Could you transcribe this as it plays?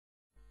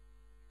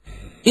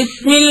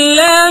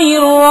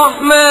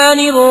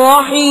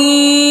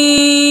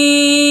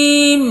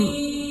बिस्मिल्लाहिर्रहमानिर्रहीम।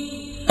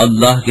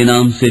 अल्लाह के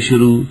नाम से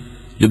शुरू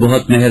जो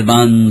बहुत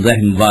मेहरबान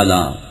रहम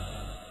वाला।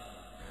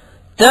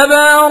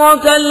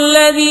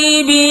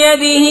 तबारकल्लज़ी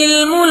बियदिहिल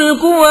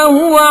मुल्क व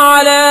हुवा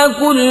अला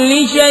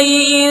कुल्लि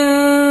शैइन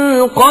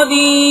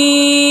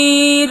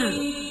क़दीर।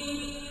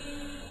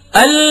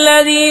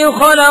 अल्लज़ी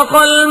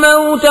ख़लक़ल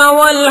मौत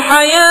वल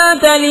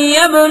हयात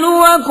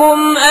लियब्लुवकुम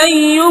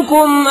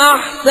अय्युकुम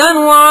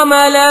अहसनु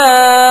अमला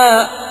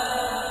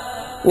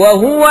व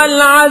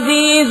हुवल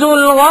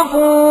अज़ीज़ुल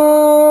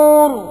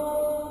गफ़ूर।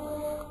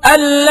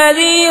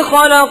 अल्लज़ी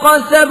ख़लक़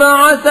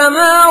सबअ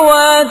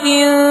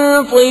समावातिन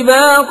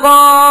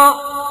तिबाक़ा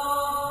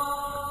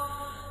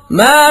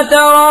मा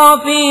तरा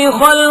फ़ी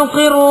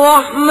ख़ल्क़िर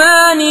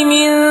रहमानि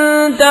मिन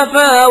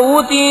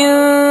तफ़ावुतिन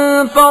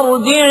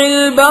फ़र्जि'िल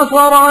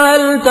बसर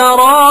हल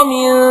तरा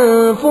मिन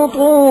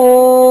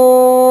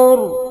फ़ुतूर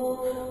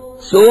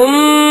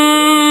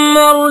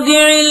सुम्मा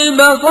अर्जि'िल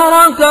बसर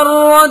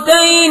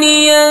कर्रतैन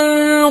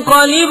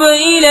यंक़लिब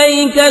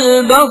इलैकल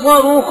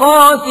बसरु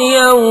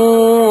ख़ासिअन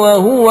व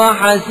हुवा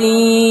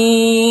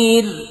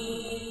हसीर।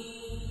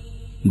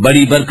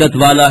 बड़ी बरकत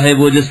वाला है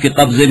वो जिसके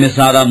कब्जे में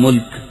सारा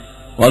मुल्क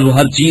और वो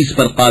हर चीज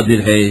पर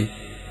कादिर है।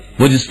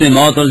 वो जिसने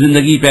मौत और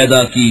जिंदगी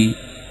पैदा की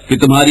कि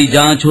तुम्हारी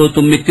जांच हो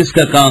तुम में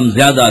किसका काम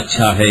ज्यादा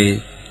अच्छा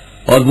है,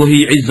 और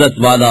वही इज्जत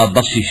वाला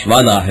बख्शिश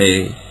वाला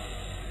है।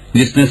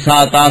 जिसने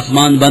 7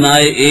 आसमान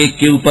बनाए एक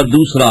के ऊपर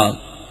दूसरा,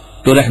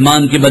 तो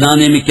रहमान के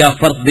बनाने में क्या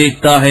फर्क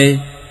देखता है।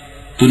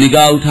 तू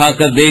निगाह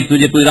उठाकर देख,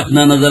 तुझे कोई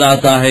रखना नजर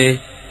आता है,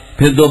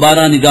 फिर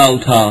दोबारा निगाह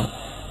उठा,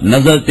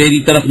 नजर तेरी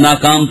तरफ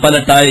नाकाम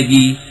पलट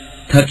आएगी,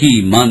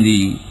 थकी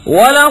मांदी।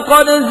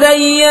 वलक़द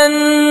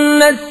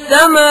ज़य्यन्ना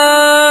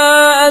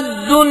अस्समाअ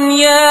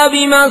अद्दुन्या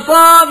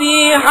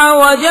बिमसाबीह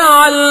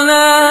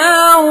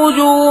वजअलनाहा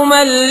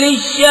रुजूमन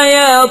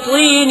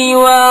लिश्शयातीन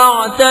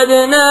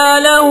वअअतदना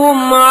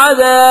लहुम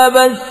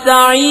अज़ाबस्सईर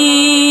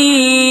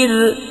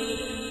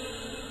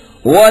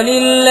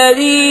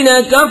वलिल्लज़ीन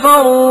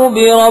कफ़रू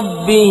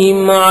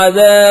बिरब्बिहिम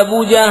अज़ाबु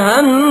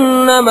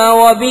जहन्नम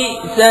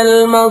वबिअसल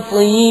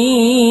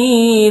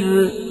मसीर।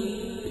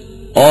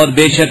 और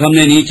बेशक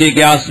हमने नीचे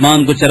के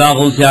आसमान को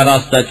चिरागों से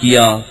आरास्ता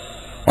किया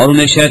और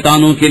उन्हें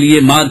शैतानों के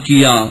लिए मार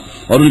किया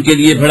और उनके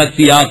लिए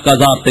भड़कती आग का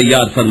अज़ाब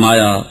तैयार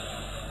फरमाया।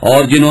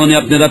 और जिन्होंने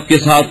अपने रब के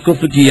साथ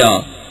कुफ्र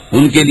किया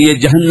उनके लिए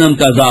जहन्नम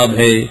का अज़ाब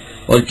है,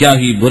 और क्या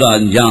ही बुरा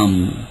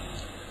अंजाम।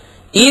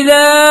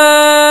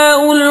 इज़ा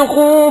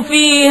उल्क़ू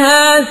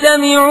फ़ीहा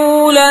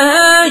समिअू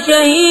लहा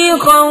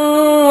शहीक़न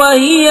व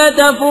हिय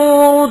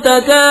तफ़ूरु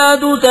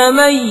तकादु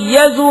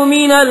तमय्यज़ु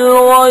मिनल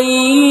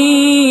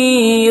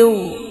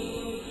ग़यज़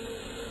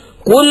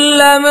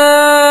कुल्लमा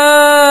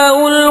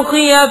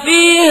उल्क़िय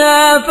फ़ीहा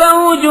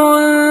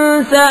फ़ौजुन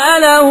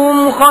सअलहुम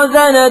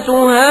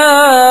ख़ज़नतुहा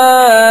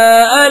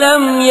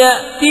अलम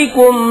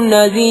यअतिकुम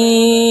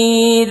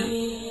नज़ीर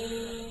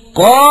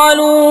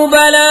क़ालू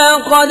बला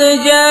क़द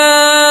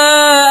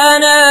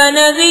जाअना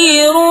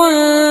नज़ीरुन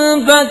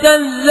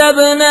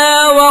फ़कज़्ज़बना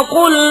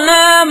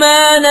वक़ुल्ना मा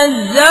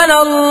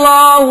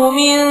नज़्ज़लल्लाहु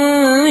मिन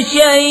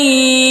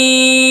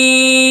शै'इन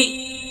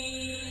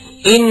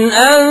इन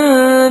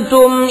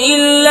अंतुम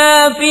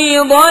इल्ला फ़ी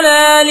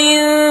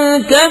ضलालिन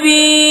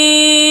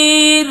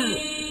कबीर।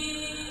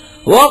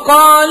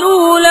 वक़ालू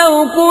लौ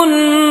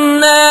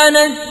कुन्ना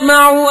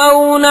नस्मअु औ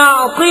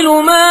नअक़िलु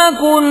मा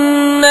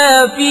कुन्ना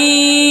फ़ी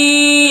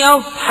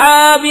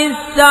अस्हाबिस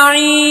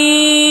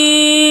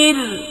सईर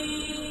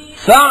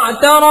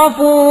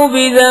फ़अतरफ़ू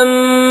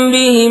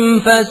बिज़ंबिहिम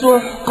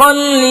फ़सुह्क़न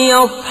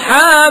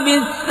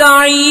लिअस्हाबिस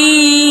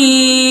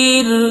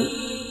सईर।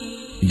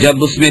 जब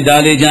उसमें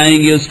डाले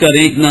जाएंगे उसका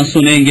रेंक न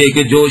सुनेंगे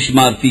कि जोश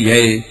मारती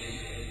है।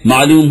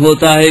 मालूम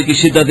होता है कि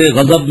शिद्दत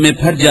गज़ब में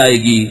फट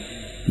जाएगी।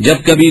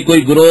 जब कभी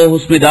कोई गिरोह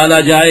उसमें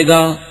डाला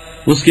जाएगा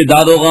उसके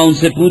दारोगा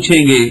उनसे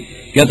पूछेंगे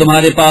क्या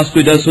तुम्हारे पास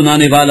कोई डर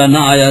सुनाने वाला न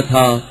आया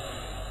था।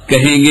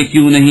 कहेंगे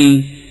क्यों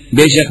नहीं,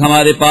 बेशक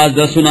हमारे पास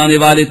डर सुनाने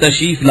वाले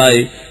तशरीफ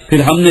लाए,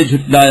 फिर हमने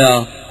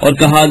झुटलाया और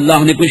कहा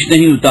अल्लाह ने कुछ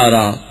नहीं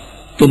उतारा,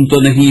 तुम तो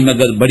नहीं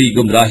मगर बड़ी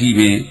गुमराही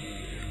में।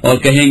 और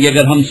कहेंगे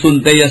अगर हम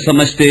सुनते या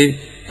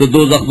समझते तो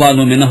दोज़ख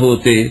वालों में न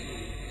होते।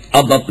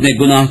 अब अपने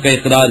गुनाह का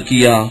इकरार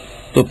किया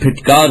तो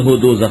फिटकार हो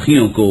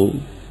दोज़खियों को।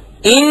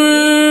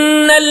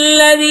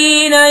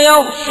 इन्नल्लज़ीन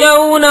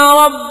यख़शौन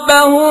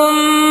रब्बहुम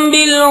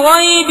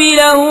बिलग़ैबि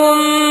लहुम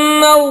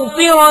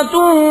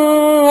मग़फ़िरतुन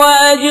व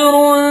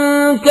अज्रुन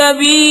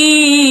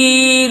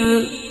कबीर।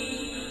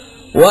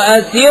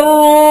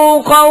 वअसिर्रू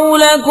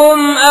क़ौलकुम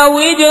औ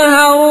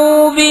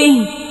इजहरू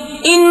बिहि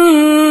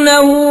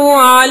इन्नहु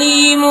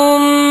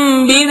अलीमुम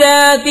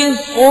बिज़ातिस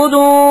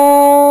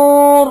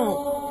सुदूर।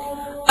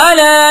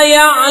 अला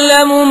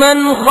यअलमु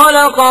मन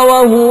ख़लक़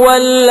व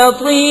हुवल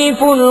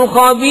लतीफ़ुल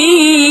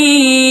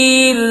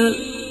ख़बीर।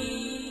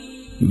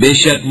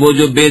 बेशक वो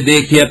जो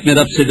बेदेखे अपने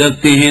रब से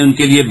डरते हैं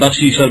उनके लिए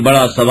बख्शिश और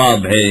बड़ा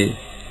सवाब है।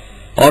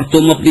 और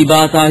तुम अपनी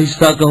बात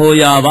आहिस्ता कहो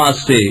या आवाज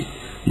से,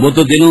 वो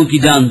तो दिलों की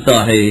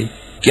जानता है।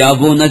 क्या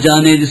वो न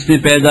जाने जिसने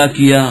पैदा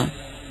किया,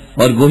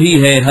 और वही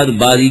है हर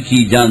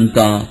बारीकी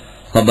जानता,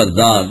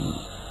 खबरदार,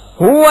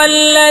 هو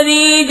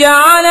الذي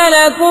جعل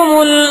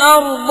لكم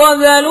الأرض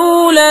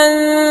ذلولا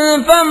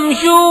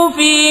فامشوا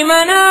في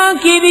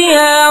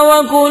مناكبها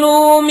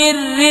وكلوا من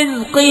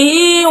رزقه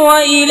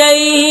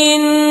وإليه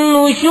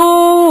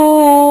النشور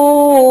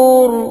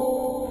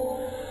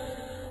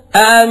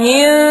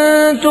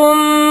أأمنتم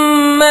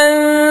من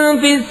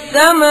في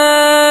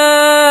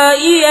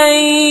السماء أن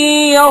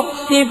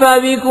يخسف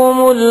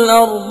بكم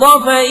الأرض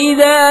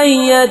فإذا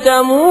هي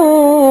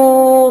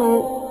تمور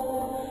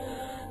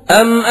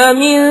أم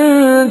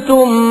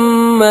أمنتم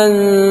من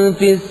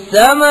في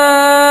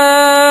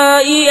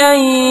السماء أن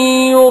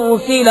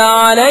يرسل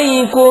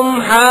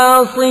عليكم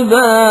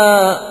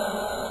حاصبا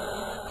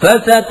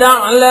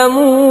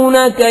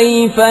فستعلمون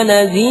كيف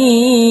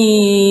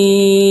نذير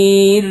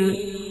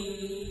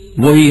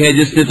वही है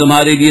जिसने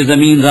तुम्हारे लिए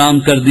जमीन राम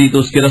कर दी तो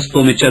उसके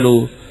रस्तों में चलो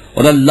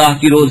और अल्लाह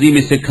की रोजी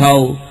में से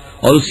खाओ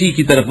और उसी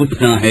की तरफ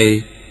उठना है।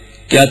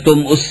 क्या तुम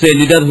उससे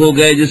निडर हो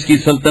गए जिसकी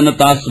सल्तनत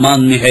आसमान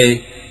में है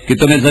कि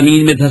तुम्हें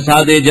जमीन में धंसा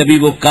दे जब भी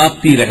वो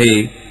कांपती रहे,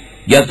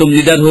 या तुम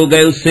निडर हो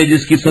गए उससे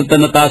जिसकी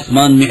सल्तनत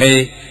आसमान में है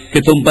कि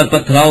तुम पर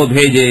पथराव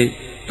भेजे,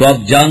 तो अब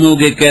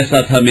जानोगे कैसा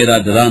था मेरा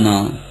डराना।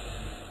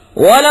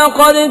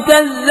 वलक़द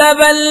कज़्ज़ब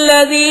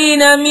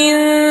अल्लज़ीन मिन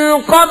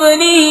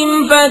क़ब्लिहिम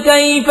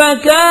फ़कैफ़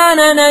कान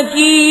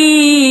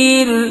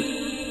नकीर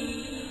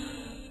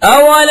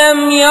अवलम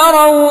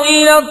यरौ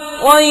इला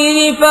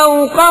त्तैरि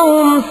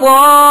फ़ौक़हुम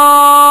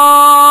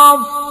साफ़्फ़ातिन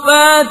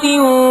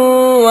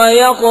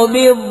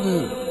वयक़बिज़्न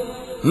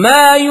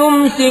मा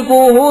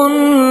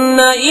युमसिकुहुन्न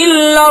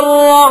इल्ला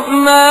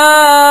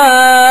अर्रहमान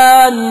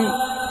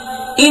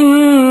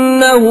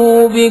इन्नहु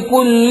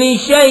बिकुल्लि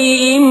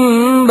शैइन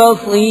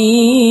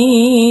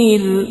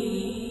बसीर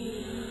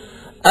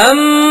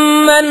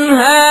अम्मन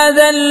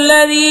हाज़ा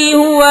अल्लज़ी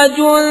हुव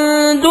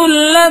जुंदुन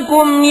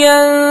लकुम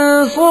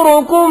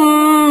यंसुरुकुम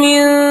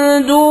मिन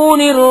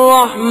दूनिर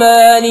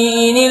रहमानि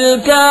इनिल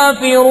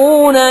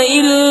काफ़िरून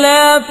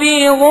इल्ला फ़ी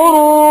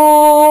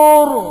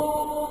गुरूर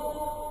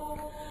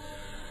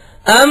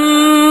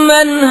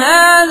अम्मन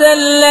हाज़ा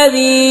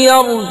अल्लज़ी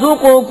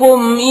यर्ज़ुक़ुकुम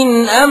इन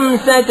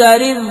अमसक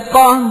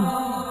रिज़क़हु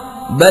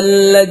बल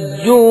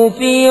लज्जू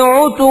फ़ी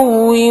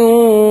उतुव्विन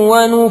व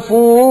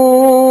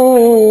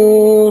नुफ़ूर।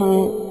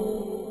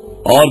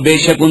 और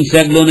बेशक उनसे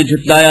अगलों ने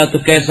झुटलाया तो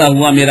कैसा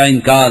हुआ मेरा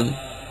इनकार,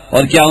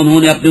 और क्या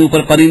उन्होंने अपने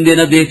ऊपर परिंदे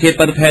न देखे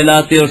पर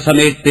फैलाते और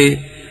समेटते,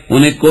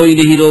 उन्हें कोई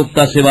नहीं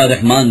रोकता सिवा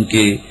रहमान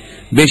के,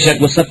 बेशक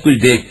वो सब कुछ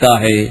देखता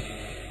है।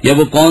 या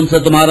वो कौन सा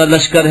तुम्हारा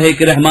लश्कर है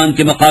कि रहमान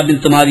के मुकाबिल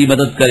तुम्हारी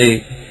मदद करे,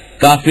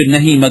 काफिर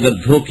नहीं मगर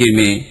धोखे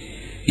में।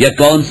 या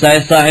कौन सा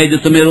ऐसा है जो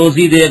तुम्हें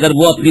रोजी दे अगर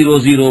वो अपनी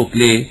रोजी रोक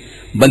ले,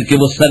 बल्कि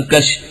वो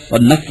सरकश और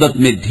नफरत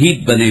में ढीठ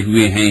बने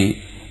हुए हैं।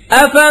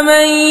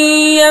 अफमन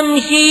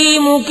यमशी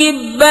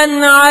मुकिब्बन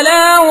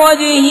अला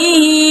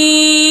वजहिही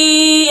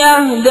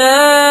अहदा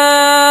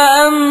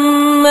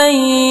अम्मन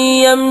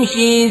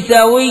यमशी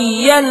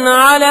सविय्यन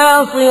अला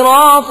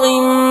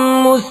सिरातिन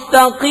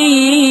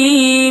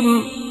मुस्तकीम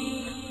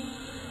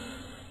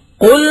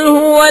कुल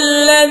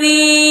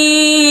हुवल्लज़ी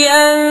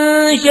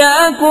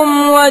अंशअकुम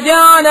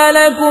वजअल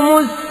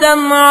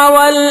लकुमुस्समअ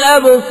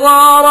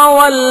वल-अब्सार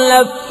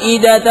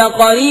वल-अफ़इदत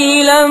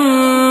क़लीलन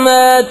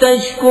मा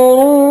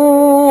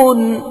तशकुरून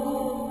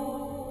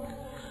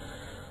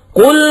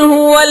कुल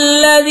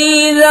हुवल्लज़ी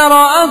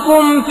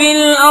ज़रअकुम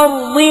फ़िल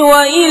अर्ज़ि व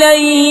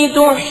इलैहि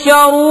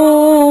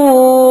तुहशरून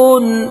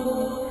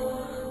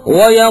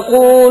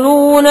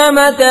वयक़ूलून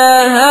मता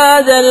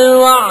हाज़ल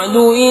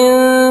वअदु इन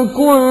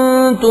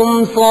कुन्तुम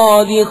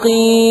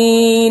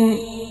सादिक़ीन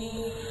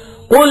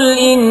कुल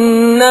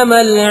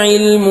इन्नमल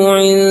इल्मु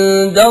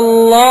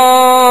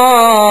इंदल्लाह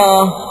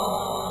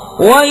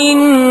व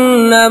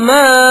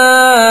इन्नमा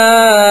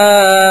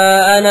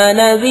अना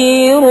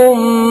नज़ीरुम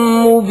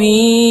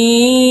मुबीन।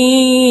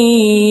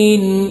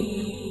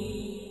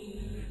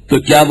 तो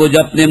क्या वो जो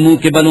अपने मुंह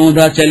के बल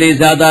औंधा चले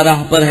ज्यादा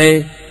राह पर है,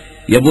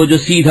 या वो जो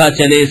सीधा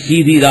चले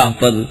सीधी राह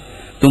पर?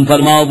 तुम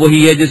फरमाओ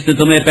वही है जिसने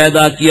तुम्हें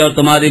पैदा किया और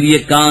तुम्हारे लिए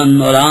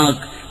कान और आंख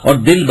और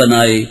दिल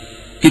बनाए,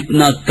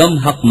 कितना कम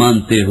हक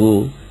मानते हो।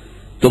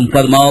 तुम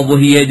फरमाओ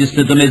वही है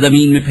जिसने तुम्हें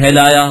जमीन में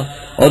फैलाया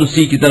और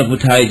उसी की तरफ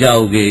उठाए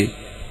जाओगे।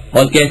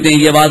 और कहते हैं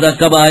ये वादा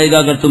कब आएगा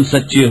अगर तुम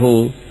सच्चे हो?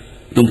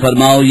 तुम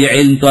फरमाओ ये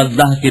इल्म तो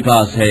अल्लाह के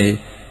पास है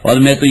और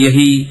मैं तो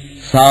यही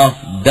साफ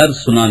डर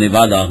सुनाने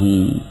वाला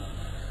हूँ।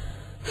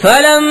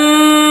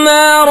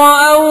 फलम्मा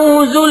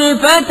रअऊ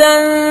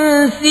ज़ुल्फ़तन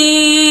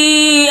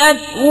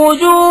सीअत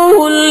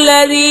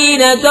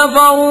वुजूहुल्लज़ीन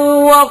कफ़रू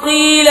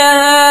वक़ील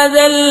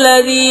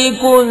हाज़ाल्लज़ी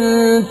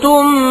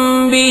कुन्तुम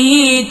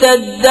बिही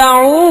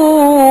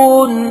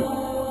तद्दऊन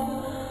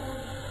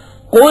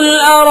कुल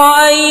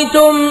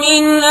अरअयतुम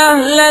इन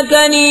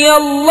अहलकनी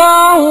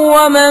अल्लाहु व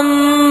मन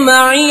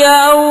मअय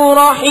औ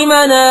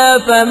रहिमना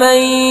फमन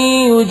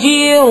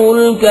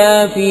युजीरुल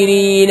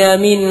काफिरीन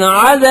मिन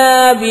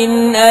अज़ाबिन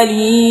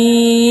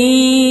अलीम।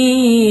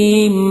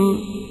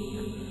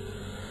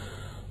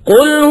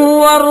 कुल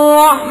हुवर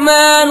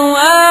रहमानु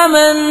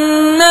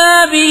आमन्ना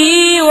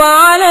बिही व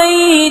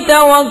अलैहि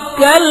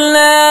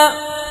तवक्कलना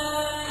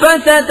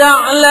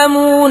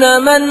فستعلمون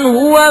من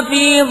هو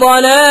في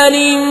ضلال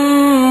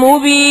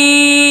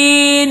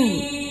مبين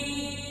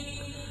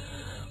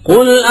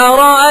قل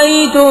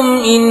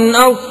أرأيتم إن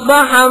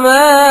أصبح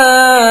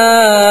ماؤكم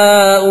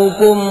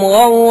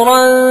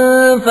غورا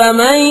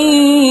فمن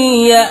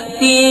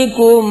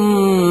يأتيكم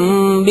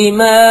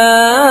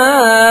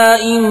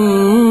بماء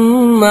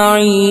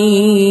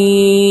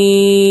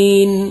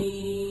معين।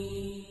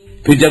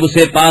 फिर जब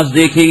उसे पास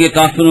देखेंगे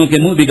काफिरों के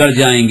मुंह बिगड़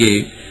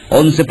जाएंगे और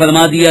उनसे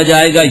फरमा दिया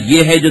जाएगा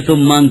ये है जो तुम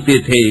मांगते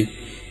थे।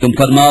 तुम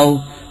फरमाओ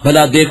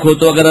भला देखो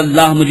तो अगर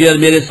अल्लाह मुझे और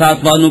मेरे साथ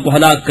वालों को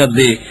हलाक कर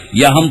दे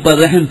या हम पर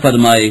रहम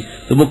फरमाए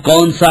तो वो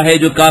कौन सा है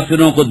जो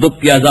काफिरों को दुख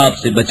के अजाब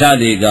से बचा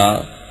लेगा।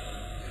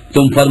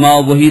 तुम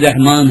फरमाओ वही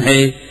रहमान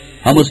है,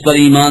 हम उस पर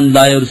ईमान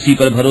लाए और उसी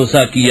पर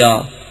भरोसा किया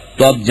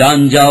तो अब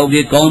जान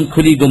जाओगे कौन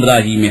खुली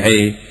गुमराही में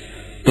है।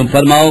 तुम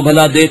फरमाओ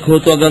भला देखो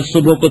तो अगर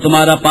सुबह को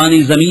तुम्हारा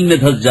पानी जमीन में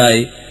धंस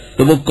जाए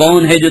तो वो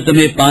कौन है जो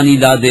तुम्हें पानी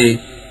ला दे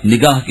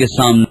निगाह के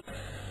सामने।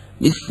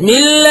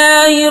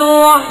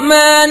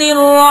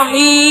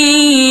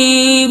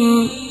 बिस्मिल्लाहिर्रहमानिर्रहीम।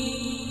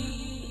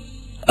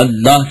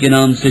 अल्लाह के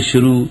नाम से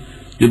शुरू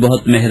जो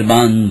बहुत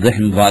मेहरबान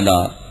रहम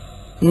वाला।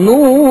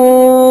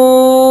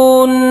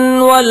 नून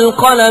वल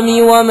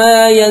कलमी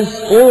वमा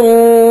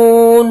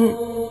यस्तुरून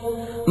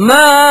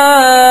मा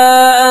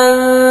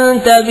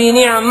अंत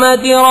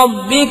बिनिअमति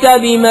रब्बिक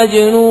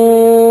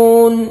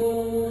बिमजनून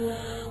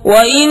व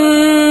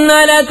इन्न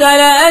लक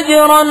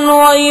लअजरन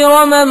गैर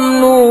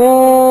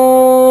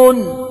ममनून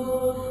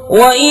व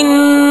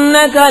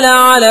इन्नक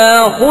लअला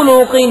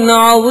खुलुकिन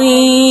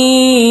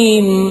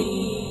अज़ीम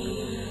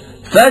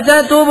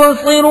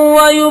फसतुबसिरु व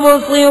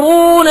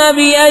युबसिरून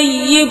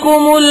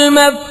बिअय्यिकुमुल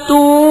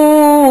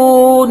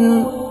मफ्तून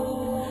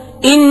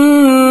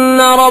इन्न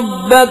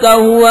रब्बक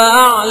हुवा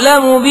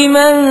अअलमु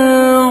बिमन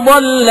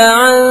ضل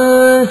अन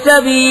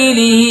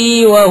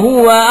सबीलिही व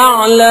हुवा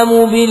अअलमु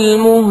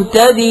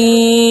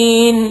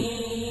बिलमुहतदीन।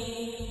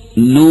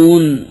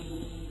 नून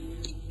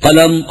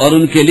कलम और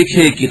उनके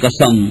लिखे की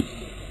कसम,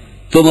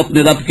 तुम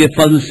अपने रब के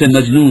फज़्ल से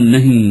मजनून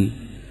नहीं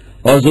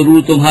और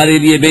जरूर तुम्हारे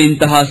लिए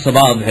बेइंतहा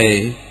सवाब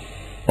है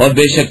और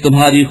बेशक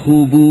तुम्हारी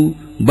खूबू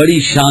बड़ी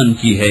शान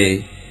की है।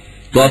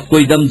 तो अब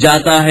कोई दम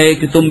जाता है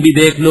कि तुम भी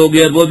देख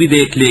लोगे और वो भी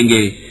देख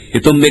लेंगे कि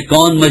तुम में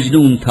कौन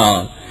मजनून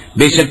था।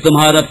 बेशक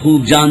तुम्हारा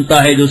खूब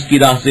जानता है जो उसकी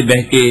राह से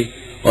बहके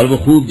और वो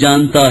खूब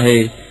जानता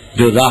है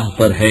जो राह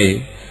पर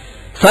है।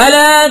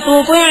 फला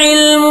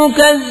तुतिअल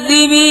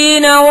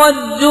मुकज़्ज़िबीन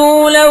वद्दू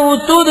लौ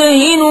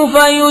तुदहिनु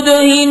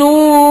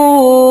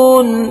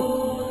फयुदहिनून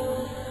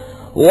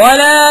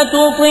वला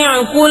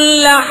तुतिअ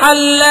कुल्ल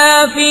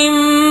हल्लाफिन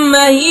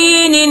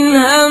महीन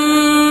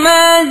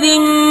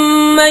हम्माज़िन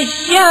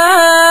मश्शाइन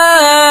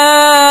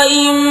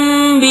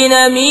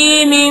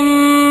बिनमीमिन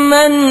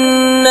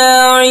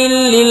मन्नाइल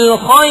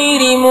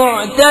लिलखैरि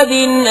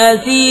मुअतदिन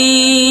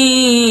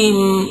असीम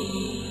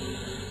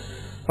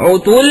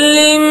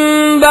उतुल्लिन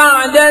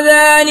बअद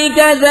ज़ालिक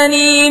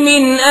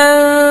ज़नीमिन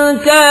अन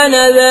कान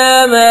ज़ा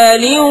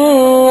मालिन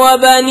व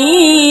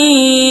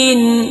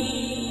बनीन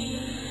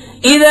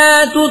इज़ा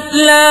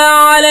तुतला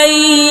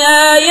अलैहि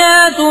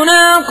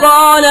आयातुना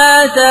क़ाल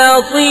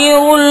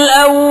असातीरुल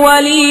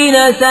अव्वलीन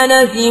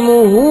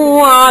सनसिमुहु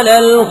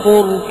अलल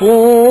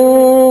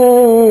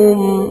खुर्तूम।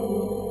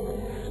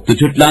 तो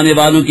झुटलाने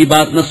वालों की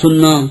बात न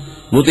सुनना,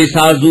 वो तो इस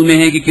आरज़ू में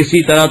है कि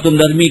किसी तरह तुम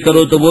नरमी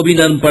करो तो वो भी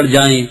नरम पड़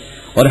जाएं।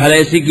 और हर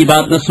ऐसी की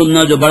बात न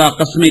सुनना जो बड़ा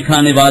कसमें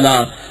खाने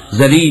वाला,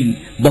 जलील,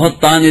 बहुत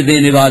ताने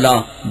देने वाला,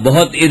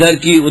 बहुत इधर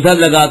की उधर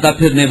लगाता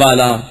फिरने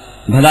वाला,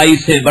 भलाई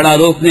से बड़ा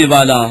रोकने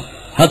वाला,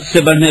 हद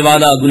से बढ़ने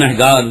वाला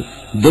गुनहगार,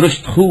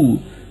 दुरुस्त खू,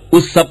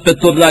 उस सब पे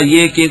तुबला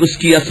ये कि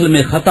उसकी असल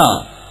में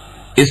खता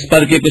इस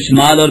पर के कुछ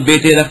माल और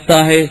बेटे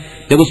रखता है।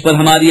 जब उस पर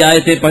हमारी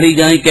आयतें पढ़ी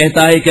जाएं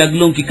कहता है कि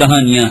अगलों की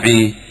कहानियां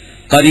हैं।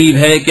 करीब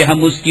है कि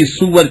हम उसकी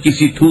सूअर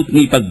किसी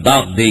थूथनी पर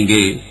दाग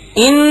देंगे।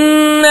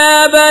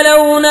 इन्ना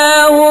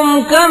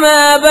बलौनाहुम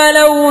कमा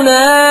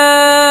बलौना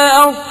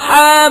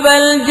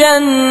अस्हाबल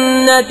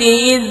जन्नति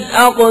इज़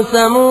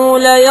अक़समू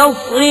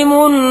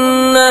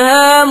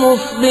लयस्रिमुन्नहा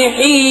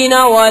मुस्बिहीन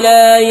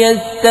वला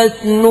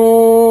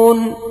यस्तस्नून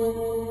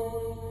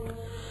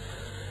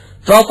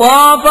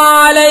फताफ़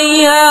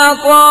अलैहा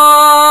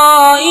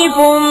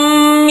ताइफ़ुम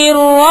मिन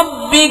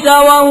रब्बिक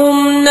वहुम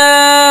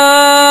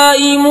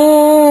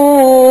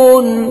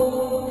नाइमून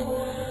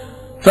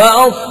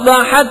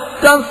فأصبحت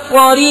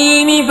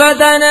كالصريم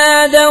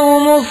فتنادوا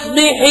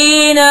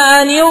مصبحين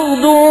أن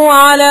اغدوا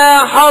على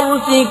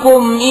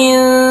حرثكم إن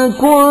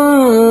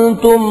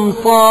كنتم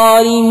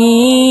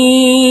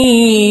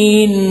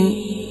صارمين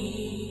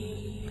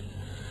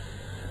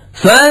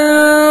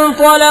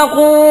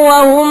فانطلقوا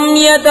وهم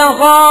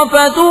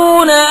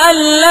يتخافتون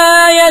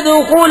ألا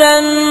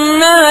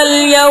يدخلنها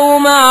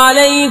اليوم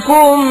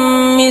عليكم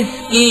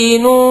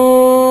مسكين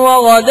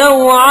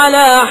وغدوا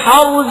على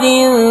حرد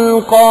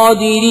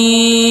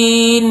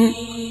قادرين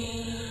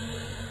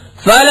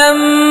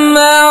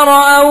फलम्मा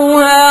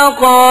रअौहा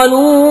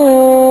क़ालू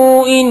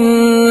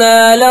इन्ना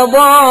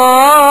लदाल्लून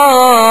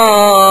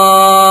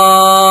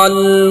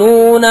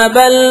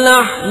बल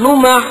नहनु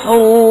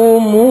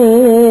महरूमून।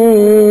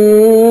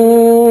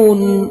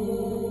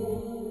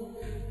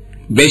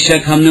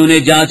 बेशक हमने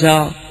उन्हें जांचा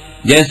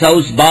जैसा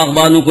उस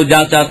बागबानों को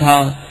जांचा था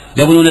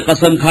जब उन्होंने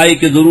कसम खाई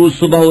कि जरूर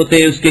सुबह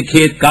होते उसके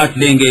खेत काट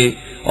लेंगे,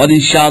 और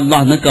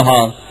इंशाअल्लाह न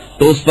कहा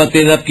तो उस पर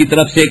तेरे रब की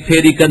तरफ से एक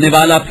फेरी करने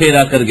वाला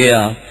फेरा कर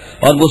गया,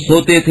 और वो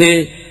सोते थे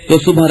तो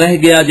सुबह रह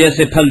गया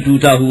जैसे फल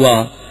टूटा हुआ।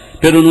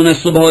 फिर उन्होंने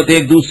सुबह होते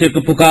एक दूसरे को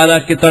पुकारा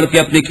कि तड़के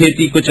अपनी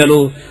खेती को चलो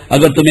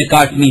अगर तुम्हें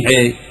काटनी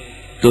है।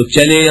 तो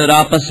चले और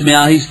आपस में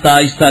आहिस्ता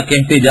आहिस्ता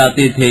कहते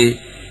जाते थे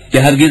कि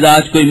हरगिज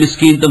आज कोई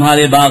मिस्कीन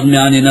तुम्हारे बाग में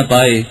आने न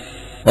पाए,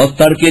 और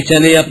तड़के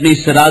चले अपने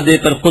इस इरादे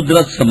पर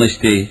कुदरत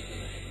समझते।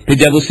 फिर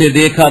जब उसे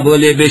देखा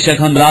बोले बेशक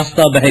हम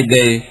रास्ता बहक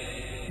गए,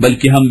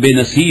 बल्कि हम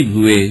बेनसीब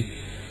हुए।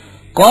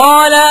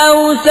 क़ाल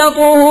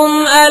औसतुहुम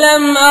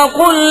अलम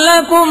अक़ुल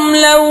लकुम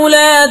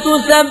लौला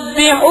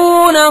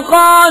तुसब्बिहून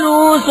क़ालू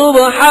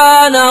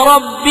सुब्हान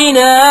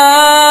रब्बिना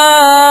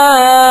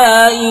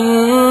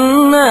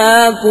इन्ना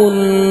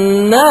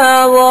कुन्ना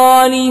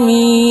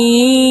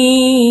ज़ालिमीन।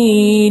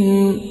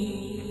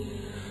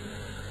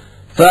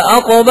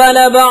 فأقبل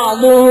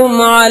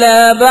بعضهم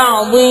على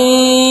بعض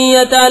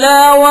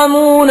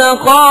يتلاومون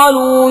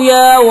قالوا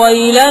يا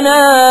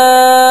ويلنا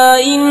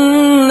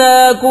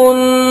إنا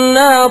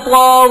كنا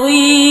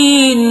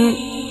طاغين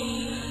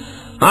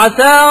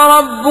عسى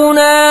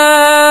ربنا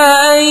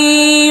أن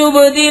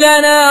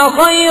يبدلنا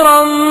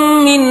خيرا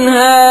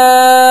منها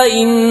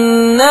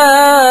إنا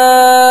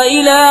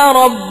إلى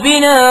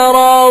ربنا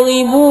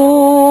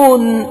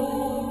راغبون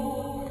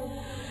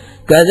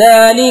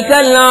كذلك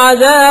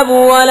العذاب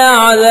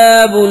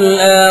ولعذاب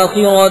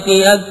الآخرة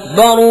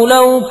أكبر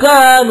لو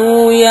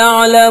كانوا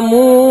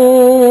يعلمون।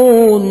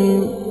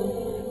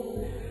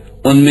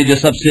 उनमें जो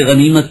सबसे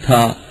गनीमत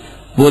था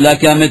बोला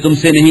क्या मैं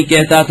तुमसे नहीं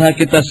कहता था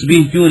कि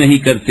तस्बीह क्यों नहीं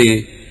करते?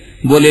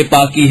 बोले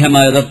पाकी है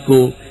हमारे रब को,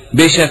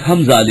 बेशक हम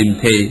जालिम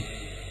थे।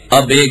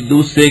 अब एक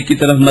दूसरे की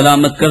तरफ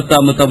मलामत करता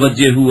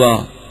मुतवज्जे हुआ,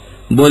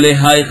 बोले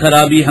हाय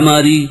खराबी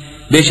हमारी,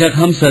 बेशक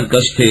हम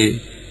सरकश थे।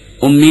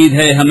 उम्मीद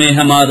है हमें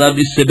हमारा रब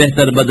इससे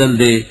बेहतर बदल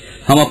दे,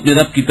 हम अपने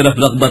रब की तरफ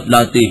रग़बत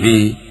लाते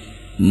हैं।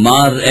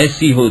 मार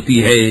ऐसी होती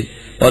है,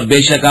 और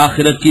बेशक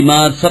आखिरत की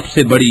मार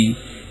सबसे बड़ी।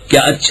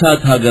 क्या अच्छा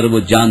था अगर वो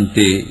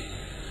जानते।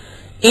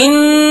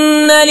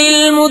 इन्न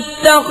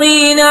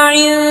लिल्मुत्तक़ीन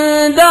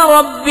इंद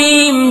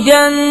रब्बिहिम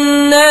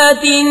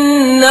जन्नातिन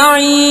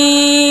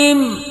नईम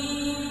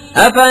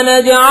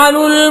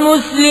अफनजअलुल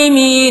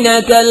मुस्लिमीन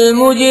कल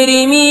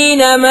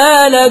मुजरिमीन मा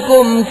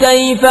लकुम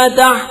कैफ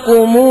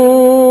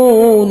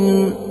तहकुमून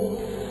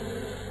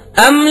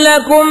अम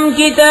लकुम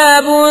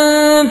किताबुन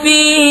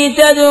फीहि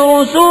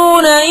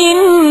तदरुसून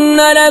इन्न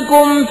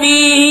लकुम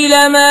फीहि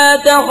लमा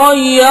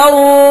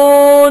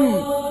तखय्यरून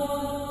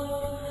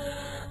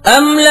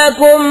अम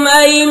लकुम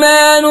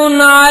अयमानुन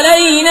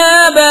अलैना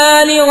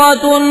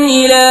बालिगतुन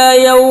इला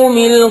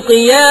यौमिल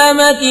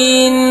क़ियामति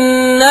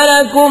इन्न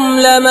लकुम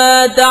लमा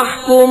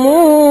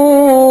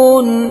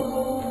तहकुमून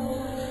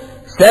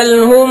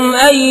सलहुम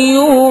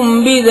अय्युहुम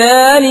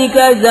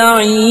बिज़ालिका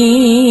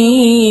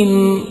ज़ईम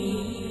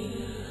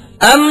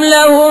अम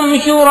लहुम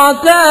शुरकाउ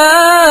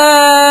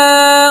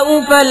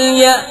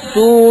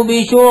फलयअतू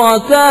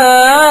बिशुरकाइहिम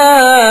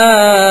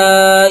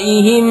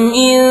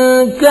इन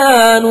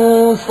कानू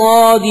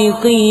सादिकीन।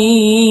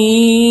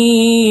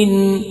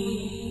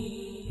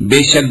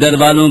 बेशक डर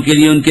वालों के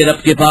लिए उनके रब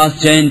के पास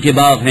चैन के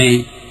बाग हैं।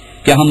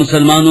 क्या हम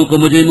मुसलमानों को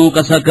मुजरिमों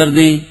का सा कर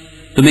दें?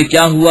 तुम्हें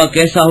क्या हुआ,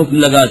 कैसा हुक्म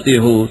लगाते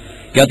हो?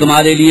 क्या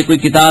तुम्हारे लिए कोई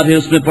किताब है,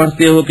 उसमें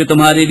पढ़ते हो कि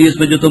तुम्हारे लिए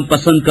उसमें जो तुम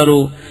पसंद करो,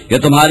 या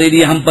तुम्हारे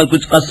लिए हम पर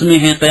कुछ कस्में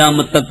हैं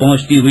कयामत तक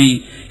पहुंचती हुई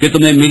कि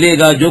तुम्हें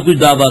मिलेगा जो कुछ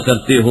दावा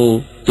करते हो?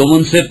 तुम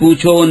उनसे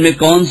पूछो उनमें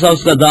कौन सा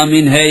उसका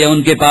दामिन है, या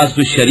उनके पास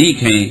कुछ शरीक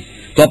हैं,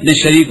 तो अपने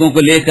शरीकों को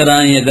लेकर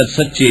आएं अगर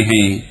सच्चे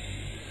हैं।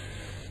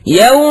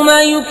 यौम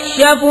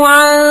युक्शफु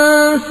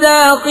अन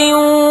साक़िन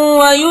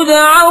व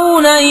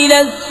युदअऊन इला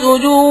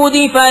अस्सुजूद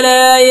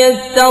फला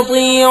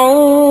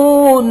यस्ततीऊन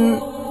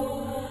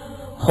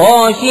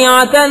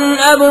खाशिअतन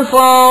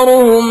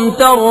अबसारुहुम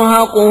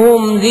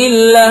तरहक़ुहुम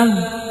ज़िल्लह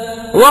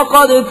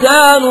वक़द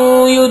कानू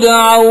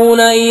युदअऊन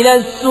इला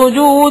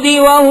अस्सुजूद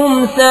वहुम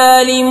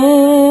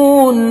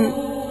सालिमून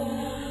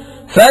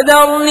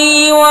फदरनी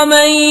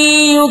वमन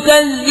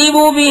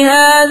युकज़्ज़िबु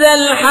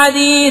बिहाज़ल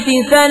हदीस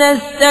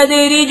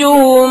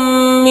सनस्तदरिजुहुम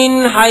मिन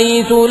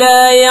हैसु ला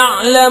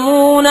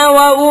यअलमून व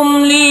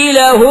उम्ली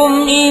लहुम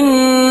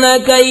इन्न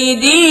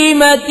कैदी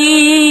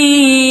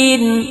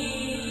मतीन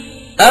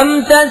अम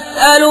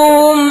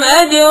तस्अलुहुम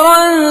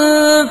अजरन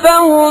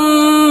फहुम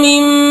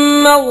मिन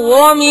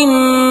मग़रमिन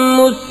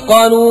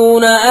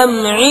मुस्क़लून अम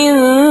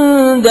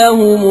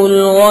इन्दहुमुल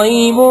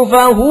ग़ैब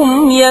फहुम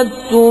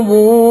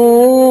यक्तुबून।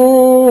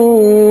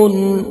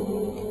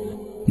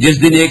 जिस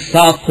दिन एक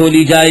साख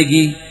खोली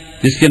जाएगी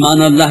जिसके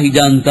माना अल्लाह ही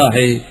जानता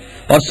है,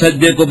 और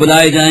सजदे को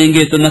बुलाए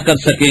जाएंगे तो न कर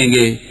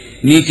सकेंगे,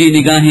 नीची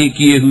निगाहें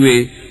किए हुए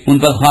उन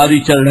पर खारी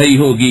चढ़ रही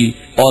होगी।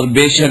 और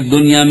बेशक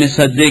दुनिया में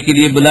सजदे के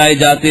लिए बुलाए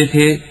जाते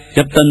थे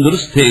जब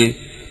तंदुरुस्त थे।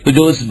 तो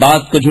जो इस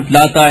बात को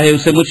झुटलाता है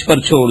उसे मुझ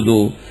पर छोड़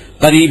दो।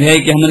 करीब है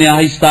कि हम उन्हें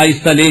आहिस्ता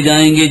आहिस्ता ले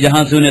जाएंगे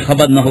जहां से उन्हें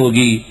खबर न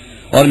होगी,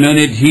 और मैं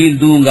उन्हें ढील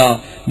दूंगा।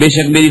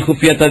 बेशक मेरी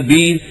खुफिया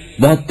तदबीर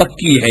बहुत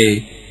पक्की है।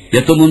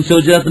 या तुम उनसे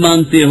उजरत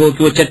मांगते हो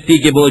कि वो चट्टी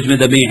के बोझ में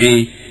दबे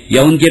हैं,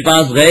 या उनके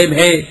पास गैब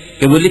है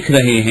कि वो लिख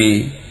रहे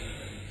हैं।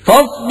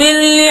 فاصبر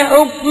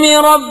لحكم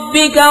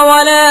ربك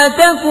ولا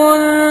تكن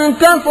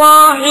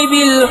كصاحب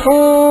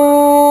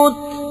الحوت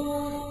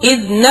إذ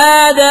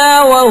نادى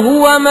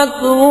وهو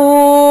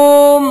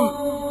مكظوم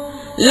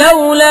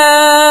لولا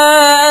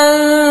أن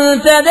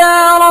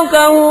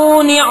تداركه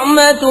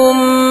نعمة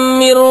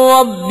من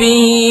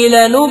ربه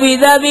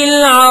لنبذ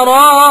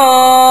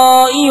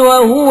بالعراء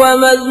وهو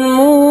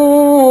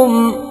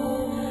مذموم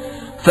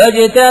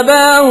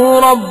فاجتباه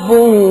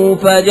ربه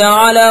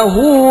فجعله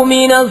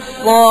من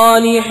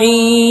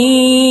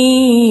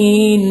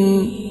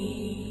الصالحين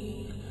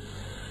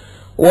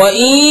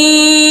وإن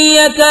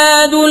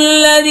يكاد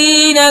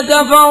الذين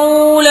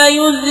كفروا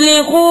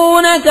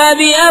ليزلقونك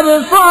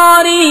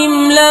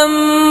بأبصارهم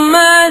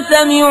لما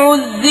سمعوا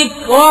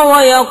الذكر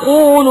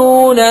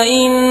ويقولون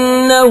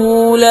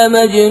إنه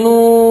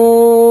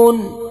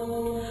لمجنون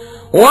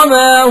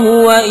وما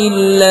هو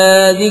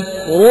إلا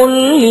ذكر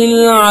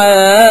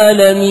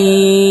للعالمين।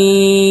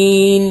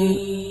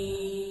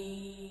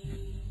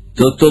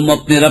 तो तुम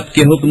अपने रब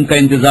के हुक्म का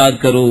इंतजार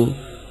करो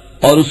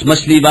और उस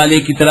मछली वाले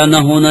की तरह न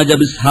होना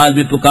जब इस हाल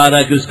में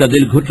पुकारा कि उसका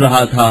दिल घुट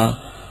रहा था।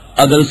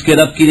 अगर उसके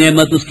रब की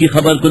नेमत उसकी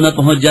खबर को न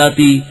पहुंच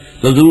जाती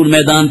तो जरूर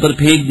मैदान पर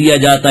फेंक दिया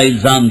जाता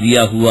इल्जाम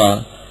दिया हुआ।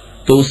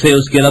 तो उसे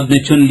उसके रब ने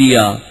चुन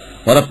लिया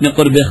और अपने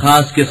कुर्बे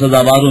खास के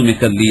सजावारों में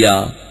कर लिया।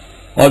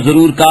 और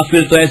जरूर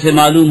काफिर तो ऐसे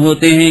मालूम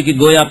होते हैं कि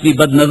गोया अपनी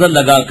बदनजर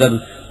लगाकर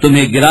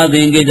तुम्हें गिरा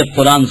देंगे जब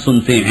कुरान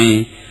सुनते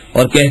हैं,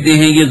 और कहते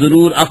हैं ये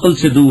जरूर अक्ल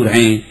से दूर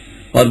हैं,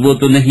 और वो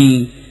तो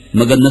नहीं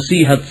मगर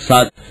नसीहत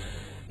साथ।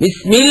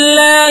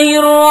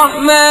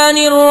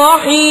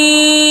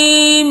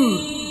 बिस्मिल्लाहिर्रहमानिर्रहीम।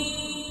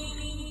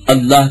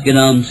 अल्लाह के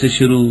नाम से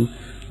शुरू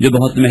जो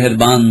बहुत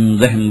मेहरबान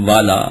रहम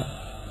वाला।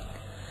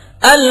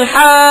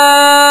 अल-हाक़्क़तु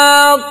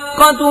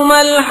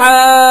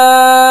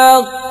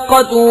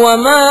मल-हाक़्क़तु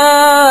वमा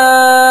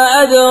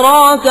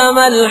अदराक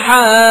मल-हाक़्क़ह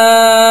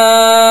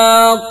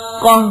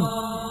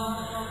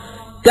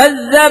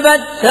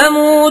कज़्ज़बत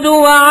समूद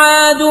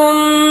वआद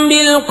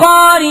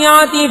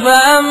बिल-क़ारिअति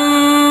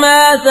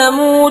फ़अम्मा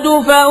समूद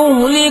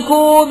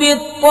फ़अहलिकू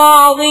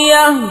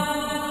बित-ताग़ियह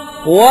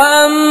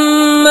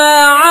वअम्मा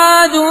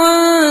आद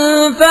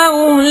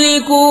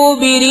फ़अहलिकू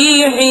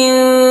बिरीहिन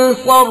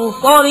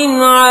सरसरिन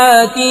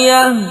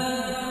आतियह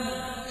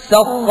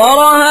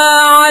सख़्ख़रहा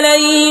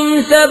अलैहिम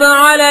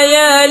सबअ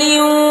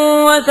लयालिन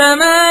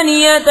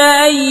वथमानियत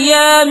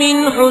अय्यामिन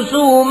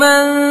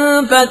हुसूमन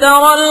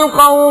फ़तरल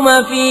क़ौम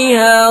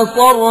फ़ीहा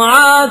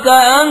सरआ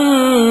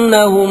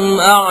कअन्नहुम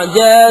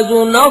अअजाज़ु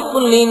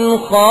नख़्लिन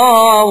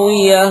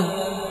ख़ावियह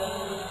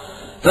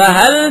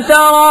فهل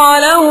ترى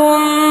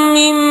لهم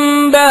من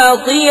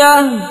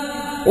باقية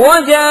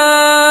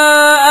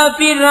وجاء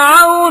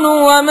فرعون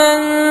ومن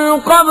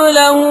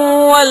قبله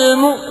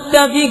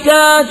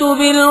والمؤتفكات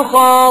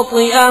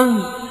بالخاطئة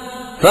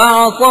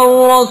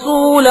فعصوا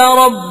رسول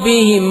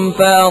ربهم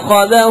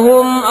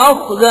فأخذهم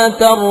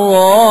أخذة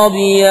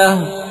رابية।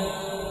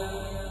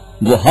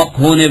 वो हक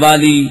होने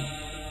वाली,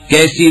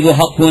 कैसी वो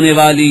हक होने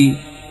वाली,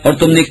 और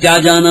तुमने क्या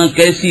जाना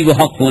कैसी वो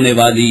हक होने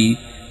वाली।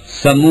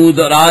 समूद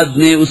और आद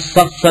ने उस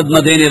सख्त सदमा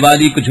देने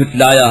वाली को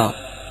झुटलाया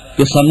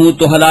तो समूद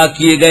तो हलाक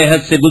किए गए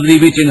हद से गुजरी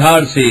हुई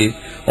चिंगार से,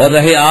 और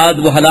रहे आद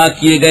वो हलाक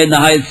किए गए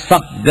नहायत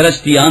सख्त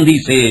गरजती आंधी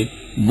से।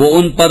 वो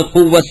उन पर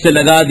कुव्वत से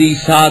लगा दी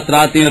 7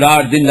 रातें और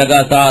 8 दिन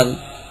लगातार।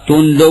 तो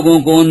उन लोगों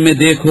को उनमें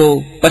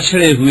देखो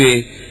पछड़े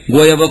हुए,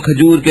 गोया वो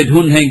खजूर के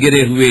ढूंढ हैं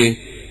गिरे हुए।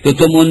 तो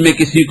तुम उनमें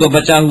किसी को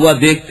बचा हुआ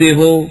देखते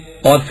हो।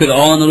 और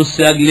फिरऔन और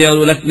उससे अगले और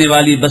उलटने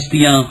वाली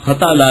बस्तियां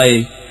खता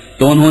लाए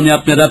तो उन्होंने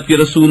अपने रब के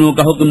रसूलों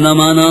का हुक्म न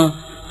माना,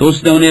 तो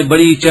उसने उन्हें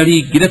बड़ी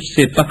चढ़ी गिरफ्त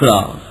से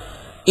पकड़ा।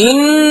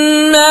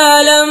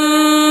 इन्ना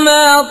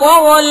लम्मा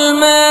तग़ल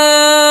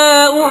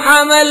माउ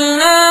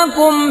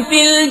हमलनाकुम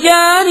फिल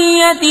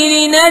जारियति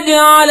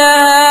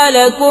लिनजअलहा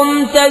लकुम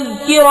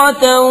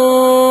तज़किरतन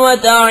व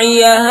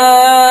तअयहा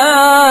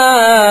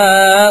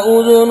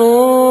उज़ुनुन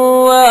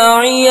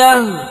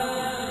वाइयह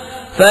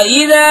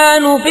फ़इज़ा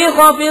नुफ़िख़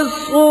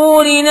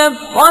फ़िस्सूरि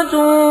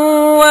नफ़ख़तुन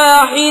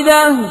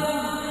वाहिदह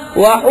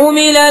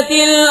وحملت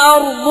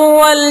الأرض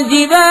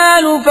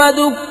والجبال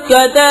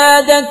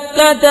فدكتا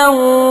دكة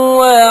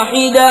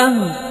واحدة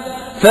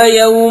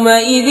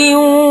فيومئذ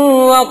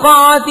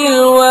وقعت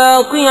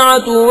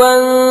الواقعة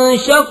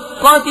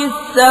وانشقت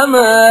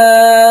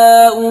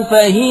السماء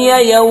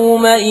فهي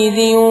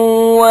يومئذ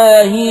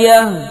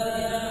واهية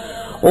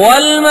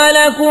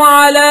والملك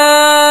على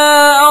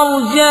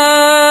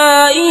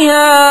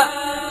أرجائها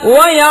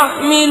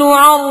ويحمل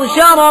عرش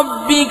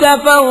ربك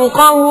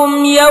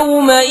فوقهم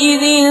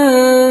يومئذ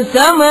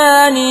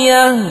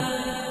ثمانية।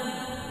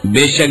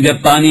 बेशक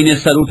जब पानी ने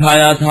सर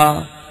उठाया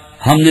था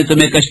हमने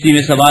तुम्हें कश्ती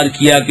में सवार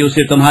किया कि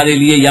उसे तुम्हारे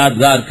लिए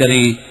यादगार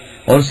करें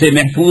और उसे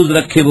महफूज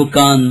रखे वो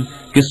कान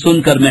कि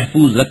सुनकर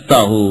महफूज रखता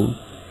हो।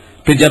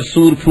 फिर जब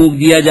सूर फूंक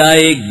दिया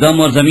जाए एकदम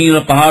और जमीन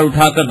और पहाड़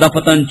उठाकर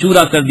दफतन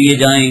चूरा कर दिए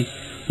जाएं,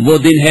 वो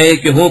दिन है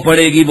कि हो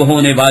पड़ेगी वो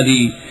होने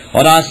वाली,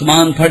 और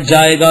आसमान फट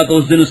जाएगा तो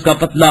उस दिन उसका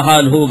पतला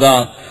हाल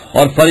होगा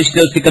और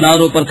फरिश्ते उसके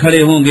किनारों पर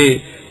खड़े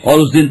होंगे, और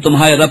उस दिन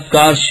तुम्हारे रब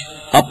का अर्श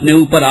अपने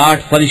ऊपर 8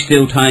 फरिश्ते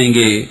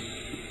उठाएंगे।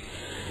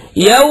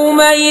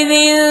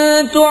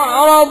 यौमइज़िन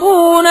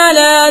तुअरदून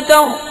ला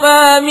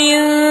तख्फा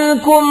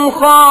मिनकुम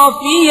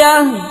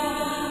खाफियह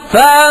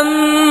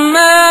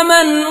फअम्मा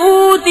मन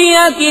ऊतिय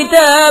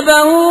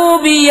किताबहु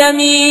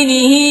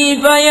बियमीनिही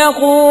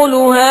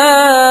फयक़ूलु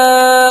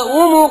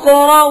हाउम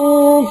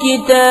इक़्रऊ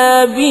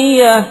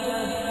किताबियह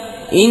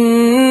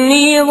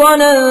इन्नी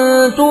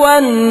ज़नन्तु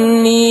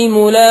अन्नी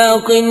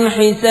मुलाक़िन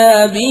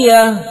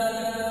हिसाबियह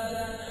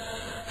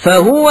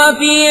फहुव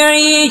फी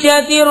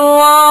ईशतिन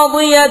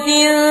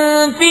राज़ियतिन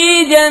फी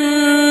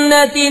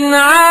जन्नतिन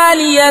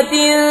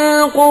आलियतिन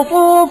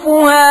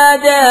क़ुतूफ़ुहा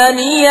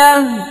दानियह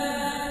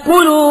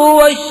कुलू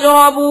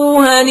वश्रबू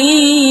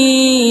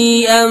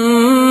हनीअम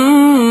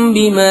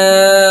बिमा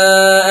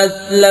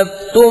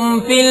अस्लफ्तुम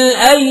फिल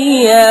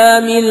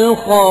अय्यामिल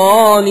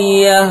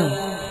खालियह।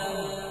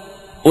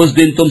 उस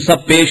दिन तुम सब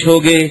पेश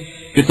होगे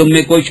कि तुम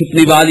में कोई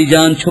छुपने वाली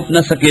जान छुप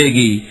न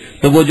सकेगी।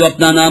 तो वो जो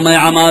अपना नामा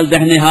अमाल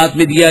दाहिने हाथ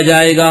में दिया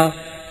जाएगा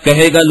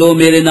कहेगा, लो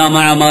मेरे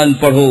नामा अमाल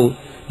पढ़ो,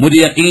 मुझे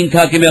यकीन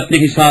था कि मैं अपने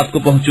हिसाब को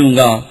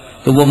पहुंचूंगा।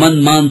 तो वो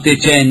मन मानते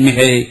चैन में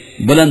है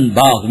बुलंद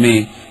बाग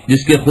में,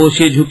 जिसके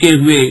खोशे झुके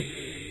हुए,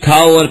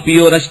 खाओ और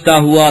पियो रचता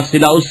हुआ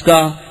सिला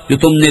उसका जो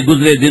तुमने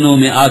गुजरे दिनों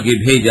में आगे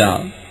भेजा।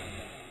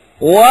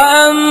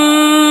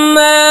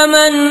 वअम्मा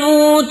मन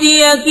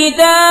ऊतिय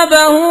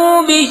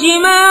किताबहु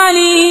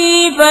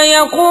बिशिमालिही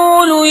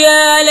फयक़ूलु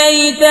या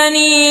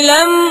लैतनी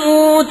लम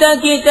ऊत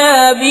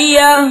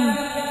किताबियह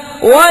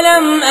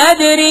वलम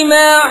अद्रि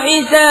मा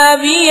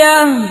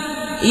हिसाबियह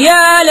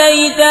या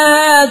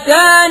लैतहा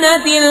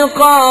कानतिल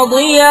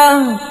क़ादियह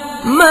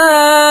मा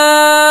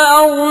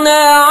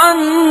अग़ना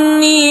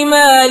अन्नी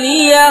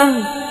मालियह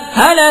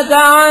हलक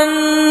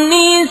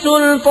अन्नी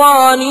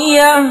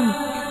सुल्तानियह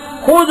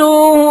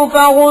खुदूहु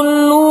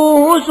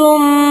फग़ुल्लूहु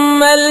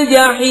सुम्मल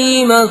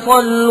जहीम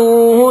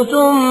सल्लूहु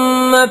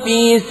सुम्म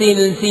फी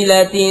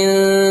सिलसिलतिन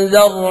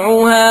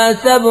ज़र्उहा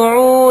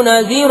 70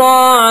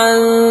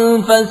 ज़िराअन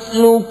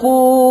फस्लुकूह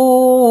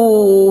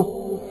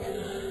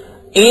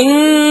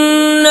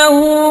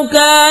इन्नहु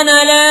कान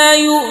ला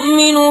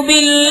युअ्मिनु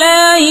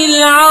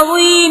बिल्लाहिल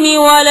अज़ीम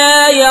वला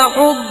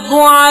यहुद्दु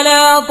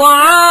अला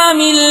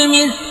तआमिल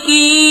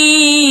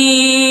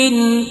मिस्कीन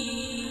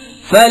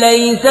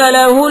फलैस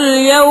लहुल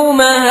यौम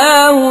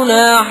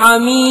हाहुना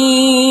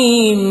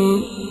हमीम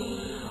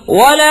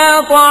वला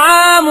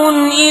तआमुन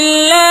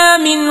इल्ला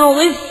मिन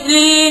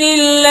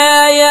ग़िस्लीन ला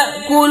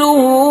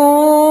यअकुलुहु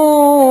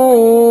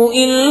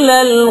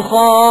इल्लल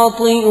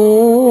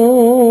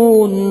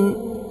ख़ातिऊन।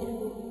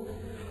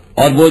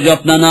 और वो जो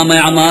अपना नाम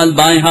अमाल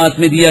बाएं हाथ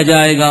में दिया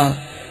जाएगा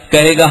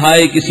कहेगा,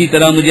 हाय किसी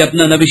तरह मुझे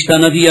अपना नविश्ता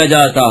न दिया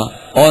जाता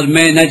और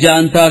मैं न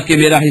जानता कि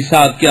मेरा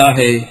हिसाब क्या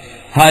है।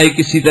 हाय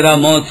किसी तरह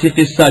मौत से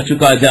किस्सा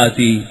चुका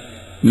जाती,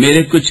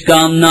 मेरे कुछ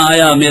काम न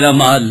आया मेरा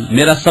माल,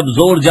 मेरा सब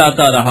जोर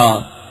जाता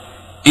रहा।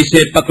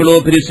 इसे पकड़ो,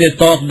 फिर इसे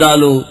तौक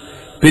डालो,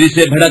 फिर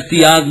इसे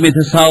भड़कती आग में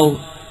धसाओ,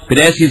 फिर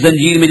ऐसी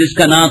जंजीर में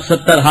जिसका नाक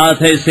 70 हाथ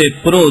है इसे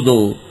पुरो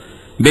दो।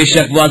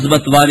 बेशक वो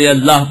अज़मत वाले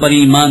अल्लाह पर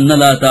ईमान न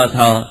लाता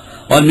था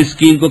और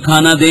मिस्कीन को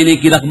खाना देने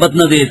की रग़बत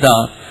न देता,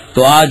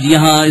 तो आज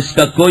यहाँ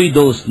इसका कोई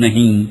दोस्त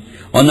नहीं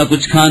और न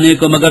कुछ खाने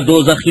को मगर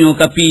 2 ज़ख़ियों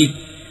का पीप,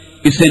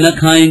 इसे न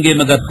खाएंगे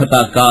मगर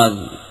खताकार।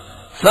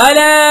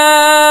 फला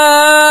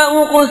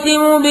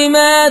उक़सिमु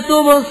बिमा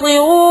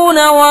तुबसिरून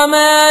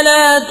वमा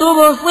ला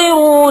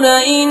तुबसिरून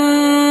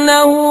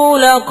इन्नहु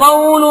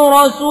लक़ौलु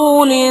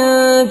रसूलिन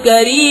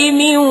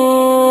करीमिन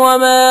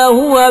वमा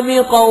हुवा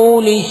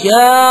बिक़ौलि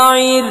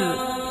शाइर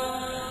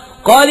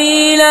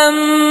क़लीलन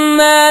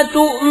मा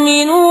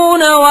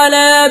तुअमिनून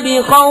वला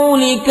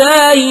बिक़ौलि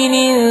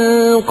काहिनिन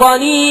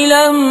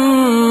क़लीलन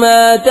मा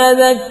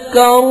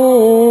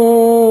तज़क्करून।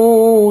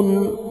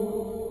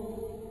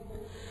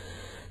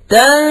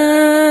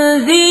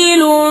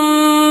 तंज़ीलुम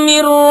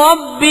मिन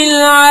रब्बिल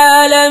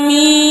आलमीन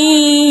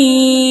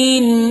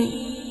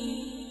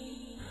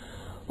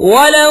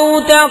वलौ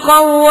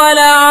तक़व्वल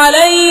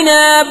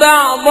अलैना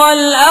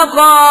बअज़ल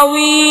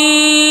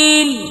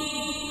अक़ावील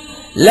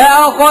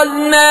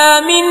लअख़ज़ना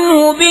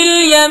मिन्हु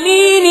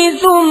बिल्यमीन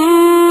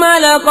सुम्म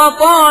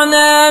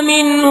लक़तअना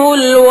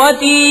मिन्हुल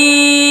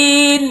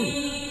वतीन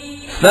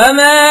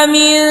फमा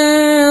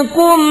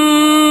मिन्कुम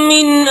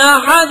मिन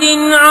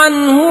अहदिन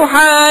अन्हु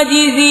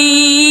हाजिज़ीन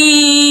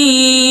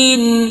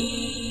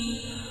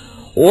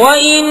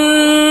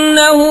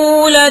वइन्नहु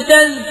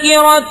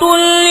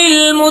लतज़किरतुन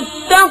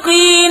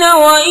लिलमुत्तक़ीन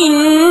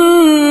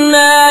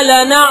वइन्ना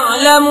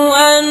लनअलमु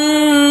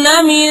अन्न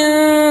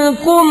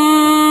मिन्कुम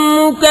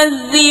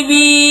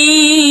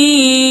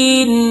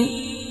मुकज़्ज़िबीन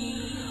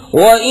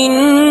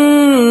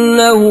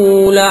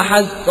वइन्नहु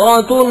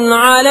लहस्रतुन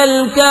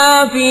अलल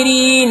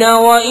काफिरीन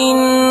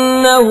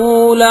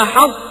वइन्नहु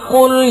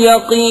लहक्कुल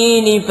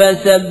यकीन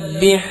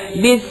फसब्बिह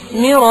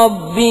बिस्मि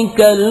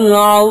रब्बिकल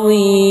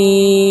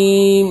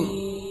अज़ीम।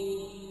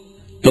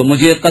 तो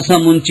मुझे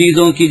कसम उन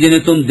चीजों की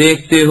जिन्हें तुम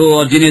देखते हो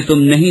और जिन्हें तुम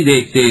नहीं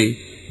देखते,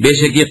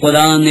 बेशक ये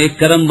कुरान एक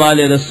करम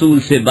वाले रसूल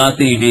से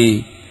बातें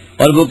हैं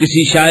और वो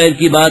किसी शायर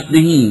की बात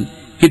नहीं,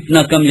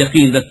 कितना कम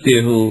यकीन रखते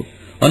हो,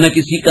 और न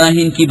किसी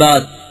काहिन की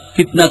बात,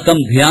 कितना कम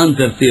ध्यान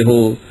करते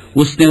हो।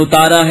 उसने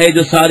उतारा है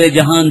जो सारे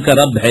जहान का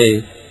रब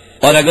है,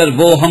 और अगर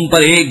वो हम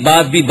पर एक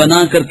बात भी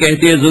बनाकर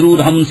कहते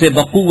जरूर हमसे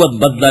बकुवत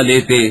बदला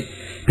लेते,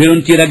 फिर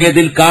उनकी रगे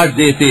दिल काट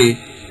देते,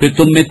 फिर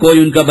तुम में कोई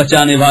उनका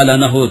बचाने वाला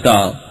न होता।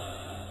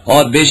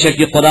 और बेशक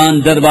ये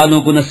कुरान डर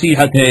वालों को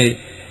नसीहत है,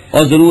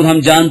 और जरूर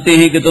हम जानते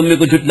हैं कि तुम में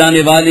कुछ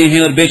झुटलाने वाले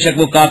हैं, और बेशक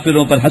वो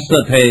काफिरों पर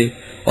हसरत है,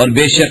 और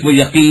बेशक वो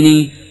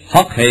यकीनी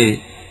हक है।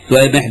 तो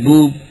ऐ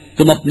महबूब,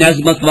 तुम अपने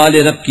अजमत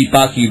वाले रब की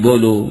पाकी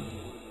बोलो।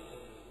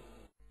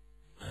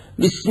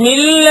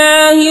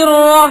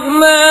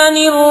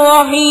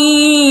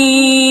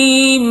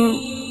 बिस्मिल्लाहिर्रहमानिर्रहीम।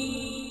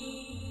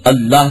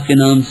 अल्लाह के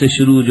नाम से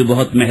शुरू जो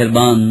बहुत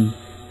मेहरबान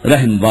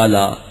रहम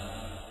वाला।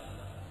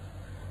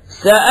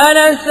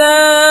 सअल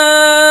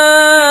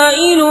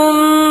साइलुम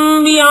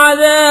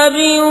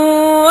बिअज़ाबिन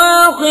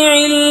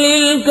वाक़िअन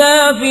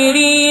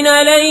लिलकाफ़िरीन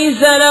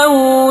लैस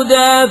लहू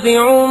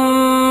दाफ़िउन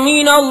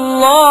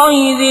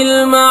मिनल्लाहि ज़िल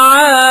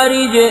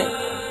मआरिज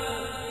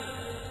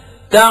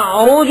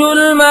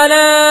तअरुजुल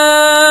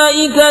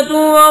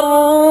मलाइकतु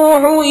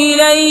वर्रूहु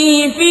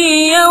इलैहि फ़ी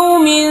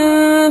यौमिन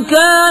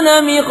कान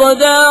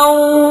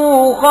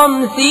मिक़दारुहु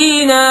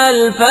 50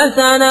 अल्फ़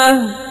सनह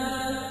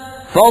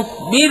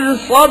फ़स्बिर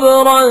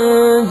सब्रन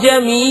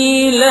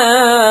जमीला।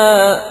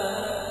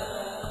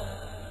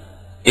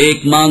 एक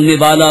मांगने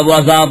वाला वो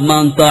अजाब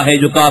मांगता है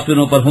जो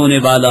काफिरों पर होने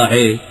वाला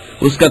है,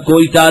 उसका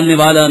कोई टालने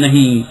वाला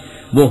नहीं।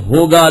 वो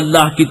होगा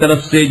अल्लाह की तरफ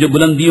से जो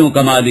बुलंदियों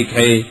का मालिक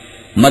है।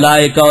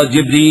 मलाइका और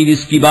जिब्रील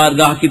इसकी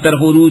बारगाह की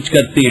तरफ उरूज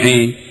करते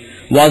हैं।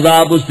 वो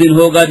अजाब उस दिन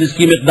होगा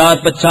जिसकी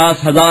मिक़दार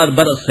 50,000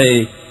 बरस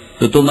है।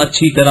 तो तुम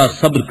अच्छी तरह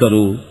सब्र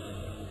करो।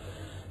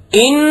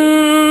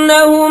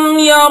 इन्नहुम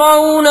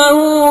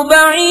यरौनहु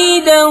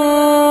बईदन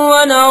व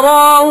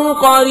नराहु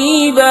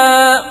क़रीबा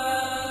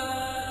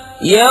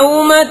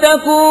यौम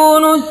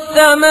तकूनुस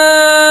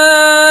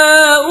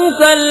समाउ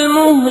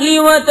कल्मुहलि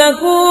व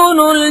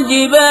तकूनुल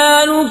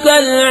जिबालु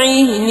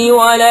कल्इह्नि व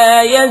ला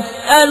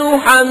यसअलु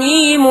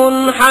हमीमुन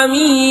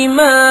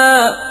हमीमा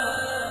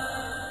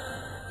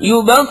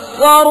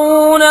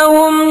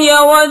युबस्सरूनहुम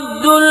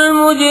यवद्दुल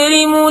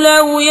मुजरिमु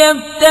लौ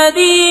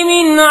यफ्तदी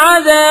मिन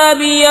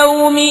अज़ाबि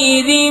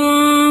यौमिइज़िन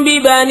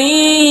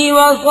बिबनीहि व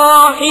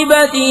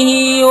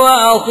साहिबतिहि व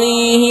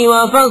अखीहि व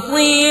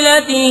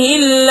फसीलतिहि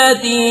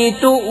अल्लती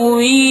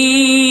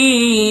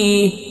तुअवीहि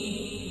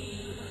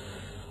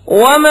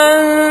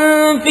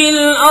वमन फिल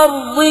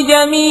अर्ज़ि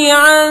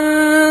जमीअन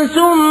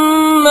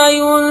सुम्मा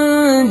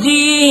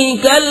युनजीहि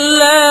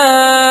कल्ला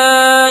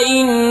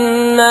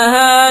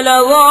इन्नहा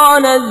लज़ा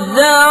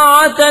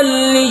नज़्ज़ाअतन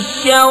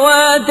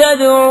लिश्शवा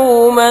तद'ू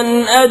मन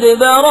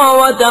अदबर व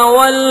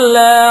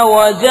तवल्ला व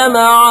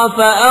जमअ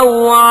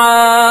फअव्आ।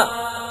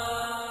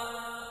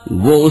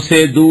 वो उसे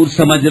दूर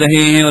समझ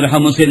रहे हैं और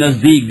हम उसे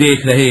नजदीक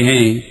देख रहे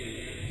हैं।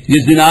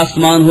 जिस दिन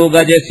आसमान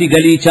होगा जैसी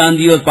गली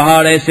चांदी और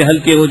पहाड़ ऐसे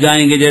हल्के हो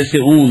जाएंगे जैसे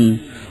ऊन,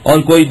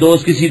 और कोई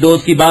दोस्त किसी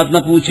दोस्त की बात न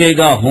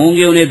पूछेगा,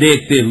 होंगे उन्हें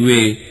देखते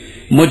हुए।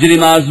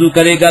 मुजरिम आरज़ू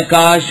करेगा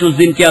काश उस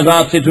दिन के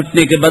अजाब से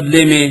छुटने के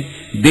बदले में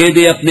दे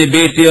दे अपने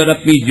बेटे और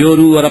अपनी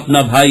जोरू और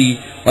अपना भाई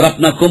और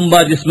अपना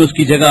कुंबा जिसमें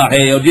उसकी जगह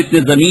है और जितने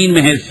जमीन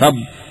में है सब,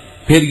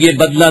 फिर ये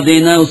बदला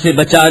देना उसे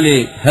बचा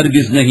ले।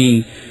 हरगिज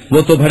नहीं,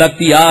 वो तो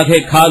भड़कती आग है,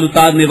 खाल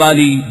उतारने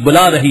वाली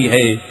बुला रही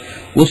है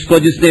उसको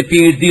जिसने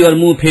पीट दी और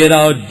मुंह फेरा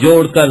और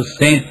जोड़कर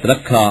सेंत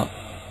रखा।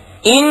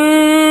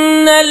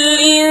 इन्नल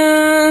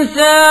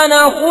इंसान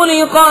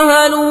खुलिक़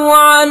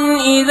हलूअन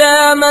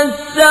इज़ा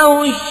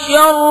मस्सहु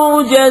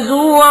श्शर्रु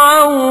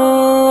जज़ूअन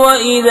व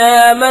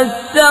इज़ा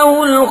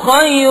मस्सहुल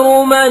खैरु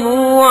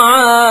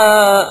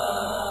मनूअन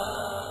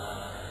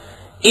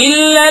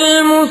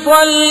इल्लल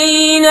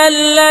मुसल्लीन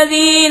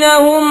अल्लज़ीन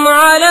हुम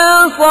अला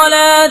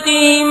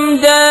सलातिहिम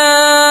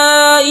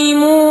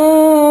दाइमून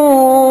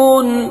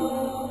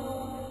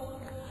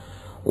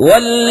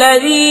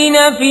वल्लज़ीन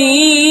फ़ी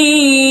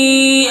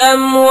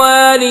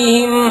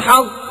अम्वालिहिम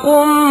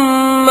हक़्क़ुम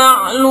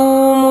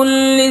मअलूमुन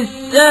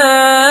लिस्साइलि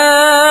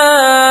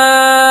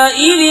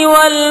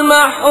वल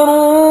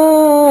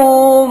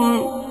महरूम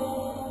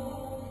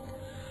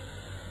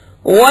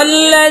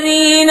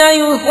वल्लज़ीन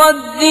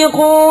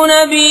युसद्दिक़ून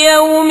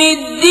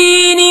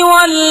बियौमिद्दीन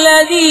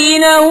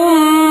वल्लज़ीन हुम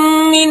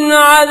मिन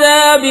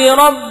अज़ाबि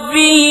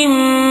रब्बिहिम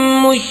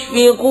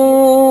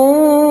मुश्फ़िक़ून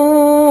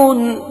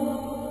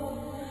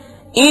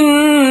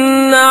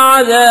इन्न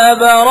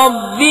अज़ाब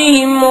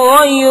रब्बिहिम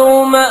गैरु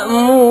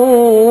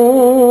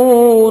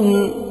मअमून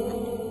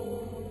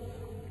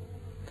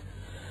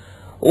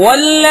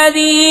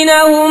والذين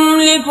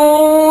هم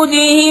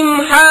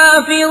لفروجهم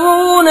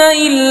حافظون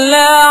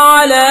إلا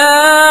على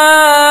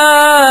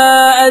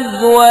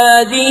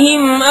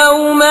أزواجهم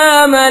أو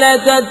ما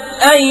ملكت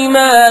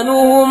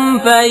أيمانهم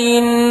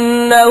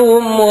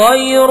فإنهم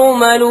غير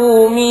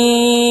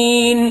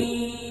ملومين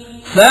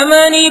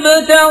فمن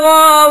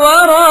ابتغى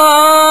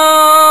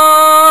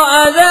وراء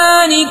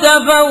ذلك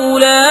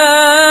فأولئك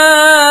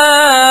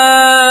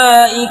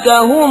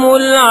هم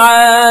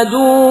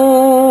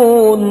العادون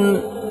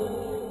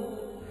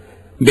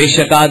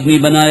बेशक आदमी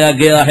बनाया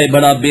गया है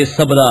बड़ा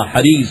बेसब्रा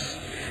हरीस।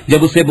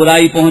 जब उसे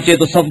बुराई पहुंचे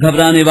तो सब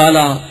घबराने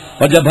वाला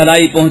और जब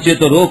भलाई पहुंचे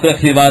तो रोक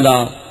रखने वाला।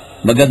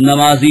 मगर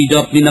नमाजी जो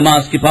अपनी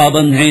नमाज के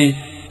पाबंद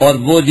हैं और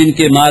वो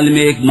जिनके माल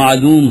में एक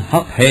मालूम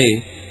हक है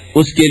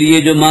उसके लिए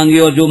जो मांगे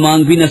और जो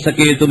मांग भी न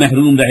सके तो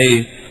महरूम रहे।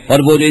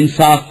 और वो जो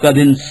इंसाफ का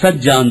दिन सच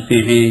जानते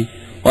हैं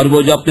और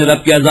वो जो अपने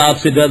रब के अजाब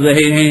से डर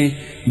रहे हैं,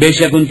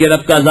 बेशक उनके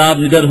रब का अजाब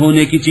निडर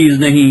होने की चीज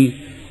नहीं।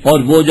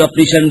 और वो जो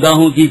अपनी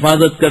शर्मगाहों की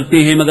हिफाजत करते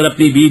हैं मगर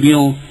अपनी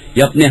बीवियों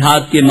या अपने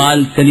हाथ के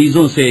माल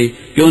कनीजों से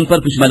कि उन पर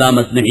कुछ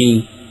मलामत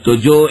नहीं, तो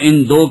जो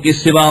इन दो के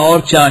सिवा और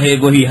चाहे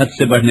वही हद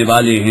से बढ़ने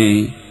वाले हैं।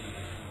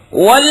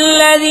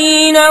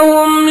 वल्लज़ीन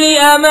हुम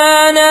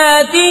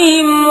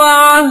लिअमानातिहिम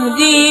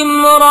वअहदिहिम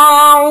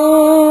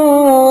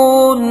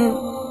राऊन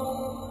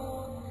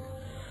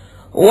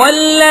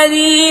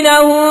वल्लज़ीन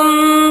हुम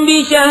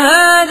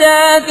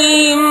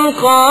बिशहादातिहिम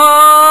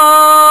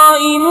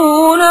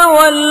क़ाइमून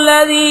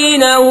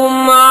वल्लज़ीन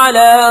हुम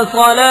अला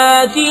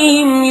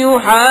सलातिहिम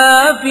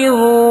युहाफ़िज़ून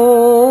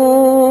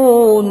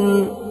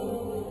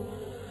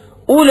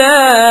उलाइक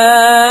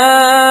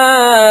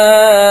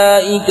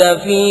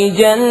फ़ी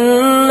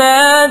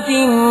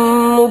जन्नातिन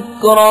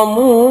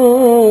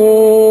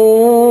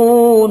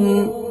मुक्रमून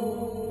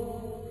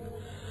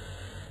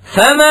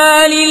फमा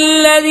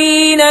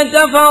लिल्लज़ीन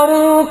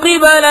कफ़रू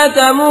क़िबलक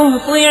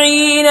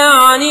मुहतिईन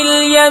अनिल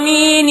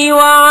यमीन व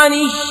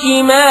अनिश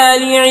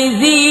शिमाल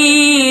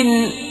इज़ीन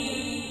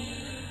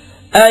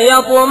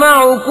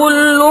अयत्मउ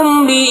कुल्लु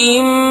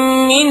इम्रिइन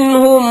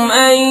मिन्हुम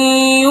अन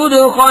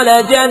युदख़ल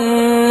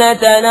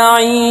जन्नत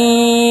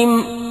नईम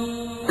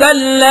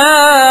कल्ला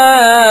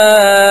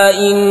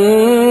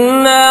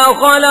इन्ना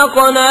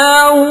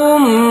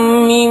ख़लक़नाहुम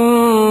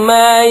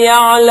मिम्मा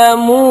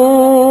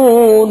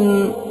यअलमून।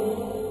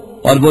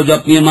 और वो जो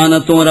अपनी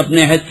अमानतों और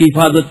अपने अहद की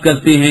हिफाजत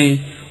करते हैं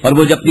और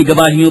वो जो अपनी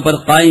गवाहियों पर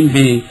कायम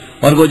हैं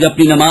और वो जो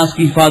अपनी नमाज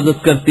की हिफाजत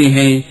करते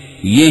हैं,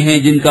 ये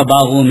हैं जिनका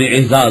बागों में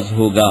एजाज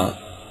होगा।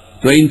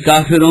 तो इन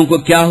काफिरों को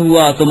क्या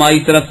हुआ, तुम्हारी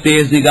तरफ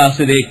तेज निगाह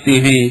से देखते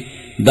हैं,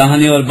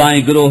 दाहिने और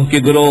बाएं गिरोह के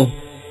गिरोह।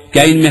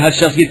 क्या इनमें हर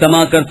शख्स की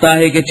तमा करता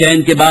है कि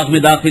चैन के बाग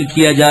में दाखिल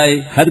किया जाए?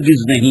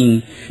 हरगिज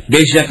नहीं।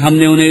 बेशक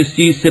हमने उन्हें इस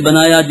चीज से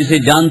बनाया जिसे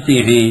जानते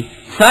हैं।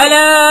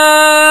 फला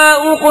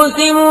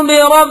उक़सिमु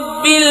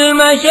बिरब्बिल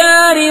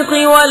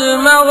मशारिक़ि वल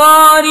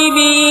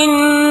मग़ारिबि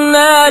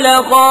इन्ना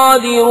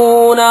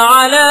लक़ादिरून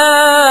अला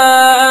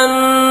अन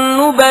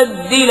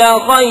नुबद्दिल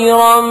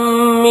ख़ैरन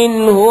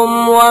मिन्हुम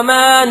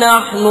वमा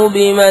नहनु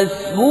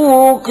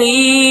बिमस्बूक़ीन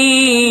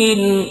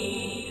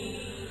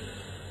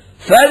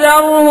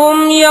फज़रहुम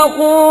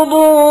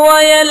यख़ूदू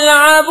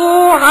वयलअबू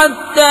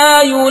हत्ता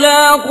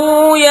युलाक़ू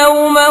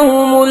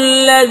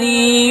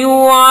यौमहुमुल्लज़ी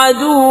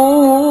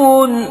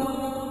युअदून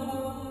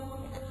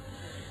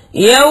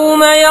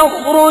यौम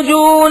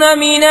यख़रुजून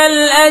मिनल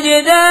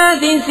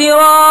अजदाथि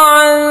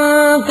सिराअन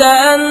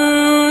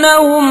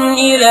कअन्नहुम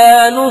इला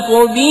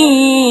नुसबिन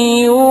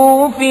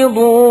यूफ़िदून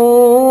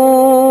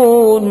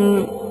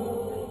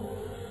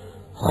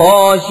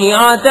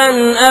ख़ाशिअतन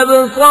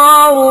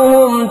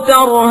अबसारुहुम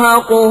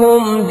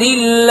तरहक़ुहुम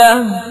ज़िल्लह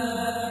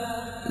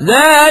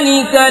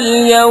ज़ालिकल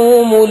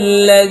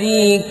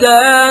यौमुल्लज़ी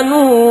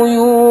कानू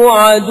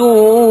युअदून।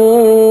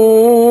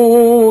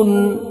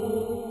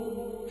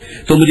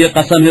 तो मुझे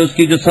कसम है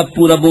उसकी जो सब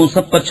पूरबों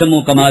सब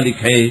पश्चिमों का मालिक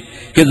है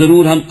कि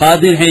जरूर हम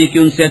कादिर हैं कि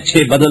उनसे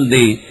अच्छे बदल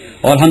दें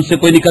और हमसे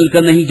कोई निकल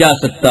कर नहीं जा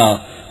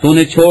सकता। तो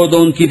उन्हें छोड़ दो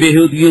उनकी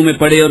बेहूदगियों में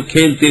पड़े और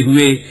खेलते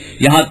हुए,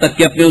 यहाँ तक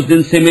कि अपने उस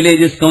दिन से मिले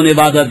जिसका उन्हें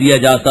वादा दिया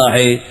जाता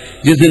है,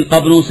 जिस दिन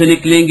कब्रों से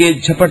निकलेंगे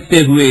झपटते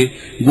हुए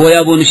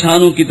गोया वो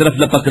निशानों की तरफ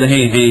लपक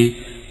रहे हैं,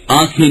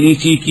 आंखें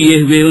नीची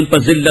किए हुए उन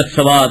पर जिल्लत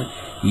सवार।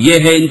 ये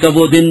है इनका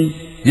वो दिन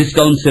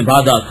जिसका उनसे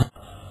वादा था।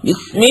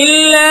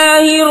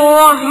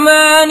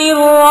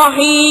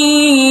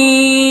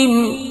 बिस्मिल्लाहिर्रहमानिर्रहीम।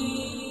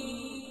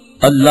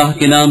 अल्लाह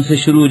के नाम से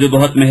शुरू जो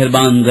बहुत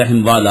मेहरबान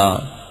रहम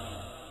वाला।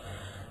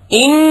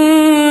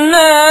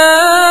 इन्ना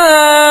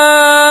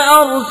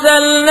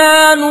अर्सलना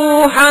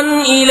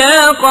नूहन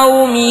इला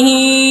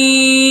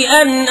कौमिही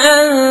अन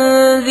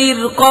अंज़िर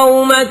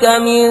कौमक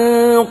मिन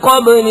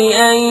क़ब्ल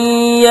अन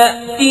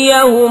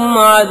यअतियहुम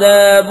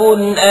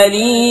अज़ाबुन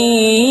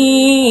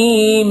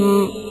अलीम।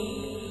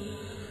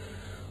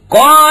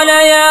 قال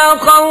يا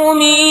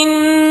قوم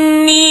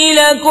إني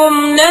لكم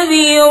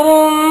نذير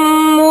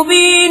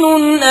مبين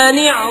أن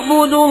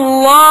اعبدوا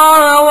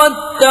الله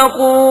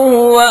واتقوه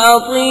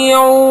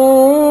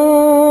وأطيعون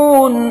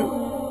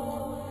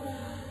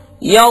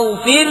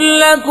يغفر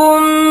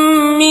لكم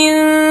من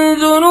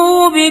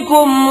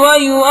ذنوبكم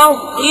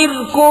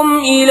ويؤخركم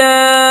إلى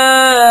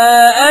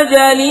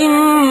أجل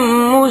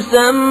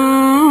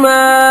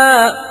مسمى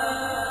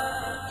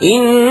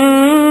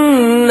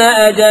إن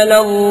أجل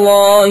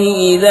الله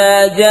إذا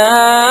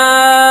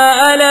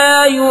جاء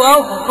لا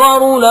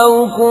يؤخر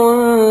لو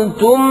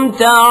كنتم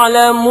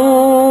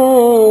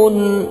تعلمون।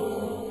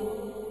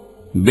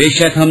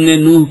 बेशक हमने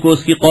नूह को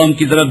उसकी कौम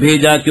की तरफ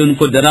भेजा कि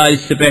उनको डरा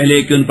इससे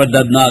पहले कि उन पर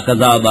दर्दनाक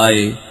अजाब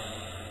आए।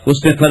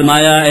 उसने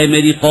फरमाया, ऐ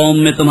मेरी कौम,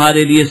 मैं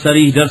तुम्हारे लिए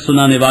सरीह डर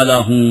सुनाने वाला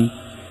हूँ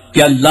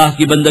कि अल्लाह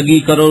की बंदगी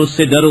करो,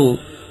 उससे डरो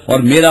और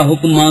मेरा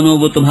हुक्म मानो,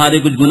 वो तुम्हारे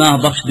कुछ गुनाह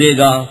बख्श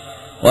देगा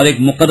और एक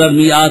मुकर्रर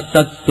मियाद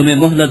तक तुम्हें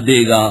मोहलत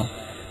देगा।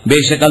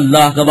 बेशक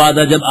अल्लाह का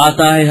वादा जब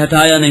आता है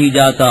हटाया नहीं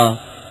जाता,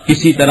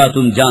 किसी तरह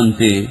तुम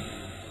जानते।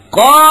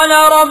 قال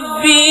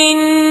رب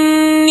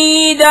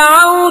إني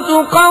دعوت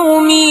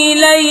قومي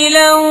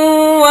ليلا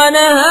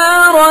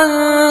ونهارا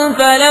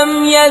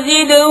فلم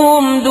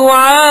يزدهم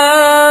دعائي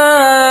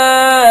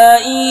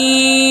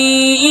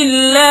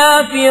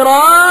إلا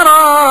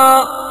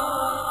فرارا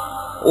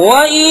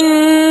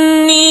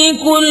وإني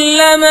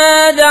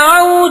كلما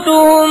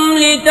دعوتهم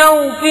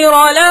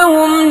لتغفر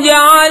لهم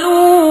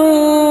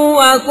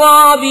جعلوا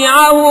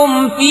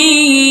أصابعهم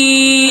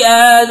في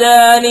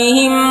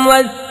آذانهم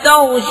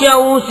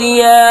واستغشوا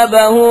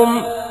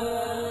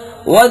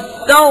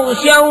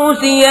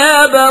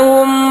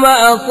ثيابهم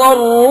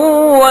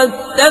وأصروا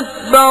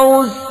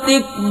واستكبروا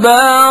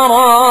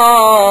استكبارا।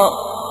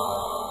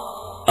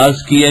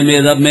 अर्ज किए,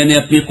 मेरे रब, मैंने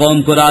अपनी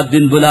कौम को रात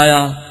दिन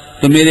बुलाया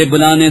तो मेरे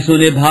बुलाने से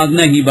उन्हें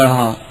भागना ही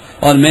बढ़ा,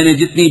 और मैंने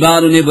जितनी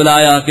बार उन्हें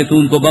बुलाया कि तू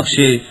उनको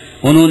बख्शे,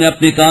 उन्होंने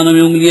अपने कानों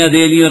में उंगलियां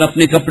दे ली और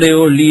अपने कपड़े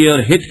ओढ़ लिए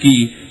और हित की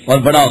और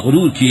बड़ा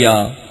गुरूर किया।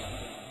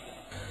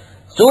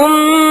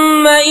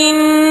 ثم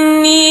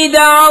إني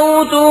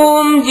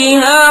دعوتهم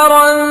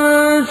جهارا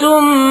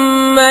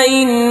ثم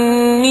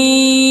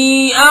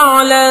إني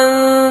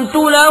أعلنت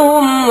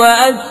لهم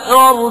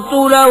وأسررت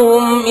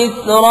لهم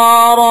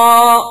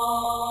إسرارا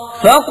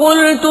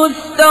فقلت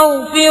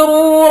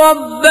استغفروا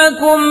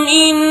ربكم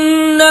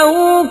إنه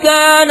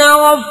كان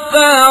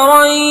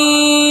غفارا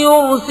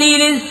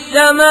يرسل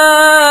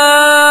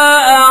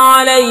السماء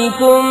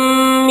عليكم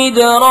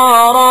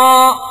مدرارا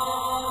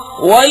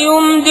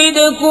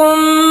ويمددكم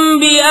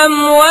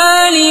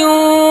بأموال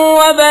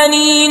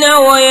وبنين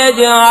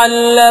ويجعل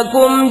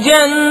لكم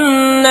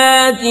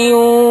جنات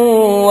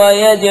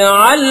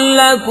ويجعل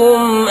لكم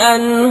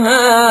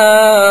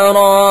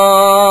أنهارا।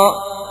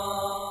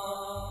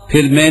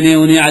 फिर मैंने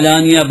उन्हें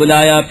अलानिया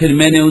बुलाया, फिर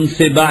मैंने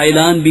उनसे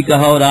बाइलान भी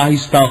कहा और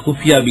आहिस्ता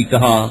खुफिया भी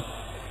कहा।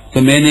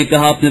 तो मैंने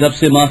कहा, अपने रब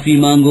से माफी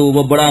मांगो,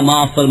 वो बड़ा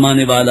माफ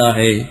फरमाने वाला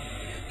है।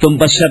 तुम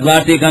बशर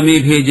वाटिका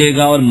में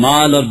भेजेगा और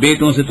माल और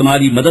बेटों से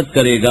तुम्हारी मदद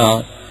करेगा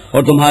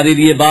और तुम्हारे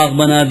लिए बाग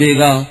बना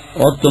देगा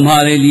और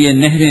तुम्हारे लिए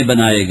नहरें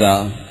बनाएगा।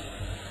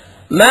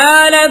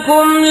 ما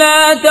لكم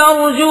لا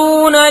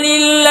ترجون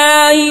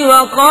لله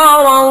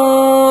وقارا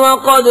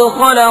وقد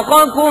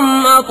خلقكم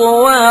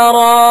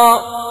أطوارا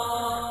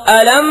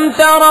ألم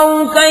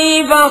تروا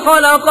كيف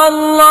خلق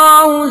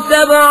الله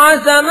 7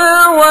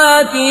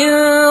 سماوات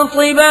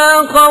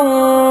طباقا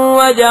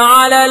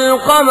وجعل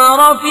القمر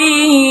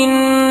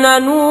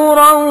فيهن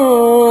نورا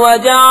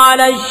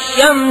وجعل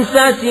الشمس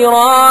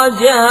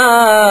سراجا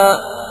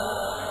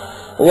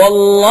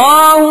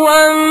والله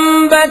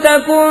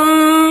أنبتكم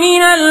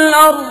من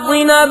الأرض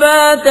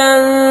نباتا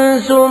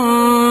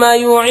ثم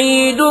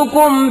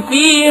يعيدكم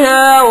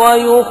فيها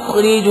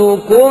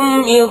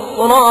ويخرجكم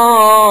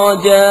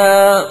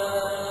إخراجا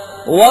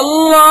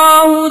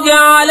والله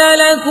جعل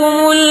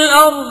لكم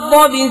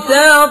الأرض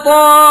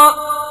بساطا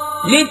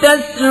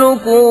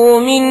لتسلكوا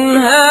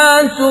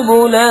منها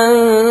سبلا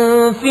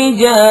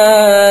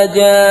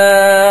فجاجا।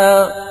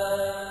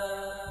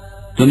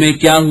 तुम्हें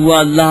क्या हुआ,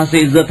 अल्लाह से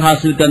इज्जत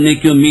हासिल करने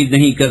की उम्मीद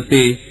नहीं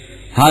करते,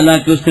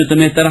 हालांकि उसने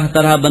तुम्हें तरह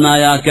तरह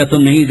बनाया, क्या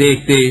तुम नहीं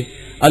देखते?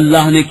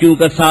 अल्लाह ने क्यों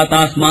कर 7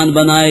 आसमान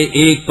बनाए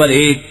एक पर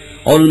एक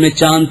और उनमें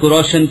चांद को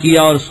रोशन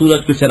किया और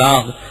सूरज को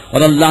चिराग,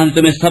 और अल्लाह ने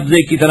तुम्हें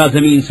सब्जे की तरह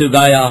जमीन से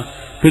उगाया,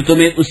 फिर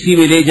तुम्हें उसी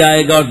में ले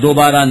जाएगा और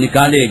दोबारा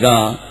निकालेगा।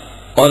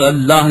 और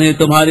अल्लाह ने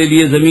तुम्हारे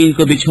लिए जमीन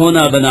को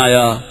बिछौना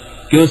बनाया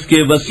कि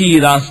उसके वसी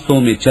रास्तों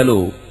में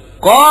चलो।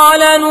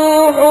 قال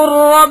نوح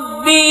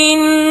رب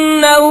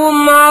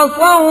إنهم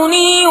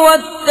عصوني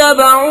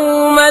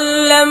واتبعوا من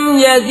لم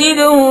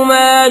يزده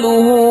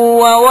ماله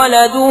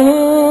وولده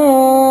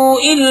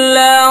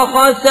إلا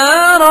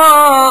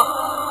خسارا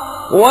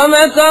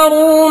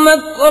ومكروا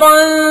مكرا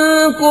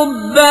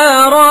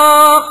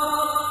كبارا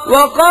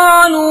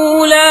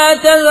وقالوا لا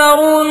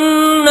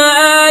تذرن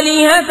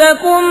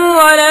آلهتكم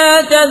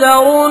ولا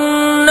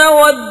تذرن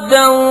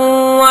ودا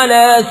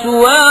ولا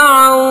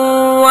سواعا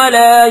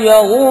ولا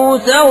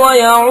يغوث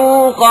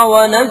ويعوق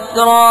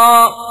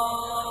ونسرا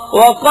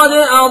وقد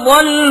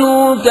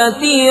أضلوا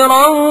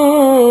كثيرا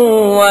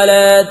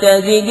ولا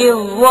تزد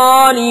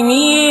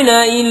الظالمين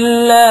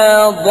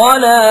إلا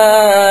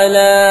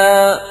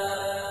ضلالا।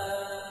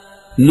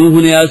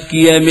 नूह ने अर्ज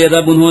किया, मेरे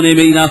रब, उन्होंने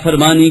मेरी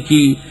नाफरमानी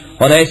की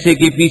और ऐसे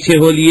के पीछे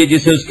हो लिए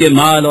जिसे उसके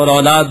माल और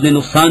औलाद ने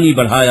नुकसान ही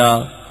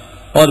बढ़ाया,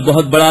 और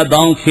बहुत बड़ा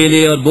दांव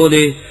खेले और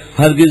बोले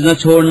हरगिज न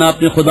छोड़ना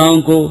अपने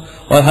खुदाओं को,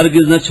 और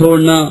हरगिज न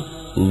छोड़ना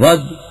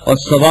वद और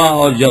सवा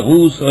और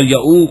यगूस और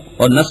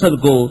यऊक और नसर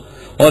को,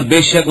 और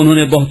बेशक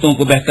उन्होंने बहुतों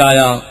को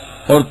बहकाया,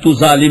 और तू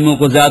जालिमों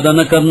को ज्यादा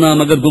न करना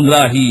मगर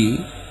गुमराही।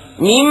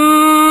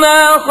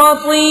 मिम्मा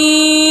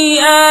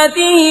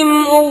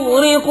खतीआतिहिम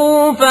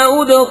उग़रिक़ू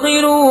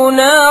फउदख़िलू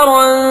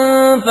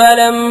नारन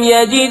फलम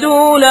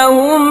यजिदू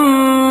लहुम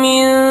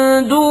मिन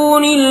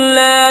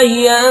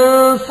दूनिल्लाहि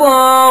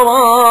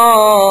अंसारा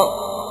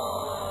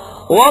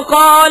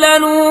वक़ाल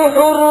नूह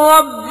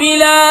रब्बि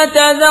ला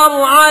तज़र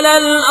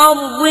अलल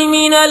अर्ज़ि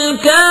मिनल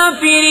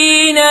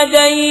काफ़िरीन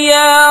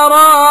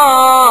दय्यारा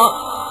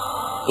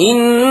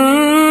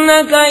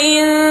इन्नक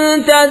इन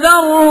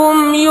तज़रहुम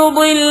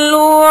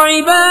युदिल्लू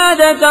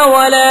इबादक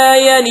वला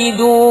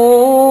यलिदू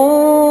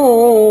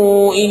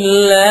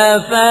इल्ला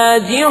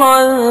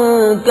फाजिरन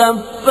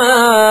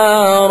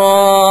कफ़्फ़ारा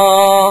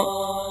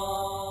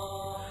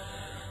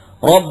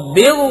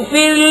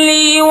रब्बिग़फिर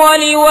ली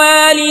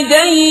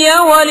वलिवालिदैय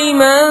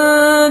वलिमन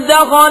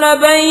दख़ल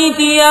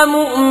बैतिय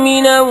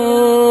मुअ्मिनन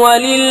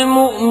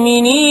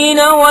वलिलमुअ्मिनीन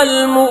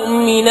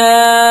वल्मुअ्मिनात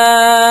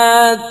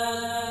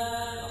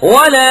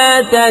वला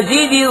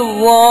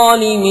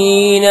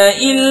तजिदिज़्ज़ालिमीन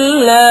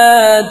इल्ला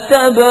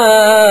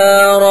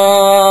तबारा।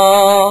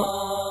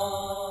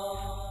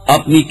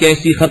 अपनी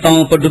कैसी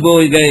खताओं पर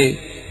डुबोए गए,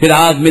 फिर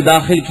आग में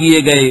दाखिल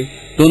किए गए,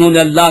 तो उन्होंने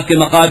अल्लाह के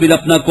मुकाबिल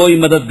अपना कोई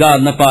मददगार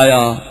न पाया।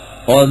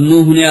 और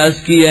नूह ने अर्ज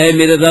की, है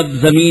मेरे रब,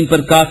 जमीन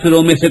पर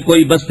काफिरों में से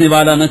कोई बसने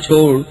वाला न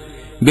छोड़,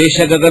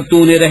 बेशक अगर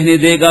तू उन्हें रहने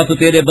देगा तो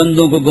तेरे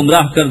बंदों को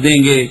गुमराह कर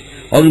देंगे,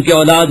 और उनकी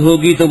औलाद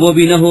होगी तो वो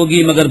भी न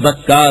होगी मगर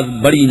बदकार,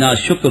 बड़ी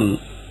नाशुक्र।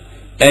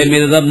 ऐ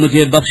मेरे रब,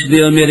 मुझे बख्श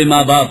दे और मेरे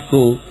माँ बाप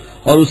को,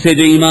 और उसे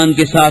जो ईमान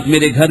के साथ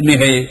मेरे घर में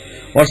है,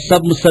 और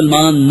सब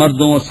मुसलमान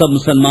मर्दों और सब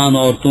मुसलमान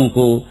औरतों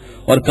को,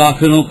 और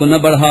काफिरों को न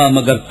बढ़ा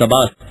मगर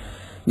तबाह।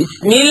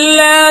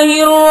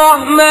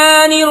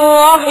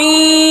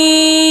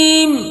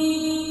 बिस्मिल्लाहिर्रहमानिर्रहीम,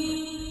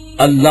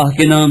 अल्लाह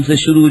के नाम से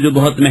शुरू जो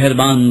बहुत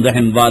मेहरबान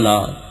रहम वाला।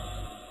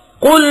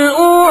 कुल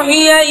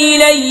ऊहिय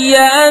इलय्य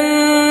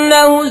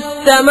अन्नहु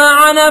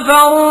इस्तमअ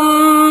नफरुम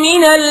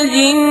मिनल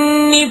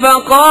जिन्नि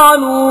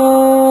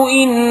फक़ालू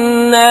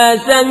इन्ना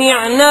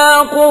समिअना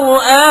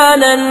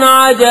क़ुरआनन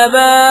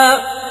अजबा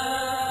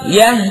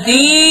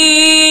यहदी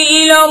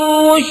इलर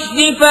रुश्द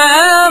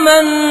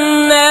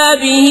फ़आमन्ना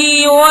बिही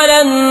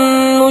वलन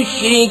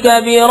नुश्रिक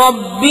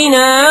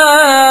बिरब्बिना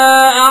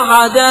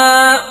अहदा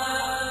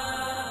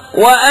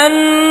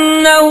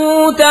वअन्नहु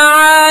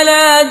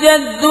तआला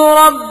जद्दु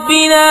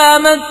रब्बिना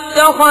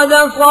मत्तख़ज़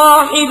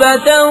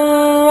साहिबतन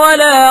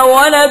वला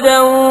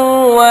वलदन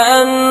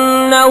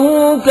वअन्नहु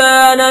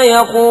कान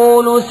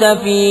यक़ूलु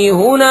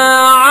सफ़ीहुना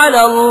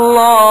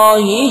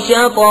अलल्लाहि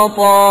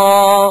शतता।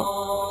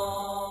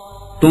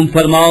 तुम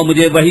फरमाओ,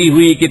 मुझे वही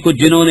हुई कि कुछ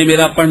जिन्होंने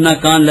मेरा पढ़ना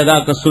कान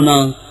लगाकर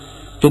सुना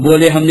तो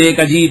बोले हमने एक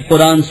अजीब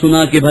कुरान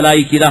सुना कि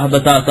भलाई की राह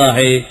बताता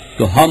है,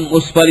 तो हम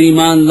उस पर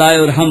ईमान लाए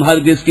और हम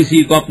हरगिज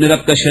किसी को अपने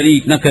रब का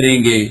शरीक न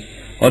करेंगे।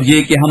 और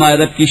ये कि हमारे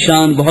रब की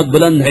शान बहुत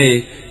बुलंद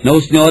है, न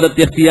उसने औरत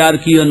इख्तियार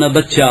की और न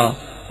बच्चा,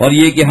 और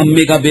ये कि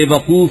हम्मे का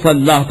बेवकूफ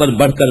अल्लाह पर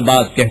बढ़कर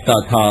बात कहता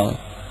था।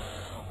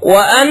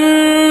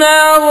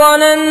 वअन्ना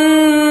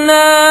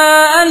ज़नन्ना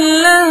अन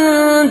लन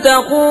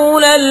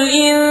तक़ूलल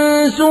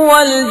इंसु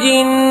वल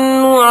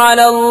जिन्नु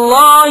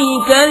अलल्लाहि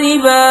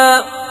कज़िबा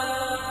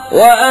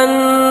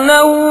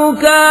वअन्नहु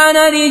कान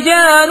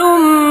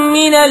रिजालुम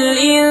मिनल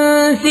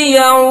इंसि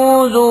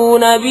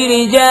यऊज़ून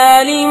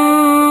बिरिजालिम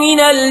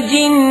मिनल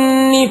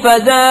जिन्नि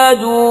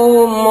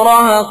फज़ादूहुम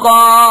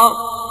रहक़ा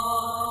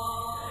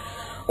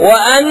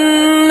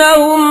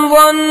वअन्नहुम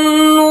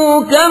ظنوا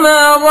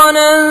कमा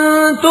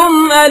ظننتم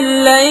अन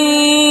लन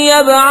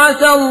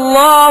यबअस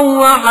अल्लाहु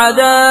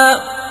अहदा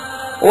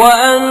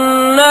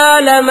वअन्ना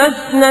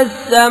लमस्ना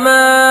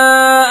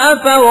السماء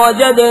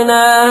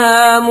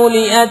فوجدناها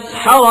ملئت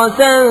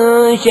حرسا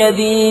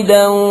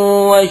شديدا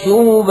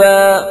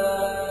وشهبا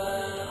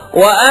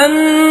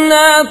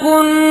وأنا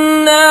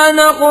كنا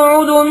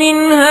نقعد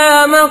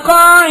منها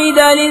مقاعد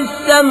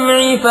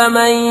للسمع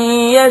فمن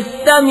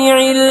يستمع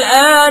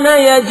الآن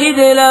يجد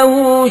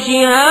له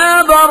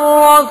شهابا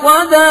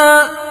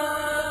رصدا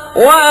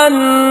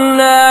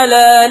وأنا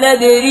لا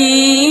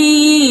ندري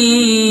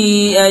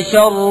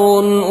أشر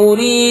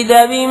أريد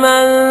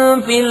بمن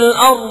في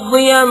الأرض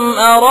أم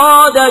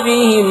أراد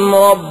بهم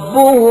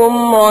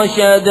ربهم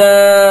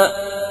رشدا।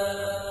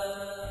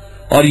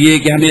 और ये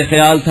कि हमें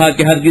ख्याल था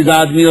कि हरगिज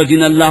आदमी और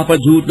जिन अल्लाह पर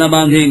झूठ न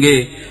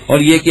बांधेंगे,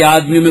 और ये कि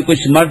आदमियों में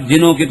कुछ मर्द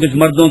जिनों के कुछ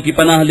मर्दों की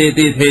पनाह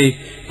लेते थे,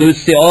 तो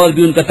इससे और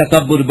भी उनका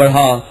तकब्बुर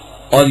बढ़ा।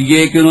 और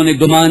ये कि उन्होंने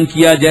गुमान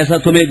किया जैसा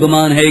तुम्हें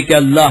गुमान है कि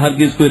अल्लाह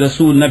हरगिज कोई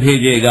रसूल न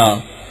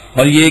भेजेगा।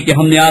 और ये कि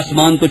हमने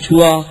आसमान को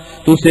छुआ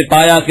तो उसे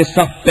पाया कि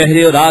सख्त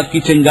पहरे और आग की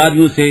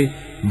चिंगारियों से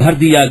भर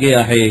दिया गया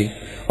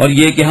है। और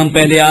ये कि हम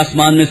पहले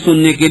आसमान में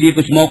सुनने के लिए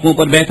कुछ मौकों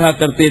पर बैठा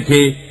करते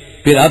थे,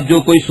 फिर अब जो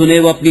कोई सुने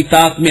वो अपनी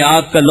ताक में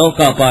आग का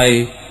लौका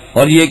पाए।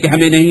 और ये कि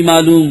हमें नहीं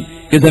मालूम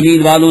कि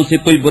जमीन वालों से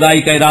कोई बुराई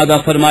का इरादा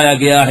फरमाया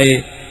गया है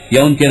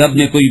या उनके रब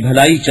ने कोई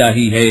भलाई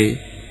चाही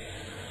है।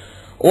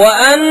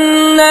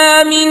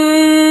 وَأَنَّا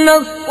مِنَّا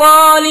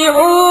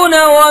الصَّالِحُونَ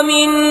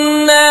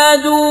وَمِنَّا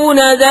دُونَ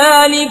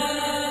ذَلِكَ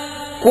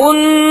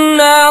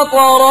كُنَّا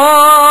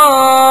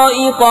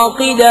طَرَائِقَ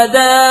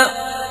قِدَدًا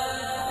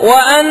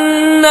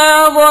وَأَنَّا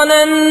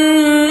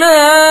ظَنَنَّا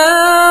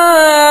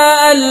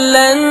أَن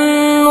لَّن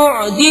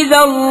نُّعْجِزَ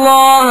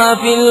اللَّهَ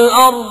فِي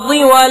الْأَرْضِ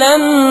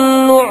وَلَن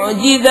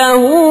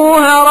نُّعْجِزَهُ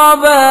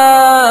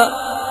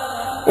هَرَبًا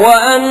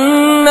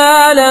وَأَنَّا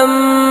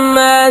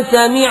لَمَّا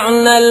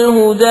سَمِعْنَا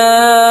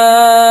الْهُدَىٰ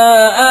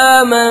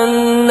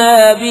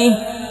آمَنَّا بِهِ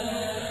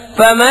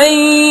فَمَن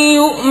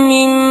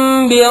يُؤْمِن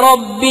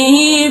بِرَبِّهِ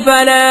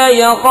فَلَا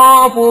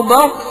يَخَافُ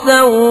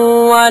بَخْسًا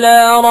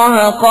وَلَا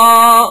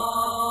رَهَقًا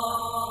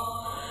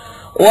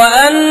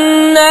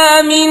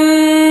وَأَنَّا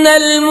مِنَّا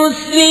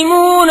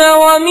الْمُسْلِمُونَ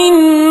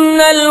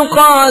وَمِنَّا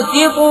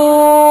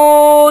الْقَاسِطُونَ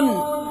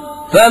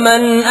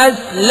فَمَنْ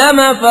أَسْلَمَ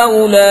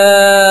فَأُولَٰئِكَ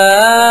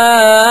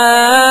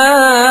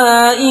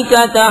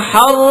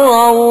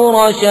تَحَرَّوْا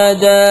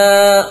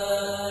رَشَدًا।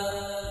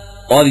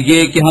 और ये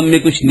कि हम में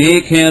कुछ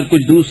नेक हैं और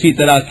कुछ दूसरी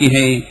तरह के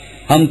हैं,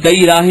 हम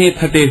कई राहें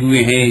फटे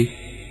हुए हैं।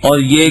 और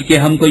ये कि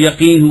हमको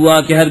यकीन हुआ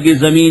कि हरगिज़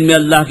जमीन में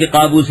अल्लाह के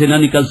काबू से न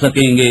निकल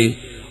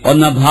सकेंगे और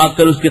न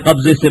भागकर उसके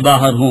कब्जे से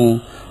बाहर हों।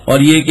 और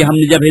ये कि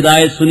हमने जब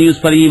हिदायत सुनी उस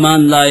पर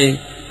ईमान लाए,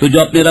 तो जो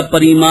अपने रब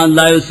पर ईमान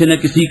लाए उससे न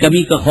किसी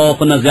कमी का खौफ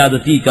न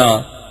ज्यादती का।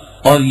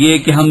 और ये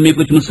कि हम में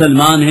कुछ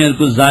मुसलमान हैं और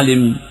कुछ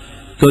जालिम,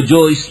 तो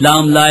जो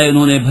इस्लाम लाए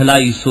उन्होंने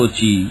भलाई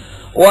सोची।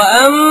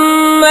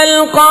 وَأَمَّا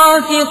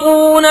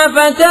الْقَاسِطُونَ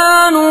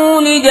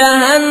فَكَانُوا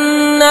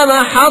لِجَهَنَّمَ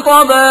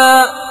حَطَبًا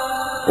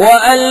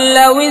وَأَن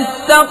لَّوِ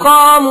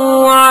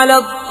اسْتَقَامُوا عَلَى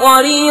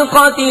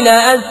الطَّرِيقَةِ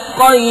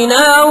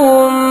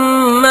لَأَسْقَيْنَاهُم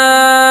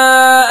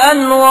مَّاءً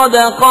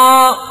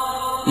غَدَقًا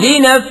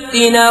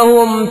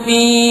لِّنَفْتِنَهُمْ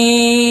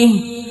فِيهِ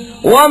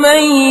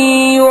وَمَن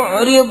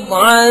يُعْرِضْ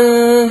عَن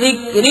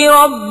ذِكْرِ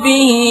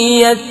رَبِّهِ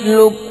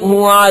يَسْلُكْهُ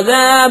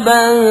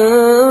عَذَابًا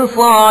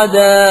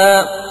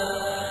صَعَدًا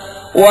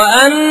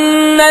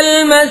وَأَنَّ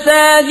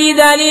الْمَسَاجِدَ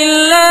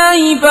لِلَّهِ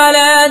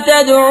فَلَا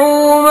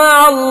تَدْعُوا مَعَ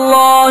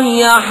اللَّهِ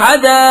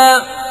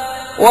أَحَدًا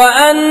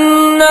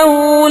وَأَنَّهُ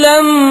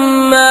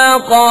لَمَّا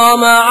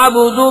قَامَ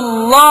عَبْدُ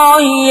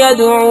اللَّهِ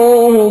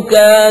يَدْعُوهُ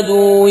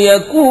كَادُوا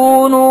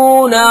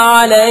يَكُونُونَ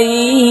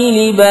عَلَيْهِ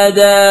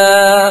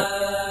لِبَدًا।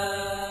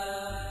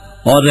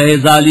 और रहे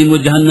जालिम वो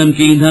जहन्नम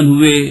के ईंधन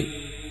हुए।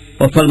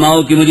 और फरमाओ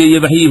कि मुझे ये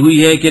वही हुई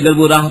है कि अगर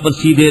वो राह पर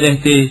सीधे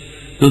रहते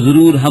तो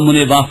जरूर हम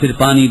उन्हें वाफिर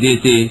पानी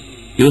देते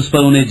कि उस पर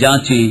उन्हें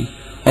जांचें,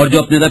 और जो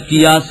अपने रब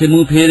की याद से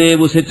मुंह फेरे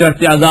वो उसे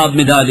चढ़ते अजाब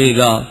में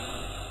डालेगा।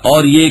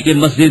 और ये कि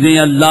मस्जिदें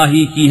अल्लाह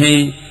ही की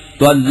हैं,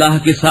 तो अल्लाह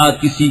के साथ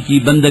किसी की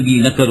बंदगी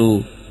न करो।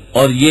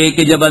 और ये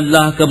कि जब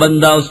अल्लाह का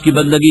बंदा उसकी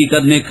बंदगी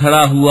करने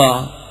खड़ा हुआ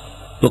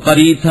तो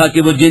करीब था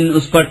कि वो जिन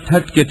उस पर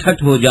ठट के ठट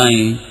हो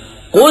जाएं।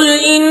 قُلْ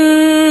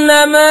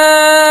إِنَّمَا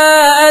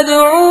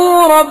أَدْعُو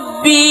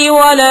رَبِّي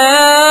وَلَا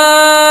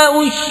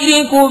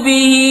أُشْرِكُ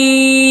بِهِ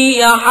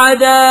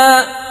أَحَدًا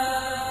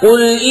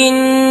قُلْ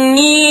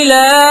إِنِّي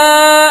لَا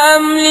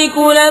أَمْلِكُ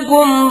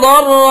لَكُمْ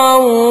ضَرًّا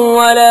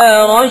وَلَا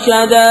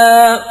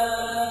رَشَدًا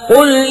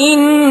قُلْ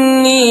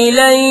إِنِّي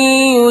لَن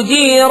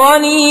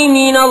يُجِيرَنِي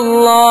مِنَ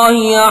اللَّهِ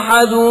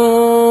أَحَدٌ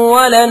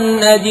وَلَنْ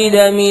أَجِدَ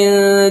مِن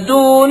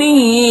دُونِهِ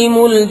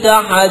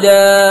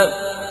مُلْتَحَدًا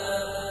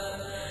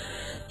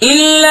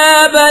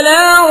إِلَّا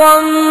بَلَاغًا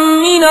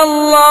مِّنَ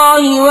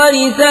اللَّهِ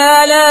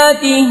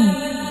وَرِسَالَاتِهِ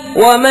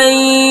وَمَن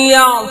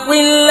يَعْصِ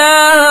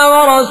اللَّهَ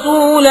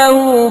وَرَسُولَهُ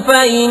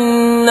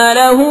فَإِنَّ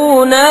لَهُ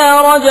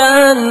نَارَ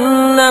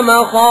جَهَنَّمَ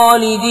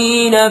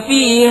خَالِدِينَ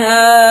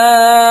فِيهَا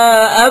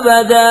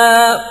أَبَدًا।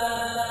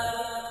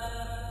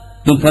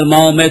 तुम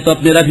फरमाओ मैं तो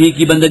अपने रब ही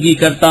की बंदगी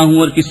करता हूँ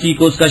और किसी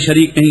को उसका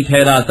शरीक नहीं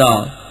ठहराता।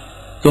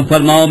 तुम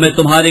फरमाओ मैं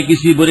तुम्हारे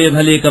किसी बुरे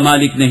भले का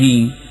मालिक नहीं।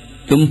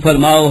 तुम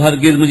फरमाओ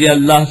हरगिज मुझे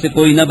अल्लाह से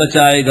कोई न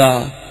बचाएगा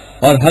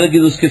और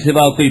हरगिज उसके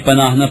सिवा कोई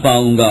पनाह न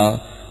पाऊंगा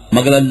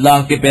मगर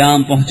अल्लाह के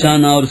प्याम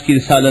पहुंचाना और उसकी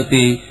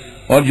रिसालतें,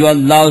 और जो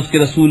अल्लाह उसके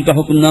रसूल का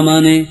हुक्म न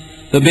माने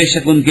तो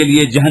बेशक उनके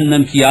लिए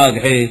जहन्नम की आग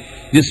है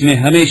जिसमें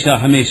हमेशा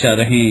हमेशा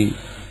रहें।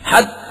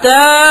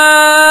 حتى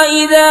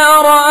إذا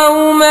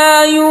رأوا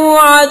ما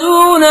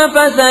يوعدون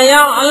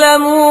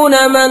فسيعلمون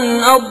من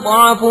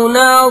أضعف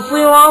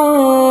ناصرا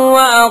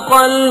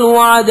وأقل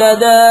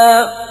عددا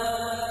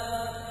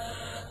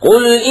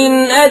قل إن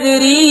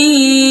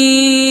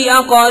أدري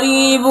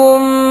أقريب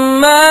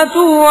ما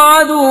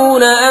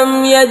توعدون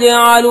أم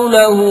يجعل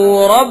له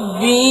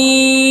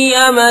ربي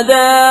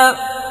أمدا।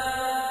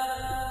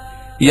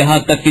 यहाँ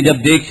तक कि जब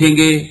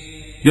देखेंगे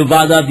जो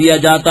वादा दिया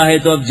जाता है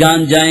तो अब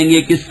जान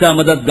जाएंगे किसका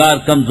मददगार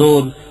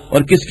कमजोर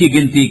और किसकी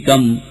गिनती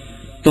कम।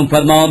 तुम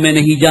फरमाओ मैं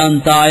नहीं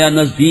जानता आया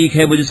नजदीक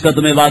है वो जिसका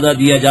तुम्हें वादा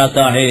दिया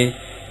जाता है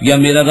या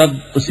मेरा रब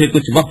उसे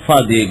कुछ वक्फा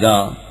देगा।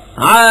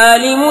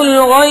 आलिमुल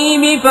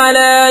गैब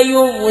फला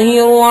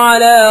युज़हिरु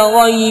अला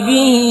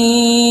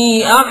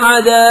गैबिही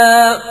अहदा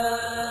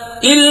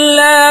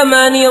इल्ला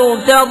मन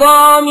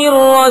इर्तदा मिन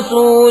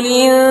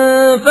रसूलिन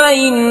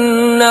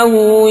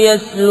फइन्नहु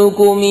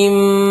यस्लुकु मिन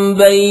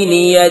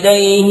बैनि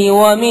यदैहि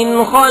व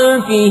मिन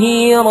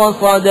खल्फिही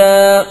रसदा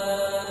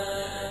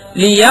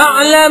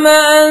लियअलम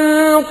अन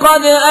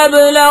क़द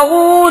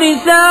अबलगू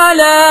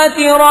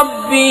रिसालाति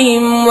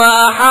रब्बिहिम व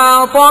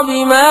अहात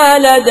बिमा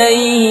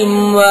लदैहिम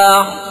व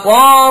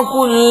अहसा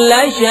कुल्ल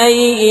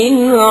शैइन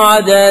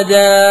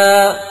अददा।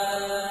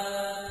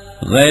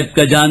 गैब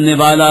का जानने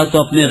वाला तो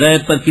अपने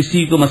गैब पर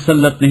किसी को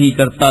मसल्लत नहीं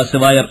करता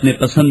सिवाय अपने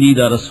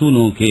पसंदीदा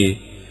रसूलों के,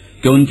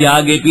 कि उनके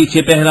आगे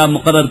पीछे पहरा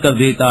मुकर्रर कर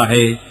देता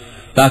है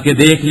ताकि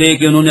देख ले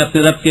कि उन्होंने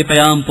अपने रब के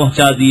पैगाम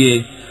पहुंचा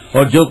दिए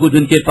और जो कुछ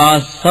उनके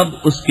पास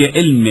सब उसके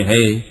इल्म में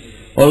है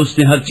और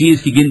उसने हर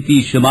चीज की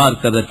गिनती शुमार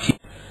कर रखी।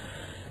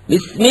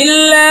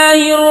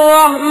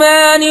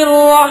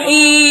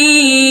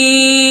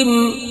 बिस्मिल्लाहिर्रहमानिर्रहीम।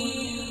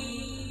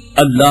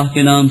 अल्लाह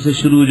के नाम से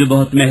शुरू जो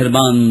बहुत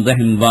मेहरबान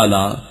रहम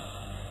वाला।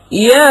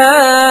 या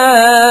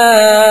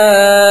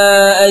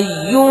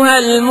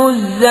अय्युहल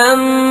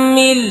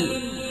मुज़्ज़म्मिल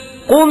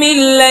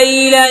कुमिल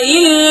लैला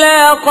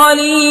इल्ला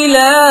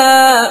क़लीला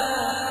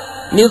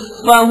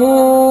निस्फ़हु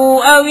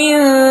अव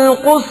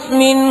इंक़ुस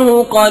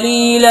मिन्हु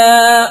क़लीला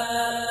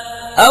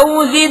अव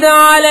ज़िद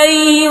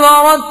अलैहि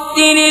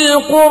वरत्तिलिल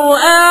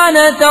क़ुरआन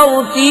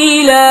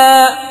तर्तीला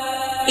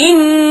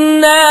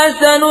इन्ना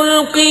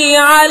सनुल्क़ी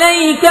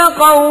अलैका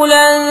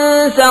क़ौलन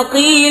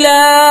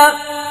सक़ीला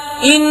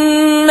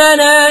इन्न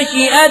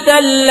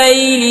नाशिअतल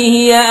लैलि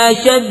हिय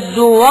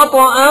अशद्दु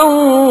वतअन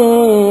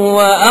व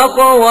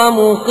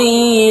अक़वमु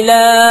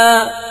क़ीला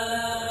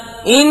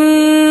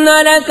इन्न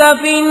लक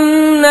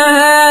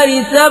फिन्नहारि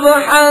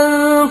सबहन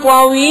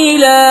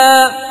तवीला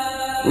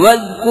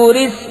वज़्कुर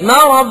इस्म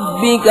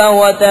रब्बिक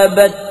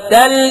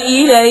वतबत्तल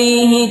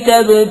इलैहि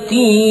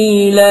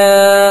तबतीला।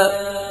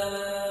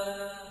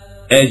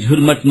 ऐ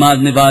झुरमट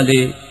मारने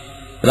वाले,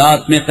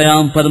 रात में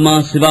क़याम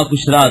फरमा सिवा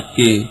कुछ रात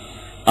के,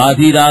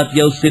 आधी रात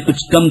या उससे कुछ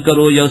कम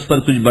करो या उस पर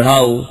कुछ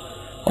बढ़ाओ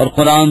और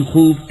कुरान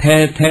खूब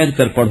ठहर ठहर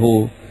कर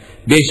पढ़ो।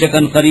 बेशक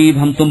अनकरीब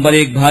हम तुम पर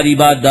एक भारी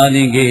बात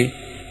डालेंगे।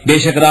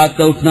 बेशक रात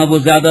का उठना वो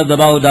ज्यादा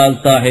दबाव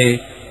डालता है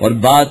और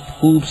बात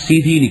खूब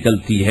सीधी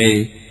निकलती है।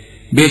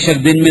 बेशक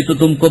दिन में तो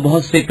तुमको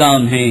बहुत से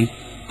काम हैं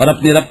और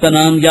अपने रब का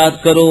नाम याद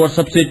करो और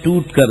सबसे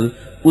टूट कर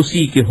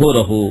उसी के हो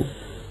रहो।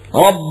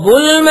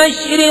 रब्बुल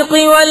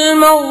मशरिक़ि वल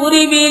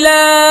मग़रिबि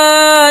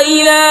ला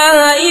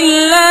इलाहा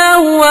इल्ला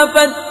हुवा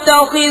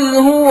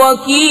फत्तख़िज़हु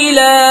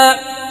वकीला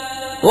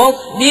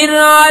वस्बिर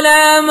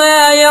अला मा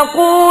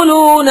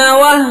यक़ूलून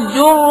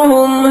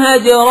वहजुरहुम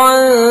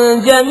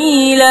हजरन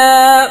जमीला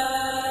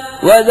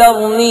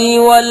वज़रनी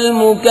वल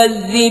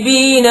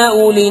मुकज़्ज़िबीन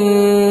उलिन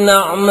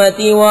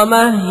नअमति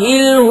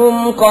वमह्हिलहुम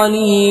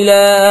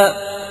क़लीला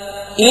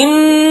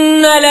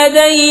इन्न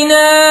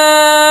लदैना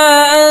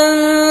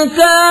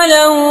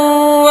अंकालन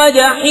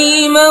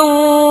वजहीमन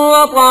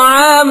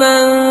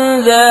वतआमन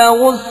ज़ा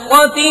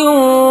गुस्वतिन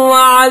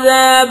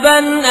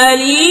वअज़ाबन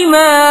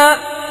अलीमा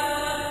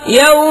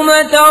यौम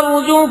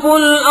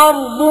तर्जुफुल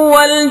अर्दु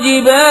वल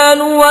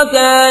जिबालु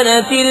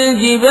वकानतिल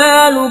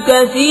जिबालु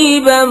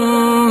कसीबन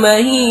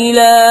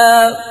महीला।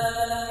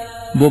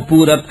 वो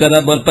पूरब का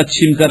रब और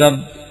पश्चिम का रब,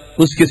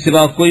 उसके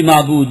सिवा कोई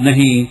माबूद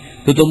नहीं,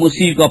 तो तुम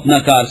उसी को अपना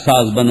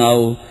कारसाज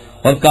बनाओ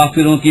और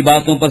काफिरों की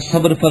बातों पर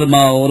सब्र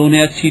फरमाओ और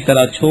उन्हें अच्छी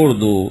तरह छोड़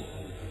दो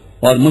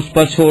और मुझ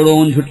पर छोड़ो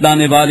उन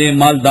झुटलाने वाले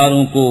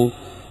मालदारों को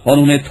और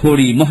उन्हें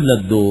थोड़ी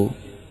मोहलत दो।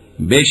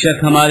 बेशक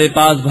हमारे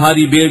पास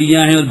भारी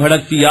बेड़ियां हैं और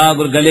भड़कती आग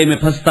और गले में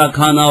फंसता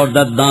खाना और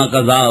दर्दनाक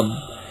अजाब,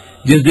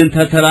 जिस दिन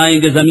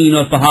थरथराएंगे जमीन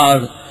और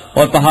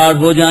पहाड़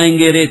हो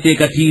जाएंगे रेते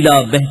का टीला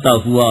बहता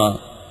हुआ।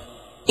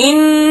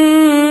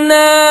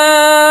 इन्ना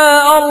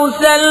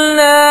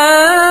अर्सलना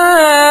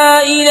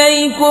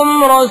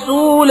इलैकुम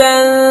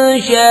रसूलन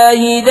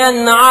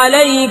शाहिदन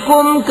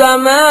अलैकुम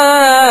कमा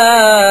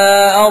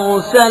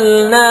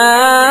अर्सलना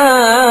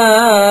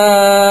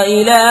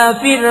इला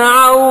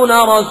फिरऔन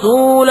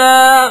रसूला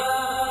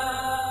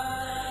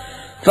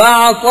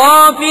फअसा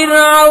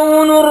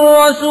फिरऔन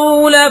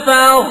الرسول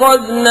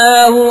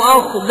فأخذناه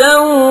أخذا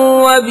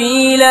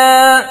وبيلا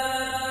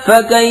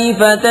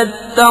فكيف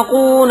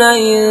تتقون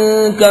إن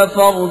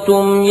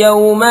كفرتم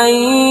يوما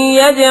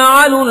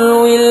يجعل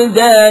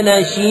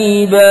الولدان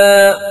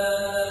شيبا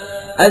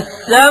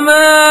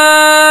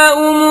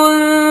السماء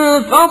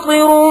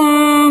منفطر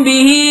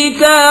به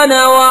كان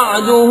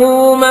وعده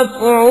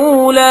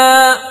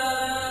مفعولا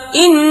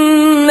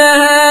إن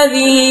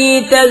هذه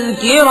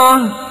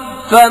تذكرة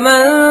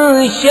فمن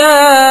شاء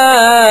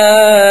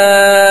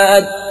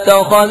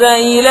اتخذ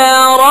إلى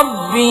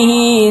ربه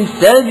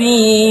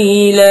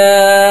सबीला।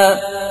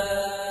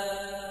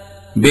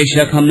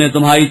 बेशक हमने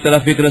तुम्हारी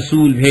तरफ एक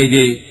रसूल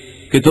भेजे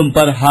कि तुम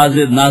पर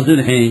हाजिर नाजिर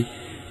हैं।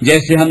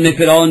 जैसे हमने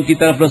फिरौन की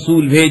तरफ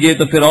रसूल भेजे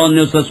तो फिरौन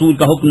ने उस रसूल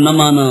का हुक्म न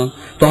माना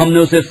तो हमने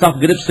उसे सख्त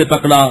गिरफ्त से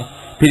पकड़ा।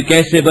 फिर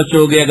कैसे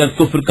बचोगे अगर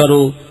कुफ्र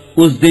करो?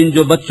 उस दिन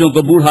जो बच्चों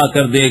को बूढ़ा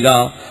कर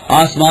देगा,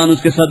 आसमान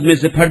उसके सदमे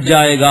से फट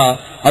जाएगा।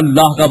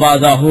 अल्लाह का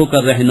वादा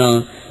होकर रहना,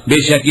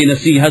 बेशक ये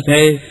नसीहत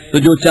है तो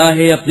जो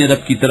चाहे अपने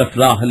रब की तरफ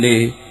राह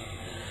ले।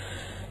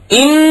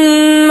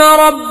 إن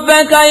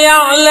ربك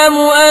يعلم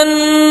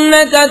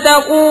أنك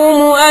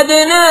تقوم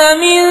أدنى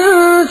من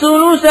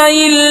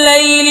ثلثي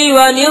الليل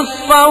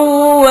ونصفه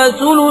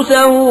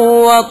وثلثه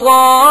وطائفة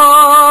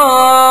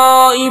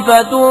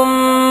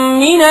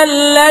من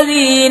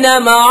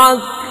الذين معك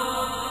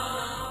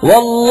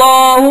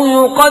والله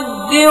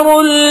يقدر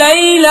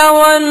الليل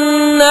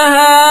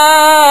والنهار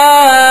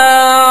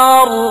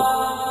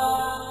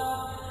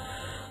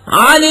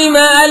علم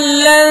أن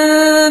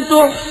لن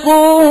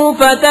تحصوه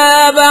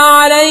فتاب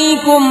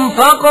عليكم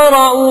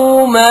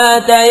فاقرؤوا ما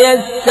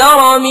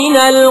تيسر من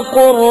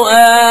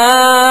القرآن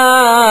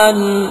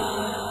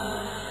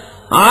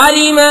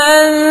علم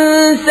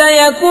أن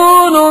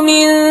سيكون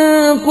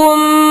منكم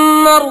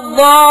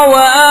مرضى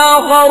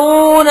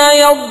وآخرون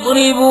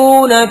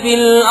يضربون في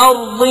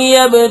الأرض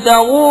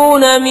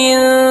يبتغون من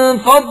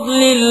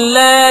فضل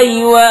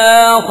الله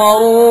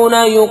وآخرون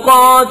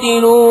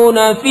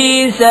يقاتلون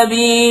في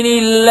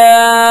سبيل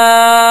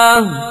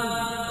الله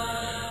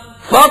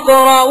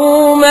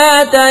فاقرؤوا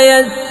ما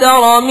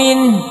تيسر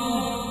منه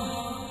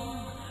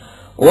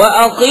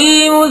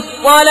وأقيموا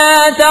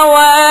الصلاة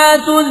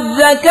وآتوا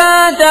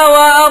الزكاة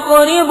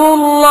وأقرضوا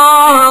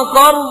الله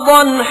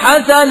قرضا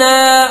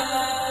حسنا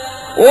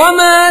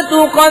وما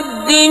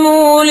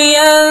تقدموا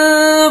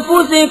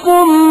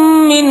لأنفسكم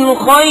من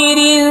خير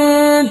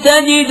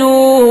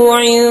تجدوه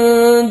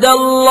عند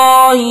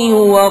الله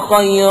هو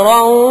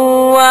خيرا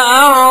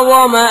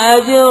وأعظم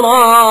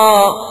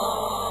أجرا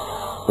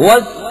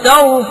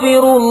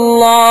واستغفروا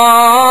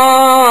الله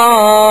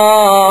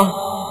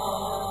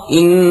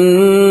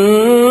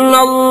إن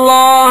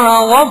الله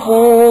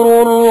غفور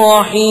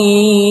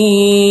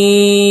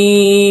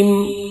रहीम।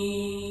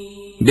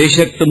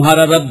 बेशक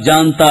तुम्हारा रब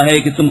जानता है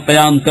कि तुम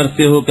कयाम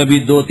करते हो कभी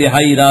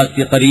 2/3 रात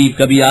के करीब,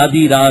 कभी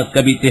आधी रात,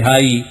 कभी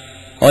तिहाई,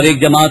 और एक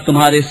जमात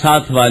तुम्हारे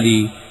साथ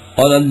वाली।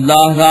 और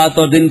अल्लाह रात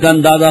और दिन का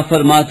अंदाजा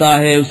फरमाता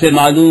है। उसे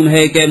मालूम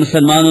है कि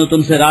मुसलमानों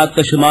तुमसे रात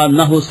का शुमार न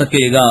हो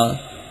सकेगा,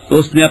 तो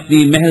उसने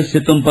अपनी महज से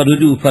तुम पर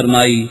रुजू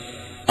फरमाई।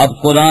 अब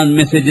कुरान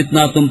में से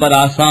जितना तुम पर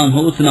आसान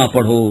हो उतना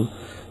पढ़ो।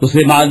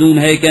 उसे मालूम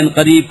है कि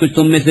अनकरीब कुछ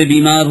तुम में से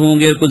बीमार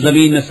होंगे और कुछ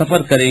जमीन में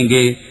सफर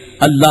करेंगे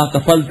अल्लाह का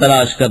फल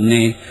तलाश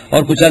करने,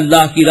 और कुछ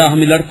अल्लाह की राह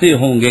में लड़ते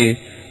होंगे।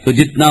 तो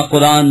जितना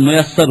कुरान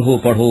मुयस्सर हो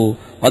पढ़ो,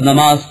 और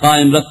नमाज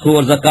कायम रखो,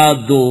 और ज़कात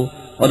दो,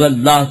 और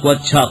अल्लाह को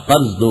अच्छा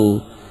कर्ज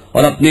दो,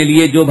 और अपने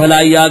लिए जो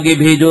भलाई आगे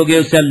भेजोगे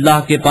उसे अल्लाह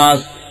के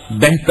पास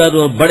बेहतर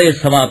और बड़े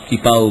सवाब की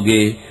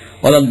पाओगे।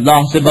 और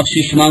अल्लाह से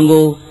बख्शिश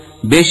मांगो,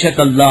 बेशक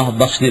अल्लाह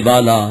बख्शने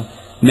वाला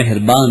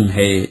मेहरबान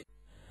है।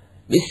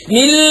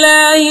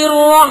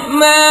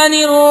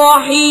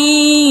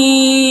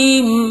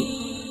 बिस्मिल्लाहिर्रहमानिर्रहीम।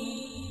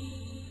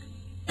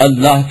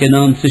 अल्लाह के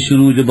नाम से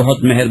शुरू जो बहुत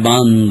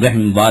मेहरबान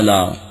रहम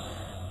वाला।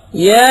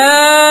 या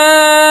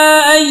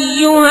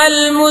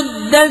अय्युहल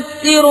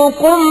मुद्दस्सिर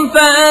कुम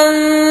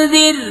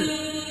फअंज़िर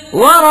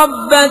व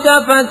रब्बक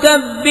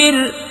फकब्बिर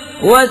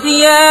व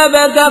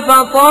सियाबक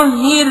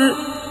फतह्हिर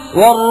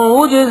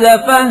वर्रुज्ज़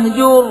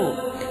फहजुर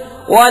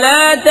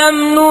वला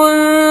तमनुन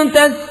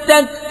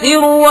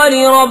तस्तक्सिर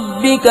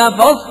वलिरब्बिक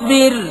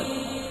फस्बिर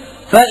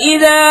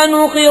फइज़ा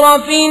नुक़िर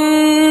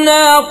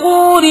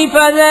फ़िन्नाक़ूर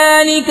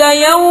फ़ज़ालिक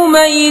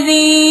यौमइज़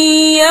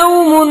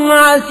यौमुन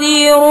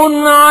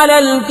असीरुन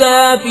अलल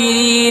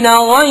काफ़िरीन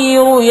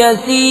गैरु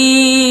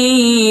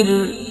यसीर।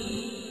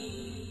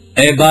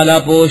 ए बाला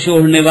पोश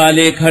ओढ़ने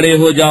वाले, खड़े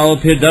हो जाओ,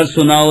 फिर डर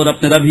सुनाओ और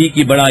अपने रब ही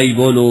की बड़ाई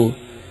बोलो,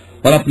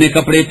 और अपने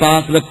कपड़े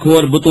पाक रखो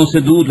और बुतों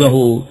से दूर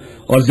रहो,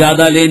 और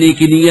ज्यादा लेने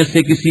की नीयत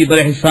से किसी पर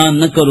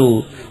एहसान न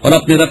करो, और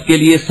अपने रब के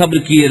लिए सब्र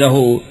किए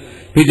रहो।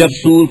 फिर जब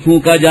सूर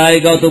फूंका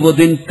जाएगा तो वो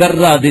दिन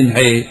कर्रा दिन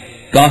है,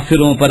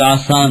 काफिरों पर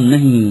आसान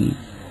नहीं।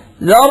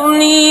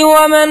 ज़रनी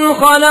वमन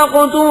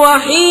खलक़तु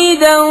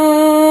वहीदन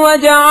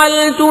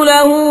वजअलतु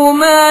लहू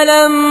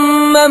मालन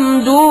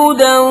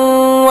ममदूदन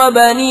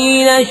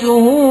वबनीन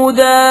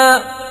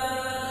शुहूदा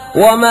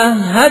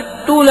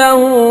वमहदतु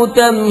लहू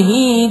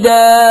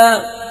तमहीदा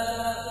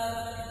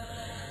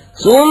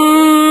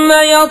ثم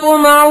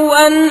يطمع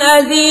أن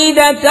أزيد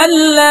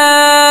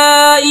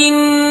كلا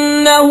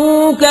إنه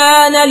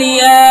كان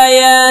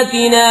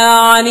لآياتنا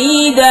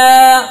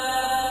عنيدا।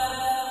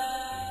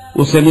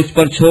 उसे मुझ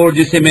पर छोड़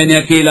जिसे मैंने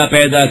अकेला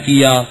पैदा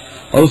किया,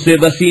 और उसे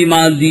वसी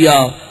माल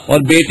दिया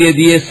और बेटे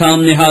दिए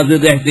सामने हाजिर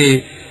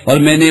रहते, और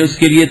मैंने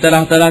उसके लिए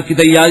तरह तरह की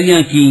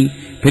तैयारियां की।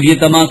 फिर ये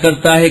तमा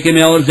करता है कि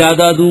मैं और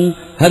ज्यादा दूं,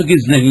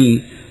 हरगिज नहीं,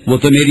 वो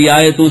तो मेरी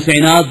आयतों से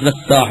इनाद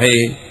रखता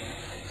है।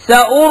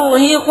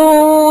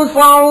 सउर्हिक़ुहु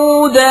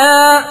सऊदा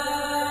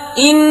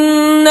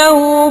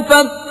इन्नहु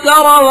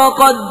फक्कर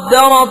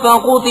वक़द्दर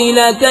फक़ुतिल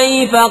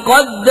कैफ़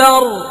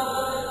क़द्दर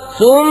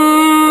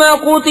ثم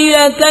قتل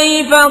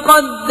كيف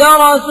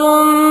قدر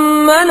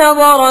ثم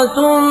نظر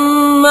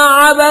ثم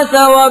عبس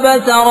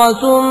وبسر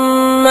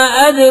ثم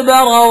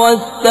أدبر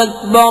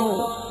واستكبر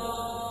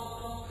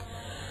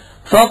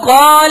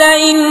فقال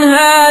إن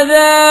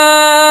هذا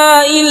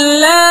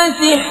إلا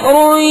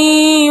سحر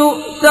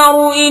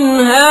يؤثر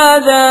إن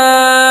هذا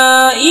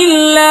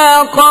إلا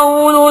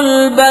قول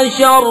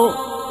البشر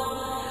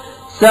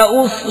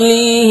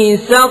سأصليه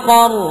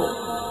سقر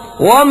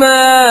वमा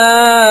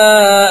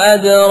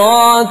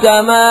अदराक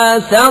मा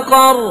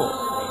सक़र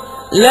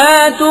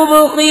ला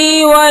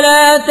तुबक़ी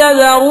वला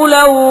तज़रु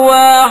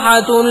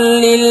लव्वाहतुन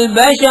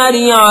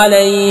लिलबशरि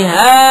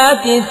अलैहा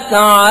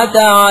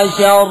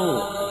 19।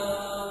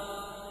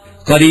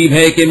 करीब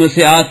है कि मैं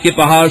उसे आग के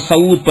पहाड़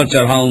सऊद पर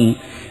चढ़ाऊं।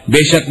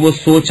 बेशक वो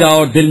सोचा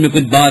और दिल में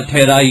कुछ बात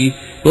ठहराई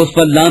तो उस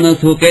पर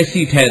लानत हो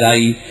कैसी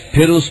ठहराई,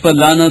 फिर उस पर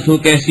लानत हो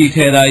कैसी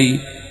ठहराई।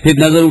 फिर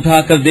नजर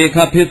उठाकर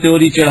देखा, फिर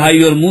त्योरी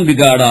चढ़ाई और मुंह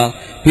बिगाड़ा,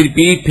 फिर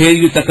पीठ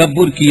फेरी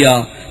तकब्बुर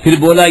किया, फिर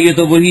बोला ये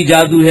तो वही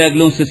जादू है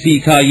अगलों से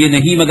सीखा, ये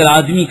नहीं मगर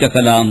आदमी का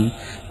कलाम।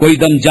 कोई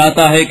दम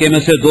जाता है कि मैं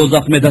उसे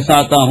दोज़ख में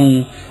धसाता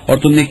हूँ, और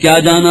तुमने क्या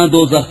जाना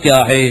दोज़ख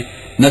क्या है।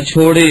 न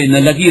छोड़े न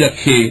लगी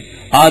रखे,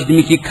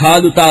 आदमी की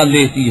खाल उतार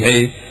लेती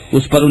है,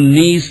 उस पर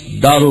 19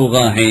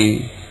 दारोगा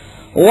हैं।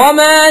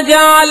 वमा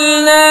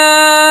जअलना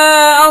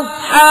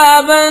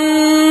अस्हाबन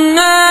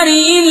नारि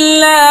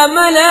इल्ला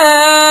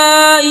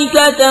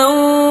मलाइकतन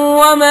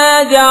वमा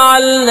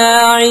जअलना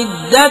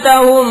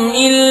इद्दतहुम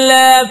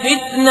इल्ला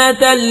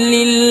फितनतन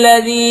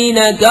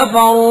लिल्लज़ीना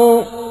कफ़रू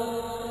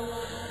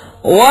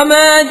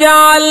वमा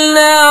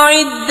जअलना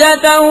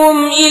इद्दतहुम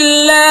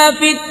इल्ला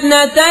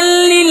फितनतन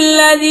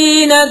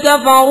लिल्लज़ीना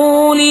कफ़रू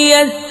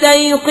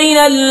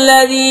लियस्तयक़िना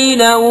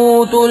अल्लज़ीना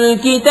ऊतुल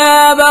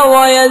किताब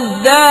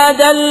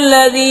वयज़्दादा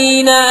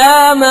अल्लज़ीना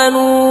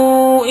आमनू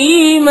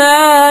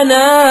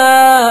ईमाना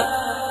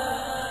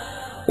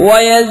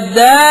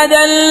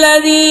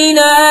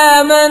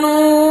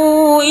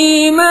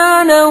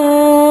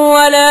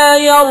वला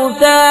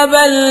यर्ताब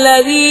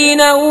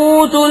الذين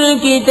أوتوا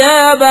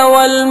الكتاب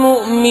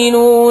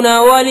والمؤمنون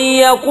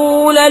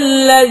وليقول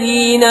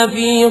الذين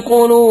في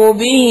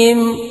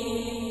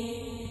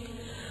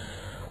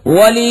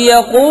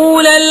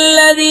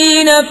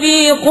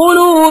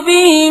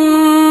قلوبهم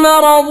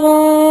مرض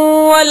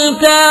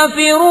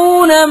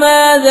والكافرون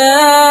ماذا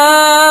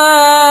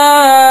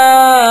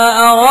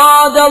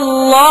أراد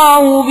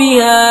الله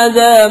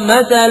بهذا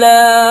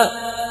مثلا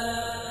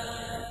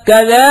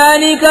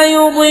كذلك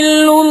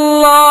يضل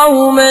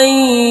الله من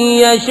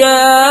يشاء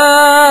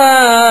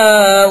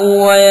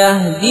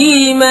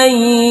ويهدي من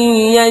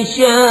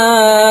يشاء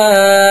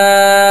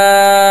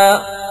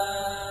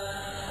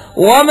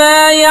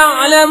وما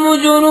يعلم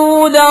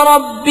جنود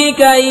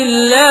ربك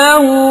إلا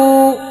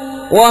هو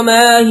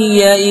وما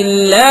هي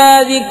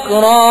إلا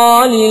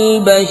ذكرى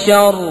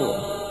للبشر।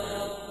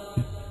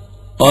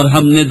 और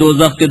हमने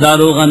दोज़ख के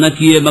दारोगा न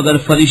किए मगर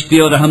फरिश्ते,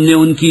 और हमने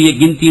उनकी ये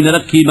गिनती न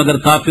रखी मगर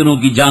काफिरों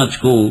की जांच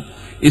को,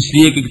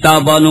 इसलिए कि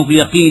किताब वालों को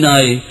यकीन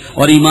आए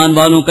और ईमान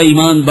वालों का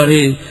ईमान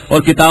बढ़े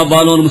और किताब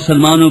वालों और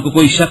मुसलमानों को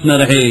कोई शक न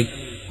रहे।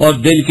 और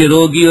दिल के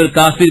रोगी और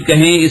काफिर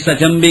कहें इस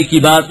अचंबे की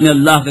बात में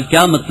अल्लाह का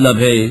क्या मतलब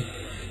है।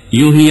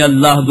 यूं ही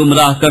अल्लाह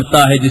गुमराह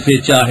करता है जिसे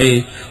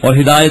चाहे और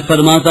हिदायत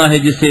फरमाता है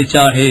जिसे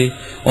चाहे,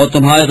 और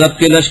तुम्हारे रब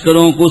के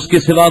लश्करों को उसके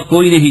सिवा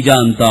कोई नहीं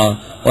जानता,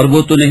 और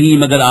वो तो नहीं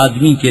मगर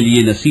आदमी के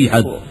लिए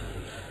नसीहत।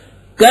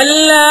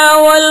 कल्ला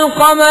वल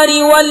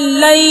क़मरि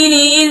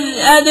वल्लैलि इज़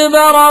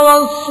अदबर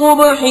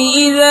वस्सुब्हि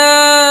इज़ा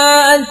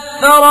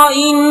अस्फर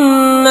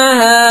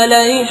इन्नहा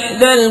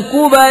लइह्दल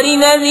कुबरि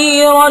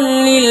नज़ीरन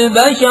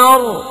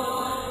लिलबशर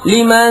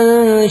लिमन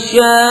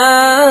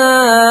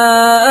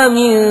शाअ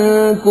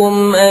मिनकुम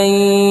अन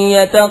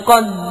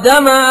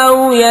यतक़द्दम औ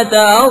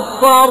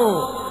यतअख़्ख़र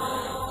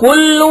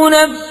कुल्लु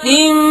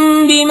नफ्सिन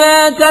बिमा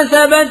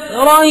कसबत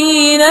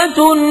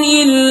रहीनतुन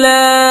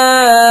इल्ला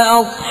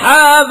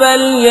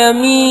अस्हाबल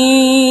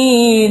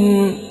यमीन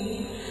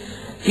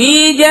फी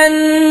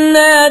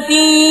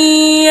जन्नातिन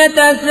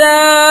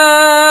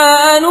यतसाअलून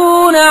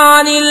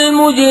अनिल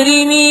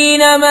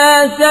मुजरिमीन मा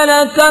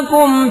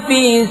सलककुम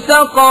फी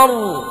सक़र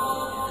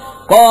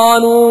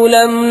क़ालू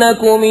लम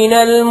नक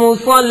मिनल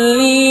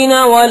मुसल्लीन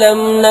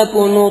वलम नक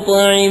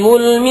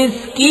नुत्इमुल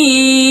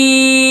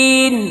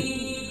मिस्कीन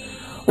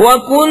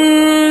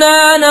वकुन्ना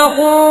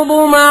नख़ूदु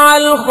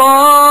मअल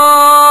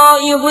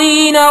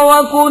ख़ाइज़ीन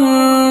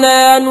वकुन्ना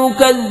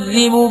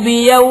नुकज़्ज़िबु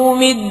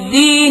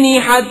बियौमिद्दीन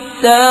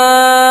हत्ता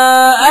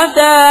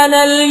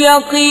अतानल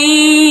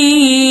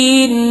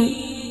यक़ीन।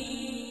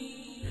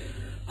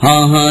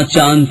 हाँ हाँ,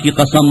 चांद की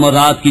कसम और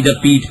रात की जब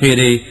पीठ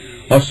फेरे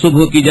और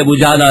सुबह की जब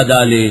उजाला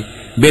डाले,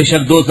 बेशक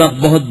दोज़ख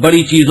बहुत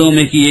बड़ी चीजों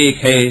में की एक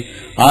है।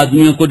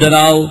 आदमियों को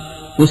डराओ,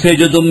 उसे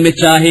जो तुम में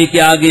चाहे कि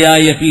आगे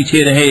आए या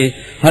पीछे रहे।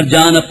 हर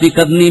जान अपनी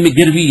कदमी में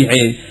गिरवी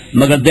है,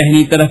 मगर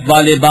दहनी तरफ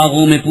वाले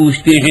बागों में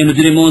पूछते हैं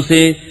मुजरिमों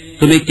से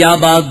तुम्हें क्या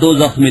बात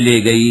दोज़ख में ले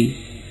गई।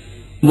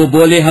 वो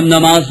बोले हम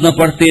नमाज न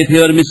पढ़ते थे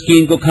और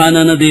मिस्कीन को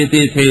खाना न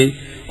देते थे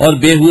और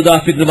बेहुदा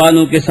फिक्र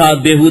वालों के साथ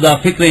बेहुदा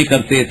फिक्रें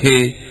करते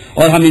थे,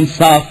 और हम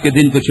इंसाफ के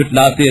दिन को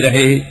छुटलाते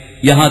रहे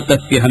यहाँ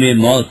तक कि हमें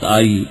मौत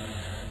आई।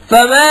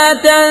 फमा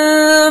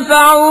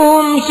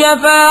तन्फ़अहुम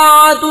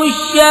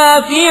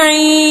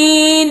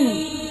शफ़ाअतुश्शाफ़िईन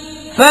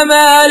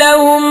फमा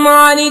लहुम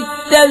अनित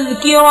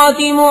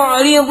तज़किरति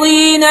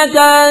मुअरिज़ीन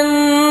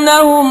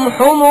कअन्नहुम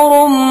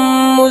हुमुरुम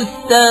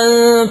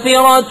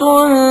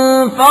मुस्तनफ़िरतुन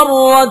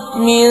फ़र्रत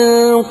मिन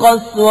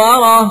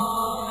क़स्वरह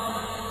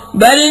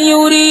बल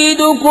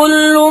युरीदु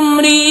कुल्लु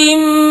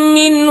इम्रिइन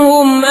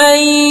मिनहुम अन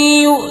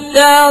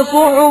यु'ता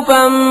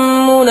सुहुफन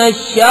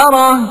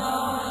मुनश्शरह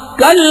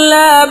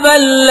कल्ला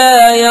बल ला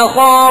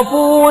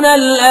यखाफून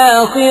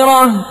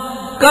अल-आखिरह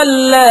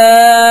कल्ला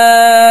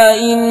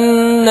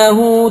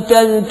इन्नहु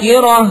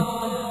तज़किरह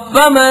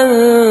फमन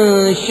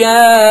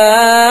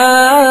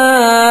शाअ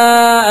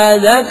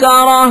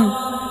ज़करह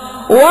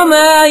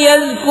वमा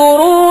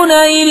यज़कुरून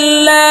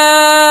इल्ला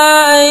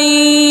अन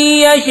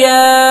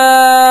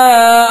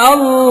यशाअ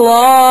अल्लाह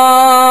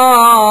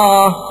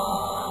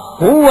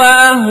हुवा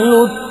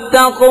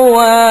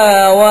अहलुत्तक़वा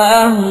व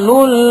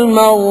अहलुल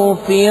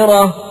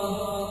मग़फ़िरह।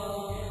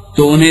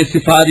 तो उन्हें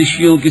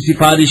सिफारिशियों की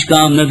सिफारिश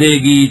काम न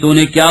देगी, तो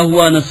उन्हें क्या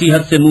हुआ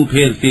नसीहत से मुंह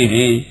फेरते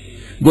हैं,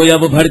 गोया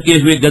वो भड़के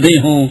हुए गधे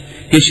हों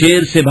कि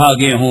शेर से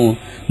भागे हों।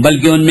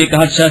 बल्कि उनमें का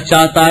हर शख्स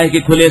चाहता है कि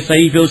खुले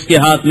सहीफे उसके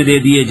हाथ में दे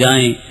दिए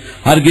जाएं।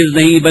 हरगिज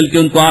नहीं, बल्कि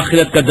उनको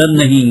आखिरत का डर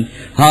नहीं।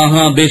 हाँ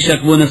हाँ,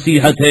 बेशक वो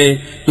नसीहत है,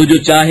 तो जो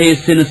चाहे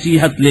इससे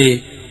नसीहत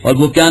ले। और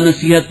वो क्या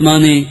नसीहत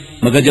माने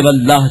मगर जब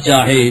अल्लाह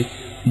चाहे,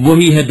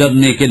 वही है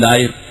डरने के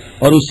लायक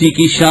और उसी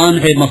की शान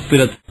है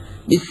मग़फ़िरत।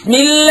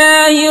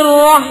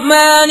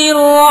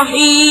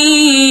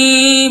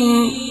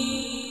 बिस्मिल्लाहिर्रहमानिर्रहीम।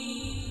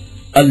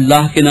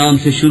 अल्लाह के नाम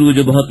से शुरू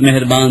जो बहुत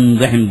मेहरबान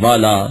रहम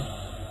वाला।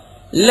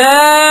 ला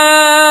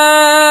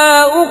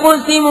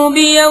उक़सिमु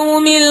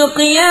बियौमिल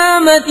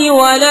क़ियामति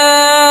वला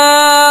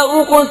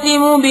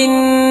उक़सिमु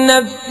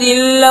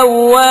बिन्नफ्सिल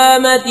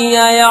लव्वामति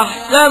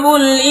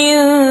अयहसबुल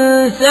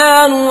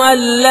इंसानु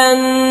अल्लन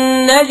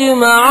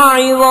नजमअ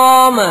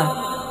इज़ामह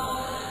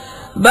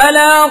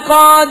बला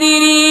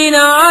क़ादिरीन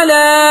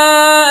अला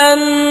अन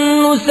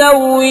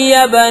नुसव्विय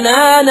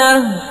बनानह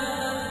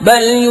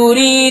बल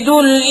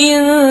युरीदुल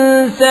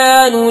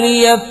इंसानु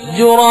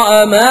लियफ़्जुर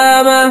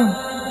अमामह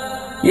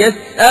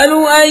यसअलु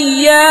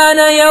अय्यान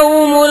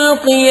यौमुल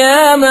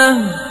क़ियामह।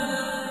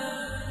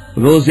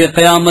 रोज़े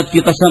क़यामत की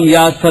कसम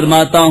याद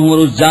फरमाता हूँ और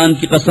उस जान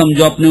की कसम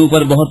जो अपने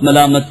ऊपर बहुत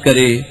मलामत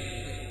करे।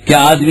 क्या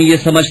आदमी ये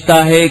समझता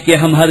है कि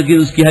हम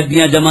हरगिज़ उसकी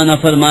हड्डियां जमा न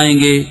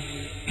फरमाएंगे?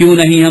 क्यों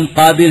नहीं, हम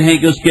कादिर हैं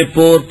कि उसके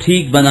पोर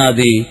ठीक बना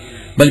दे।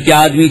 बल्कि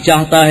आदमी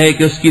चाहता है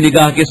कि उसकी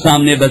निगाह के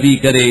सामने बदी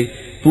करे।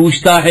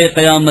 पूछता है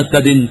क़यामत का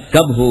दिन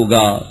कब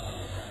होगा।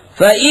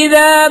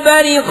 फ़इज़ा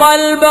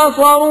बरिक़ल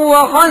बसरु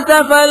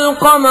वख़सफ़ल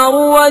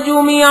क़मरु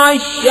वजुमिअ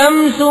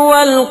अश-शम्सु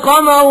वल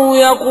क़मरु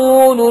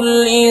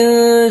यक़ूलुल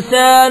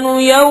इंसानु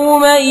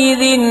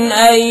यौमइज़िन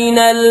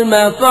अयनल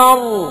मफ़र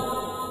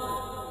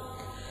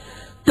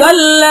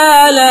कल्ला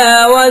ला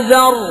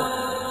वज़र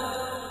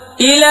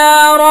इला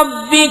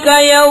रब्बिका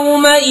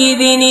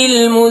यौमइज़िनिल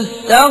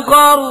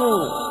मुस्तक़र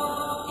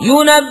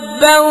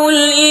युनब्बअुल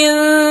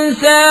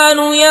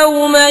इंसानु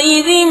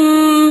यौमइज़िन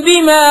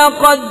बिमा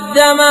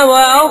क़द्दम व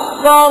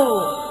अख़्ख़र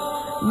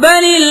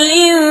बलिल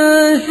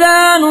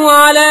इंसानु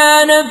अला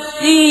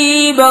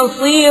नफ़्सिही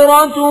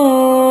बसीरतुन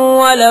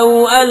वलौ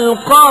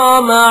अलक़ा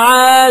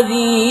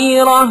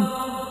मआज़ीरह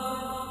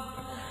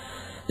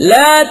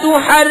ला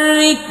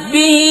तुहर्रिक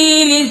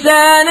बिही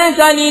लिसानक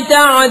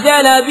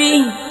लितअजल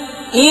बिही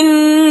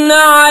इन्न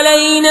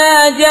अलैना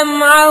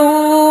जमअहु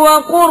व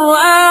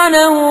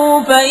क़ुरआनहु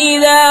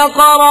फ़इज़ा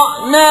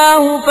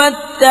क़रअनाहु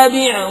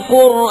फ़त्तबिअ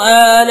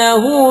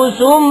क़ुरआनहु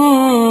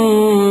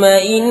सुम्म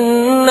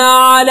इन्न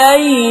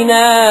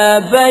अलैना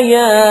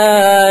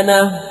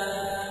बयानह।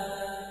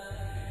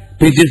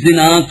 फिर जिस दिन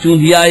आँख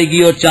चूंधी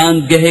आएगी और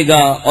चांद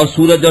गहेगा और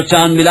सूरज और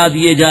चांद मिला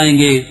दिए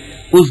जाएंगे,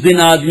 उस दिन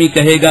आदमी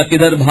कहेगा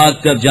किधर भाग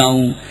कर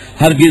जाऊं,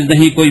 हरगिज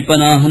नहीं, कोई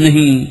पनाह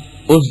नहीं।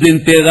 उस दिन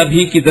तेरे रब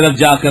ही की तरफ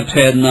जाकर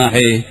ठहरना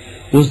है।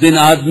 उस दिन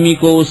आदमी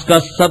को उसका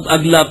सब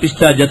अगला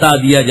पिछला जता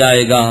दिया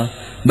जाएगा।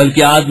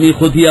 बल्कि आदमी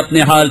खुद ही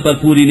अपने हाल पर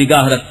पूरी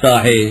निगाह रखता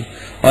है,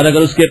 और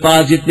अगर उसके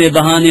पास जितने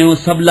बहाने हो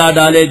सब ला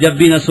डाले, जब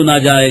भी न सुना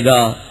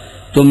जाएगा।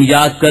 तुम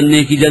याद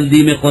करने की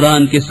जल्दी में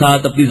कुरान के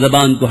साथ अपनी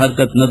जबान को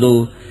हरकत न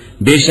दो।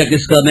 बेशक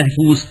इसका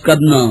महफूज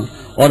करना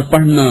और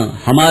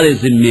पढ़ना हमारे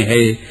जिम्मे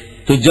है।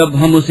 तो जब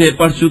हम उसे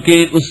पढ़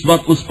चुके, उस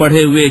वक्त उस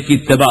पढ़े हुए की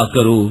इत्तिबा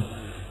करो।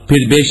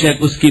 फिर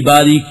बेशक उसकी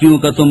बारीकियों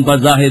का तुम पर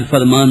जाहिर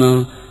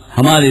फरमाना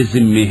हमारे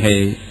जिम्मे है।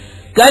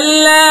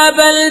 कल्ला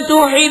बल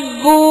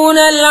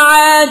तुहिब्बूनल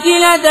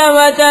आजिलत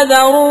व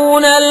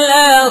तज़रूनल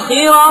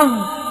आखिरह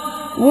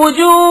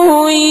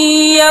वुजूहुन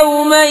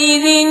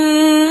यौमइज़िन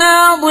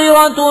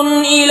नाज़िरतुन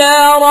इला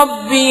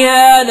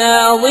रब्बिहा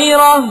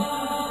नाज़िरह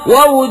व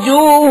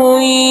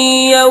वुजूहुन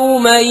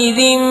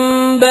यौमइज़िन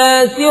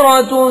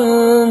बासिरतुन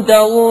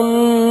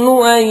तज़ुन्नु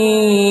अन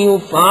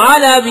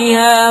युफ़अल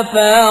बिहा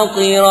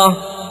फ़ाक़िरह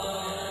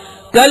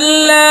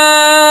कल्ला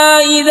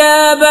इज़ा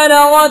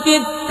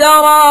बलगतित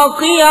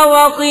तराक़ि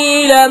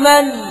वक़ील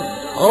मन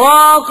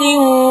राक़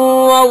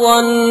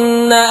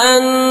वज़न्न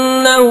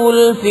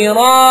अन्नहुल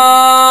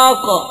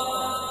फ़िराक़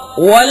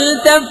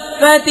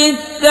वल्तफ़्फ़तिस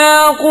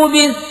साक़ु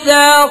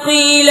बिस्साक़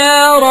इला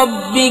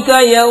रब्बिका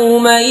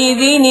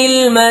यौमइज़िनिल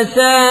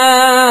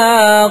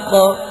मसाक़।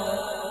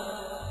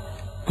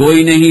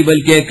 कोई नहीं,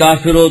 बल्कि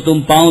काफिरों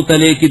तुम पांव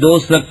तले की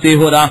दोस्त रखते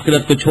हो और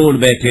आखिरत को छोड़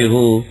बैठे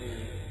हो।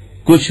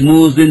 कुछ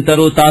मुँह दिन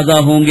तरोताजा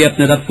होंगे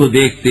अपने रब को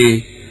देखते,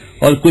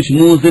 और कुछ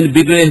मुज़िन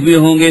बिगड़े हुए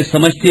होंगे,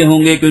 समझते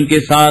होंगे कि उनके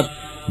साथ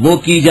वो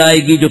की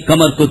जाएगी जो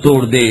कमर को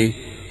तोड़ दे।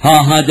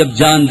 हाँ हाँ, जब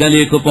जान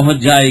गले को पहुंच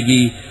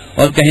जाएगी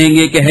और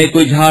कहेंगे कि है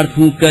कोई झाड़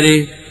फूंक करे,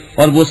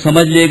 और वो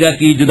समझ लेगा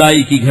कि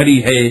जुदाई की घड़ी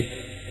है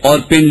और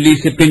पिंडली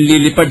से पिंडली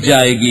लिपट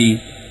जाएगी।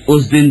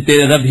 उस दिन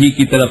तेरे रब ही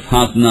की तरफ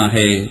हाँकना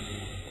है।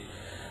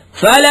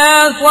 फला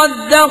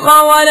सद्दक़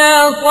वला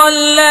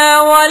सल्ला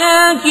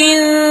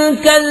वलाकिन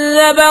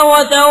कज़्ज़ब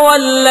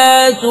वतवल्ला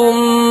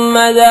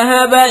सुम्मा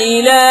ज़हब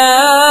इला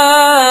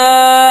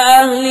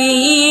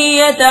अहलिही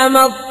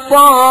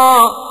यतमत्ता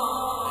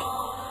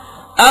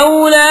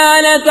औला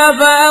लक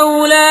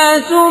फ़औला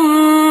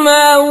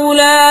सुम्मा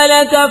औला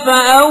लक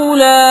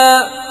फ़औला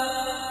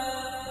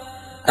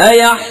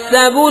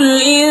अयहसबुल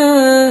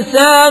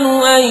इंसानु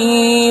अन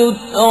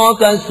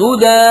युत्रक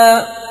सुदा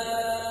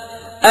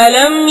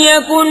अलम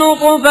यकुन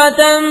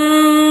नुत्फ़तन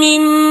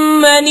मिन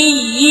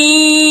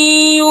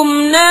मनिय्यिन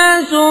युम्ना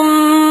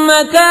सुम्मा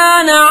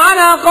कान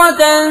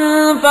अलक़तन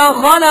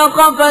फ़ख़लक़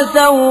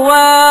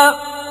फ़सव्वा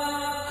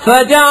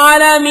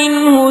फ़जअल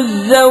मिन्हु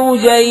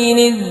الزوجين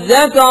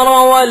الذكر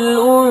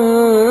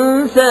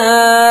والأنثى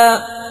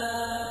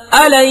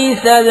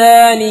أليس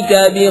ذلك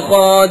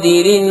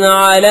بقادر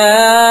على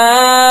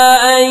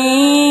أن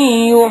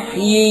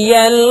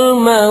يحيي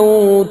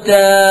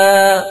الموتى।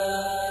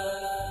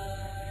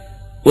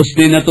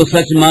 उसने न तो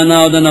सच माना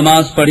और न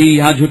नमाज पढ़ी,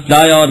 यहाँ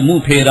झुटलाया और मुंह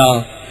फेरा।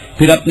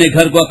 फिर अपने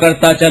घर को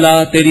अकड़ता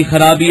चला, तेरी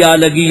खराबी आ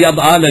लगी अब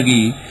आ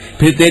लगी,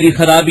 फिर तेरी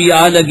खराबी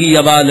आ लगी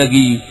अब आ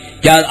लगी।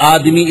 क्या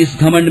आदमी इस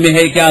घमंड में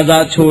है कि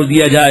आजाद छोड़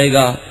दिया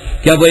जाएगा?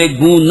 क्या वो एक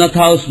बूंद न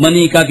था उस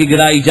मनी का कि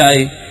गिराई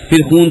जाए?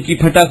 फिर खून की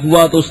फटक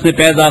हुआ तो उसने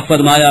पैदा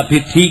फरमाया, फिर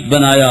ठीक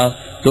बनाया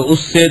तो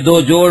उससे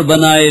दो जोड़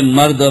बनाए,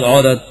 मर्द और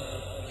औरत।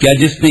 क्या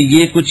जिसने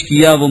ये कुछ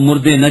किया वो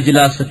मुर्दे न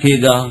जला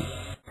सकेगा?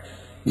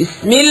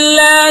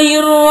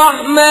 बिस्मिल्लाहिर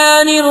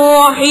रहमानिर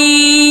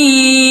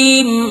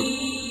रहीम।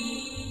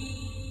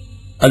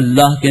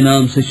 अल्लाह के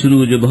नाम से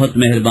शुरू जो बहुत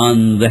मेहरबान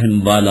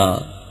रहम वाला।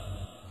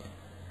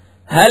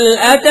 हल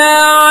अता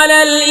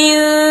अलल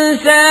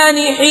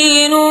इंसानि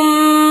हीनुम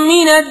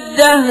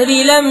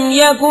मिनद्दहरि लम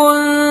यकुन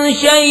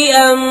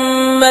शैअन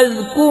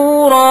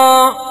मज़कूरा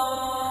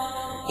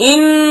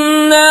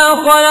इन्ना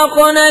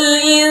खलक़नल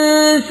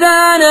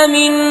इंसाना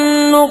मिन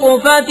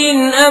नुत्फ़तिन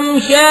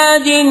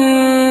अमशाजिन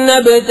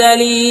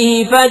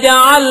नब्तलीहि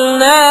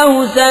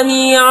फजअलनाहु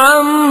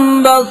समीअन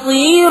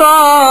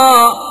बसीरा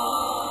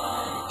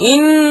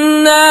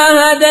इन्ना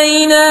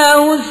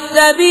हदैनाहु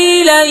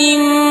अस्सबील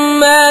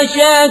इम्मा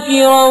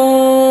शाकिरन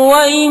व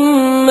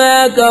इम्मा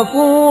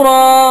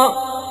कफूरा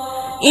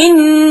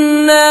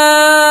इन्ना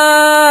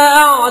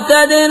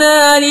अअतदना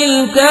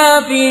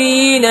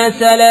लिलकाफिरीन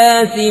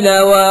सलासिल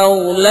व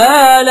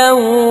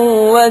अग़लालन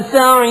व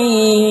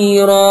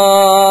सईरा।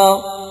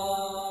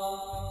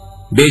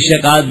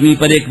 बेशक आदमी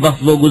पर एक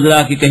वक्त वो गुजरा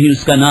कि कहीं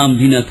उसका नाम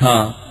भी न था।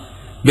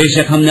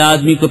 बेशक हमने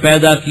आदमी को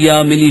पैदा किया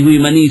मिली हुई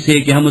मनी से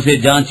कि हम उसे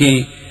जांचें,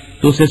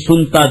 तो उसे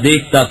सुनता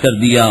देखता कर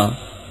दिया।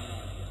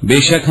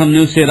 बेशक हमने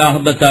उसे राह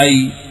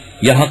बताई,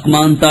 या हक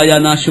मानता या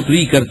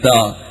नाशुक्री करता।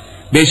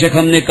 बेशक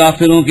हमने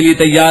काफिरों के लिए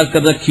तैयार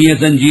कर रखी है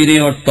जंजीरें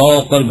और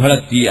तौक और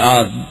भड़कती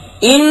आग।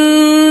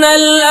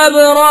 इन्नल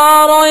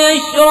अबरार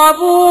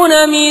यशरबून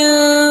मिन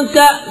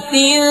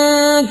कअसिन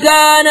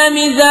कान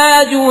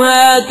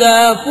मिजाजुहा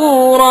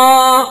काफूरा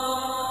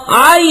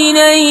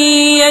ऐनन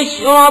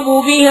यशरबु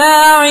बिहा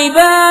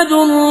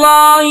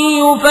इबादुल्लाहि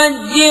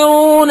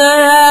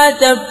युफज्जिरूनहा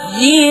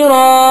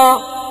तफजीरा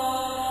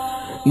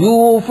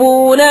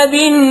यूफून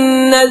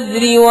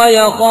बिन्नज़्रि व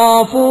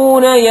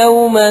यख़ाफ़ून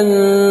यौमन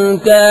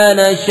कान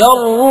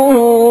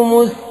शर्रुहु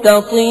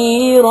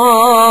मुस्ततीरा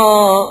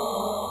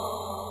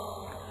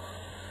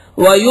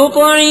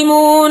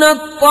वयुत्इमून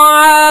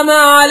अत्तआम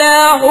अला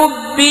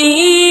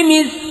हुब्बिही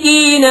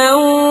मिस्कीनन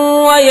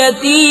व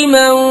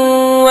यतीमन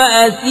व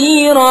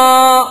असीरा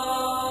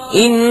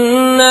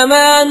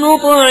इन्नमा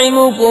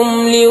नुत्इमुकुम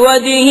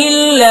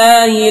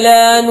लिवजहिल्लाहि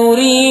ला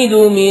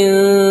नुरीदु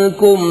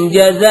मिनकुम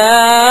जज़ाअन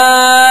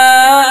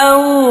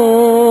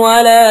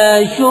वला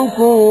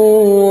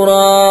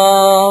शुकूरा।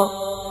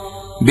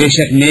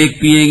 बेशक नेक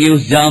पिएंगे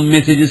उस जाम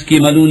में से जिसकी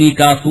मलूनी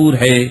काफूर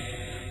है।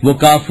 वो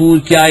काफूर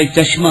क्या एक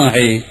चश्मा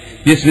है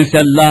जिसमें से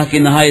अल्लाह के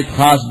नहायत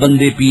खास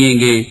बंदे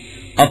पिएंगे।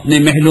 अपने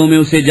महलों में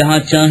उसे जहाँ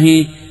चाहें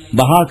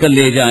बहा कर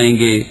ले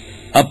जाएंगे।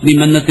 अपनी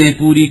मन्नतें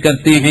पूरी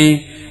करते हैं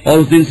और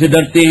उस दिन से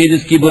डरते हैं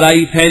जिसकी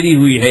बुराई फैली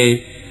हुई है,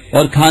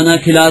 और खाना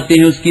खिलाते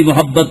हैं उसकी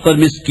मोहब्बत पर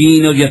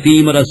मिस्कीन और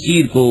यतीम और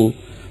असीर को।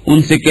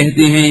 उनसे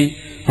कहते हैं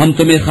हम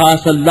तुम्हें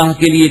खास अल्लाह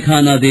के लिए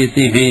खाना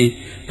देते हैं,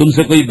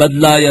 तुमसे कोई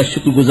बदला या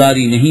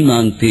शुक्रगुजारी नहीं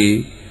मांगते।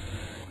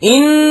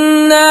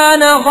 इन्ना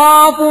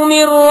नखाफु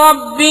मिन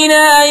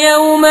रब्बिना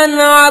यौमन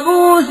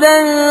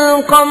अबूसन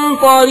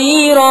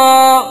क़मतरीरा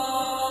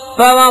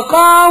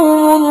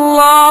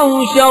फवक़ाहुमुल्लाहु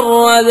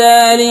शर्र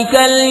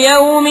ज़ालिकल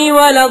यौमि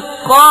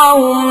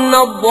वलक़्क़ाहुम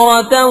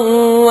नज़्रतन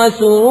व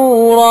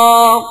सुरूरा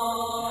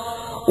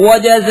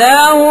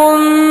वजज़ाहुम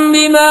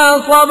बिमा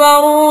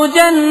सबरू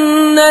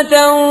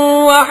जन्नतन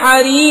व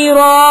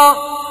हरीरा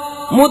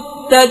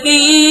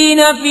मुत्तकीन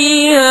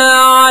फीहा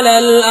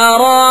अलल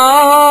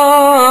अराइक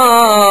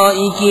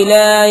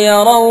ला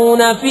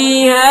यरौन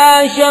फीहा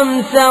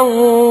शम्सन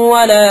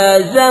वला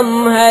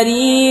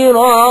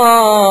ज़महरीरा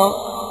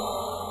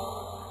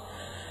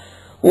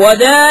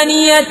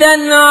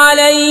वदानियतन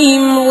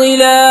अलैहिम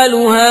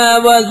ज़िलालुहा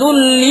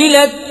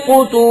वज़ुल्लिलत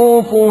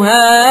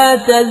क़ुतूफ़ुहा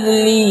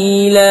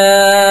तज़लीला।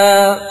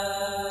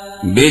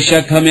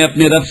 बेशक हमें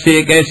अपने रब से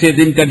एक ऐसे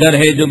दिन का डर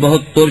है जो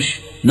बहुत तुर्श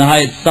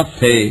नहायत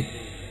सख्त है,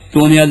 तो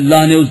उन्हें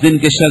अल्लाह ने उस दिन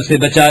के शर से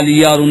बचा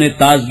लिया और उन्हें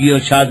ताजगी और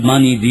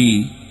शादमानी दी,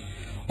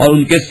 और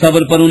उनके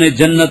सब्र पर उन्हें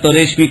जन्नत और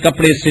रेशमी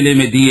कपड़े सिले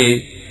में दिए।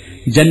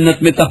 जन्नत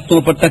में तख्तों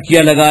पर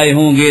तकिया लगाए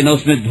होंगे, न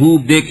उसमें धूप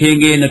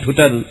देखेंगे न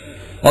ठुटर,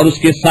 और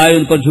उसके साए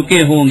उन पर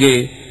झुके होंगे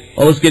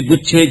और उसके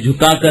गुच्छे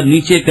झुकाकर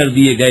नीचे कर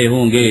दिए गए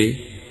होंगे।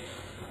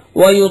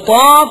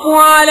 वयुताफ़ु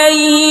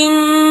अलैहिम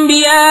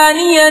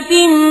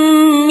बिआनियतिन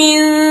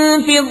मिन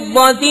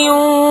फिद्दतिन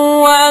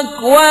व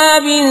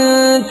अक्वाबिन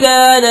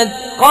कानत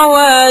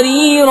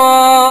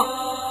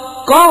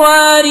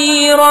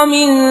क़वारीरा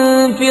मिन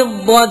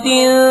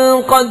फिद्दतिन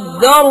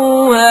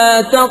क़द्दरूहा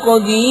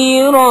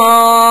तक़दीरा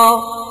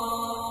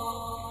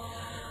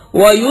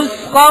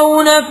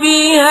वयुस्क़ौन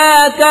फ़ीहा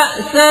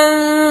कअसन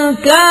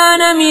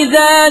कान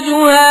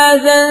मिज़ाजुहा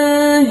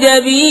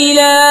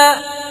ज़ंजबीला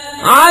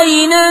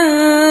आइनन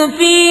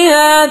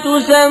फ़ीहा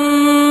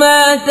तुसम्मा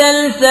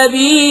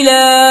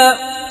सलसबीला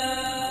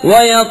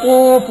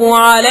वयतूफ़ु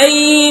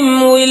अलैहिम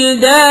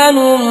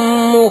विल्दानुम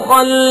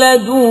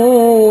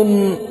मुख़ल्लदून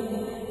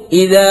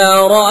इज़ा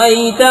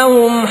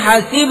रअयतहुम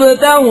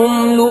हसिबतहुम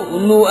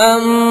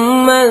लुअलुअन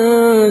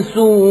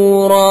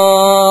मंसूरा।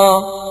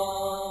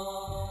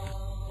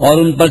 और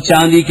उन पर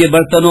चांदी के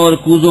बर्तनों और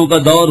कूजों का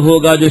दौर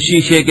होगा जो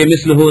शीशे के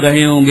मिसल हो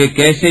रहे होंगे।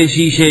 कैसे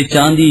शीशे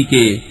चांदी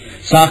के,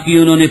 साकी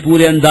उन्होंने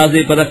पूरे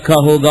अंदाजे पर रखा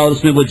होगा और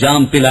उसमें वो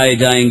जाम पिलाए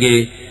जाएंगे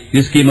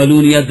जिसकी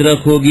मलूनी अदरक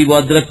होगी। वो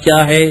अदरक क्या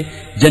है?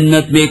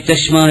 जन्नत में एक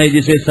चश्मा है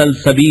जिसे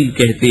सलसबील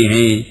कहते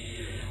हैं।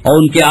 और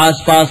उनके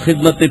आसपास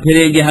खिदमत में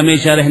फिरेंगे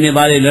हमेशा रहने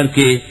वाले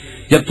लड़के।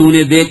 जब तू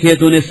उन्हें देखे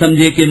तो उन्हें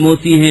समझे कि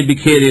मोती हैं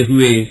बिखेरे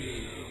हुए।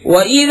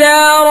 वइज़ा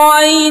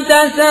रअयत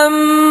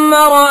सम्म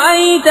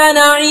रअयत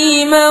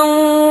नईमन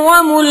व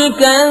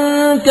मुल्कन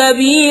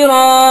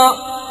कबीरा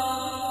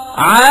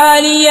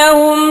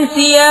आलियहुम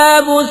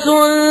सियाबु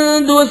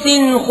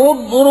सुंदुसिन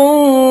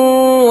खुद्रुन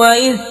व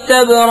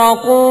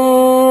इस्तबरकुन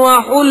व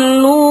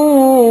हुल्लू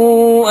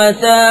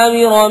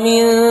असाविर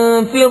मिन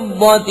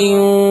फिद्दतिन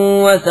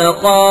व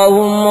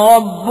सक़ाहुम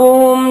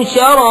रब्बुहुम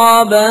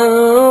शराबन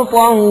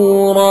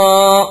तहूरा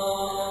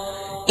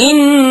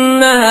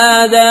इन्न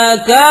हाज़ा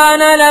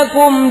कान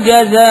लकुम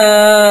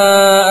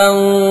जज़ाअन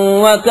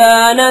व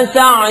कान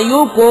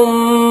सअयुकुम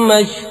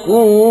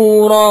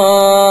मशकूरा।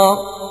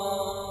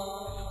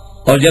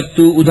 और जब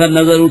तू उधर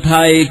नजर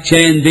उठाए एक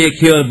चैन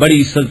देखे और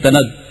बड़ी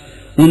सल्तनत,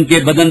 उनके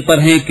बदन पर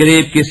हैं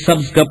करेब के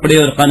सब्ज कपड़े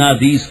और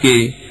कनादीस के,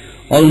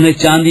 और उन्हें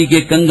चांदी के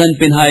कंगन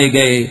पहनाए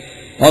गए,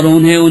 और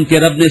उन्हें उनके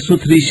रब ने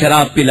सुथरी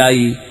शराब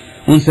पिलाई।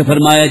 उनसे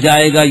फरमाया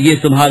जाएगा ये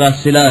तुम्हारा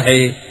सिला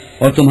है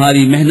और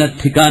तुम्हारी मेहनत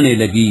ठिकाने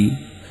लगी।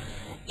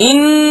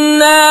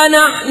 इन्ना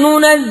नहनु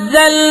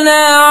नज़्ज़लना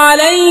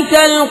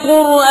अलैकल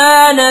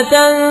कुरआन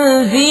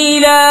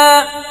तंज़ीला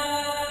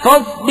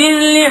फ़स्बिर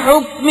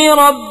लिहुक्मि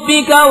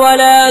रब्बिका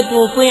वला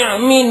तुतिअ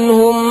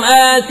मिनहुम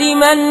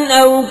आसिमन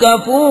औ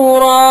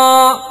कफूरा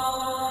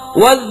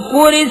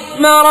वज़्कुर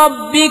इस्म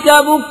रब्बिका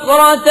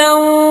बुक्रतन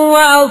व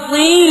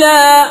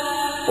असीला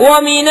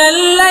वमिनल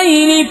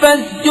लैलि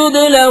फस्जुद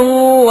लहु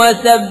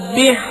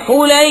वसब्बिहु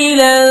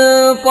लैलन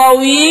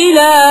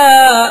तवीला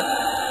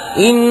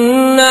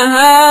इन्न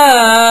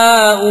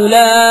हाउलाइ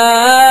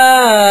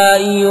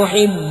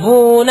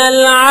युहिब्बूनल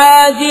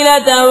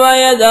आजिलता व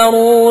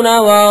यदरून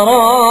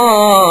वराअहुम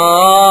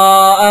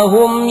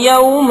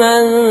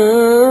यौमन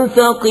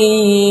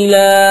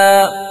सक़ीला।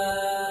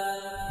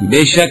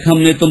 बेशक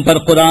हमने तुम पर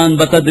कुरान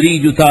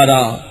बतदरीज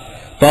उतारा,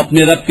 तो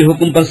अपने रब के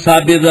हुक्म पर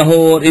साबिर रहो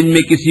और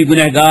इनमें किसी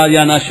गुनहगार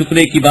या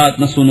नाशुक्रे की बात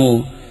न सुनो,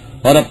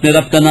 और अपने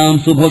रब का नाम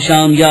सुबह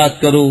शाम याद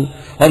करो,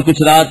 और कुछ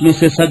रात में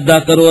उसे सजदा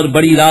करो और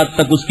बड़ी रात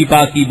तक उसकी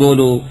पाकी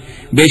बोलो।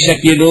 बेशक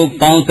ये लोग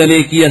पांव तले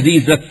की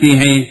अजीज रखते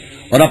हैं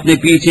और अपने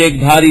पीछे एक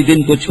भारी दिन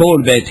को छोड़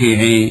बैठे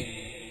हैं।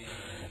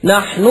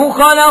 नहनु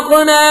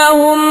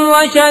खलक़नाहुम व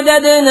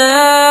शददना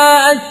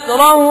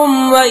अस्रहुम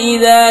व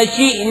इज़ा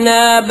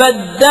शिअना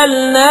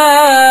बद्दलना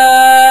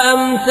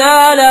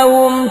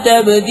अम्सालहुम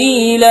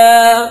तब्दीला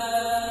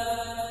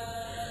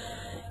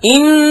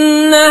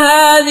इन्न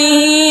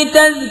हाज़िही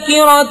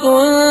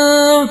तज़किरतुन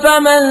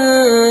फमन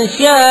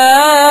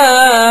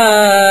शाअ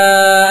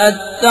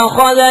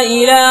इत्तख़ज़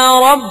इला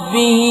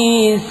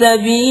रब्बिही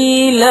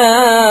सबीला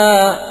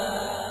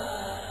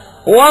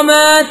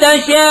वमा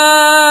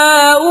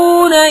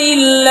तशाऊन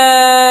इल्ला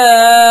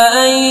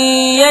अन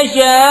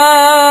यशाअ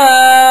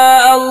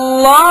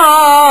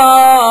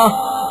अल्लाह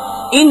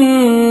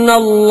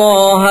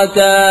इन्नल्लाह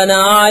कान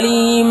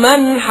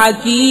अलीमन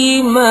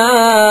हकीमा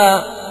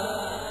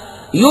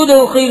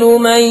युदखिलु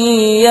मन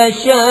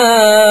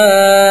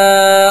यशाअ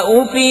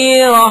फी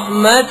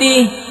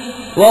रहमतिही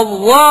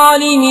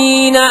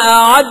والظالمين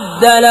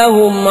أعد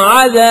لهم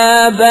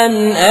عذابا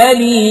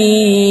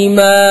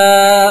أليما।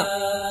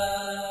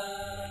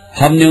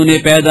 हमने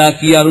उन्हें पैदा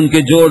किया और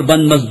उनके जोड़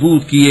बंद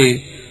मजबूत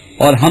किए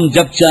और हम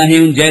जब चाहें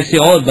उन जैसे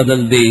और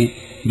बदल दें।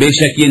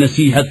 बेशक ये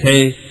नसीहत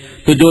है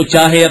तो जो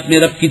चाहे अपने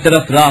रब की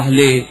तरफ राह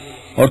ले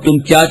और तुम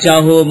क्या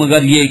चाहो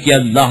मगर ये कि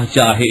अल्लाह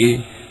चाहे।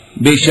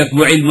 बेशक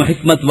वो इल्म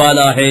हिकमत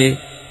वाला है,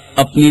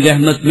 अपनी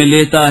रहमत में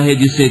लेता है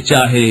जिसे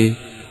चाहे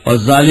और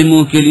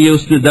जालिमों के लिए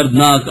उसने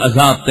दर्दनाक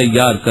अजाब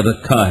तैयार कर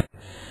रखा है।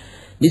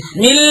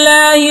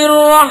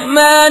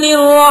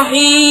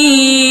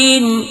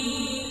 बिस्मिल्लाहिर्रहमानिर्रहीम।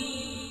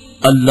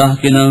 अल्लाह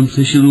के नाम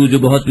से शुरू जो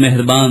बहुत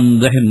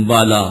मेहरबान रहम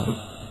वाला।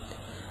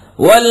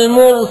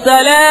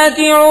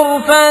 वल्मुरसलाति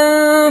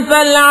उर्फन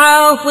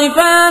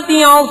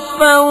फलआसिफाति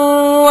अस्फन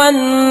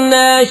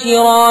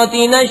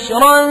वन्नाशिराति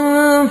नशरन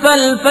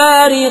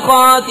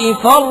फलफारिकाति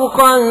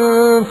फरकन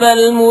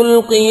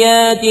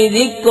फलमुल्कियाति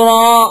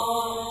ज़िक्रा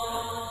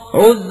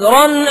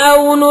उज़्रन औ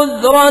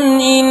नुज़्रन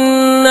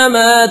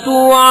इन्नमा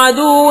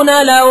तुअदून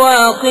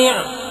लवाक़िअ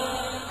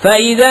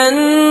فإذا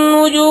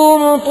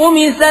النجوم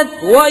طمست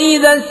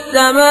وإذا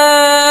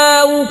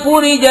السماء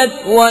فرجت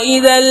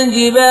وإذا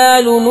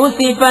الجبال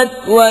نسفت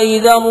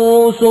وإذا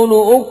الرسل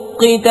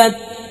أقتت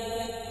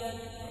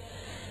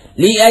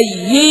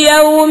لأي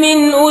يوم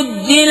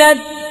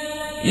أجلت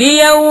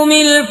ليوم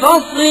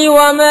الفصل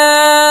وما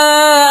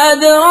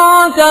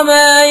أدراك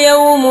ما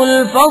يوم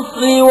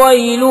الفصل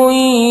ويل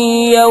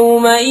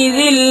يومئذ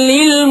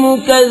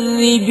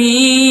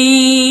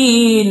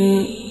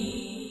للمكذبين।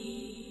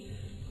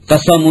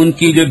 कसम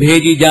उनकी जो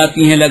भेजी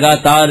जाती हैं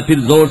लगातार, फिर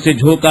जोर से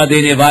झोंका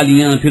देने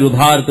वालियां, फिर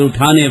उभार कर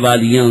उठाने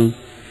वालियां,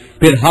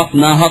 फिर हक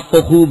नाहक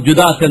को खूब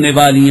जुदा करने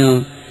वालियां,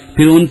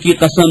 फिर उनकी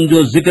कसम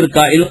जो जिक्र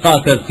का इल्का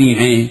करती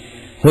हैं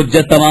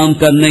हुज्जत तमाम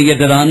करने या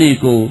डराने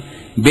को।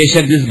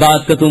 बेशक जिस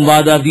बात का तुम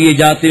वादा दिए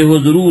जाते हो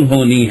जरूर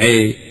होनी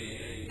है।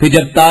 फिर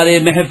जब तारे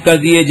महव कर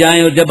दिए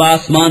जाएं और जब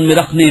आसमान में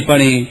रखने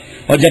पड़े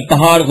और जब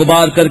पहाड़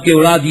गुबार करके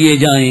उड़ा दिए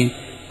जाएं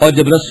और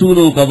जब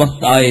रसूलों का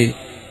वक्त आए,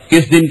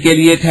 किस दिन के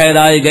लिए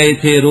ठहराए गए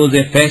थे?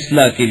 रोजे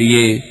फैसला के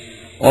लिए।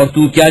 और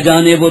तू क्या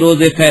जाने वो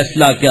रोजे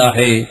फैसला क्या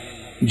है?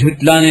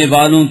 झुटलाने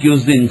वालों की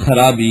उस दिन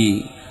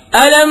खराबी।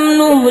 अलम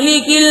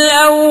नुहलिकिल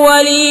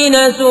अव्वलीन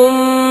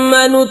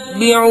सुम्मा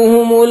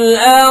नुत्बिउहुमुल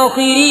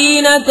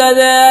आखिरीन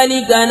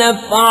कज़ालिका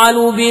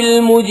नफ़अलु बिल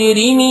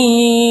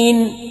मुजरिमीन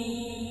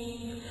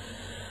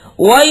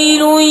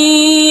वैलुन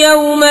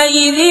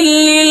यौमइज़िन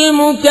लिल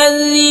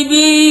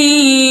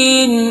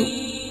मुकज़्ज़िबीन।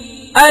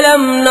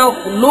 अलम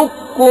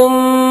नख़्लुक़कुम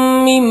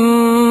मिन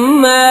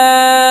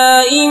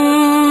माइन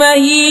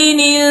महीन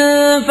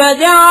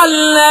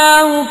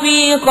फजअलनाहु फी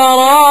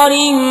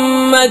क़रारिन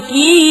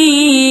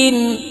मकीन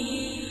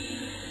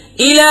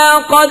इला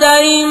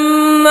क़दरिन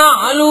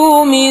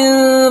मअलूमिन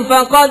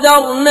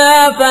फ़क़दरना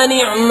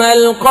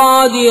फ़निअमल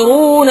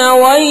क़ादिरून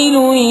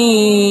वैलुन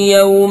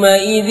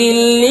यौमइज़िन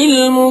लिल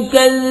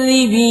मुकज़्ज़िबीन।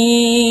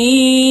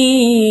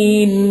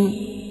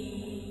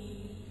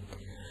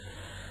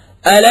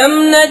 अलम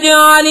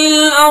नजअलिल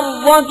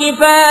अर्ज़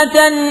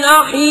किफ़ातन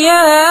अह्याअन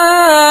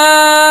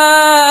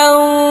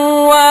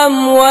व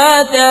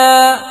अम्वाता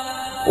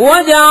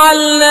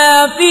वजअलना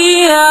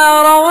फ़ीहा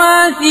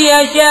रवासिय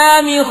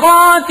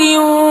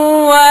शामिखातिन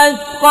व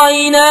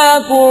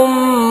अस्क़यनाकुम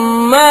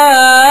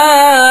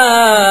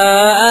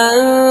माअन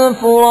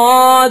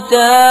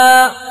फ़ुराता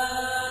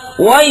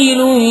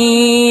वैलुन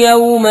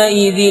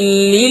यौमइज़िन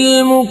लिल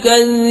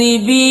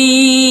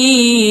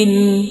मुकज़्ज़िबीन।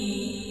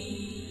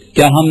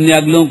 क्या हमने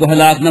अगलों को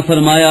हलाक न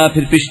फरमाया,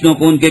 फिर पिछलों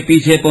को उनके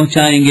पीछे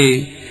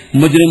पहुंचाएंगे।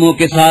 मुजरिमों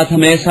के साथ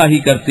हम ऐसा ही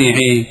करते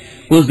हैं,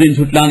 उस दिन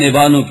झुटलाने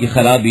वालों की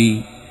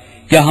खराबी।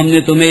 क्या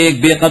हमने तुम्हें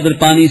एक बेकदर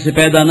पानी से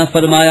पैदा न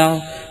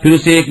फरमाया, फिर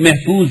उसे एक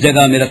महफूज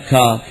जगह में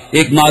रखा,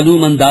 एक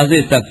मालूम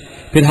अंदाजे तक,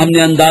 फिर हमने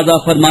अंदाजा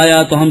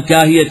फरमाया तो हम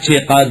क्या ही अच्छे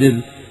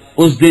कादिर।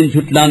 उस दिन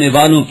झुटलाने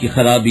वालों की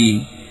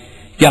खराबी।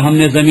 क्या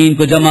हमने जमीन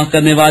को जमा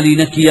करने वाली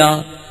न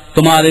किया,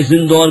 तुम्हारे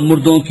जिंदों और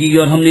मुर्दों की,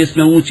 और हमने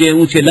इसमें ऊंचे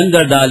ऊंचे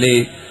लंगर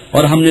डाले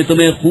और हमने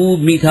तुम्हें खूब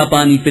मीठा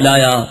पानी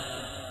पिलाया।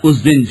 उस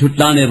दिन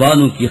झुटलाने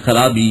वालों की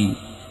खराबी।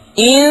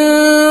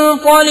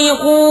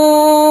 इंतलिकू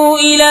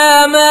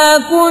इला मा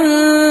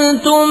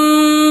कुंतुम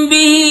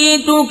बिही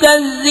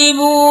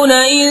तुकज़्ज़िबून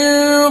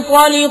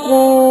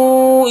इंतलिकू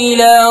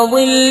इला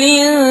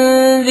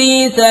ज़िल्लिन ज़ी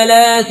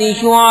सलासी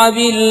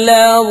शुअबिन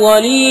ला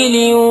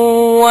ज़लीलिन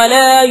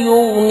वला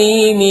युग़नी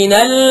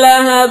मिनल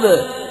लहब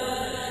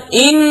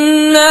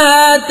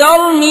इन्नहा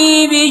तर्मी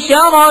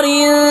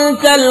बिशररिन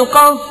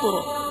कल्क़स्र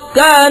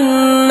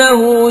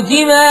कअन्नहु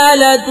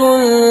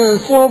जिमालतुन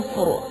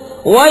सुफ़्र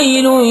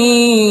वैल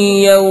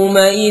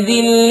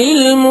यौमइज़िन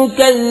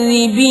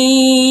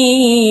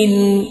लिलमुकज़्ज़िबीन।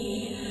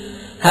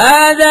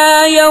 हाज़ा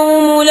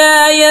यौम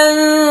ला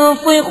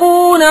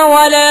यंतिक़ून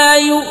वला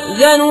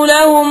युअज़नु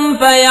लहुम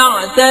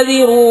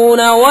फयअतज़िरून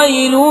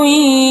वैल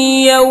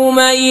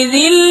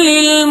यौमइज़िन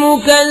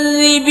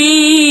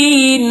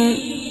लिलमुकज़्ज़िबीन।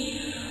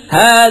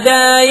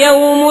 हाज़ा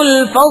यौमुल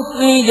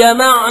फ़स्ल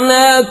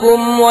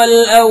जमअनाकुम वल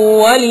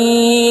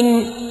अव्वलीन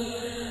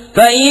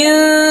فإن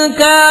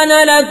كان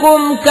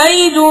لكم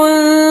كيد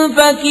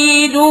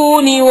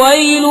فكيدون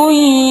ويل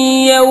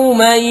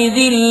يومئذ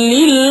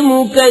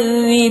للمكذبين।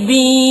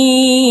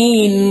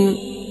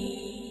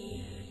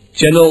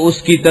 चलो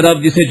उसकी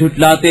तरफ जिसे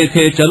झुटलाते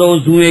थे, चलो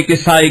उस धुएं के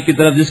साए की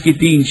तरफ जिसकी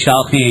 3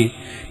 शाखें,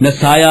 न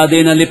साया दे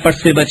न लिपट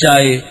से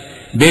बचाए।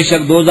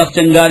 बेशक दोज़ख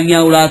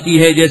चिंगारियां उड़ाती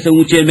है जैसे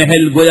ऊंचे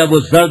महल, गोया वो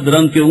जर्द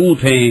रंग के ऊंट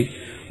हैं।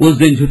 उस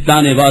दिन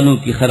झुटलाने वालों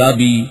की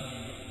खराबी।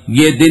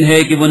 ये दिन है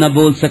कि वो न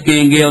बोल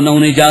सकेंगे और न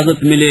उन्हें इजाजत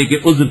मिले कि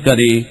उज्र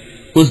करे।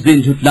 उस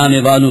दिन झुटलाने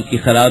वालों की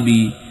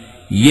खराबी।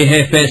 ये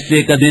है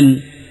फैसले का दिन,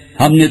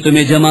 हमने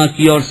तुम्हें जमा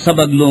किया और सब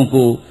अगलों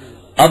को।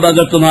 अब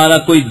अगर तुम्हारा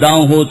कोई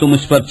दांव हो तो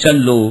मुझ पर चल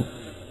लो।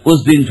 उस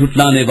दिन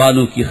झुटलाने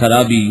वालों की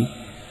खराबी।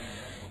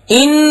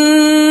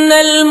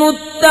 इन्नल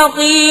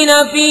मुत्तकीन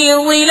फी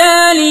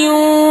ज़िलालिन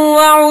व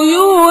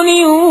उयून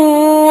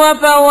व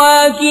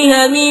फवाकिह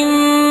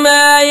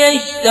मिम्मा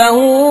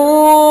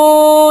यश्तहून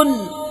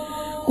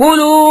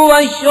कुलू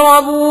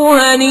वश्रबू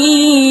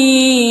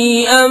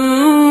हनीअम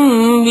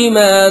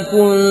बिमा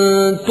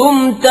कुंतुम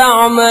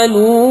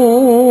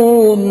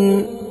तअमलून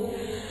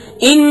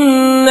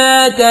इन्ना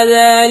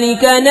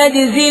कज़ालिक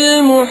नज्ज़िल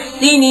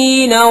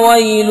मुहसिनीन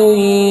वैल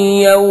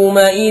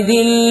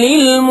यौमइज़िन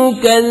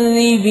लिलमुकज़्ज़िबीन।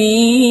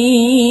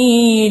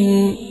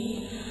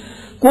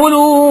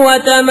 कुलू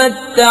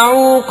वतमत्तऊ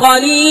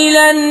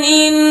क़लीलन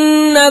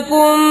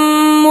इन्नकुम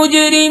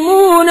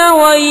मुजरिमून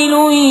वैल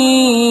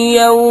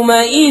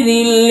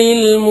यौमइज़िन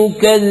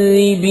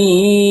लिलमुकज़्ज़िबीन।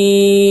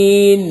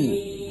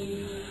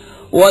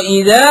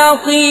 وإذا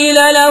قيل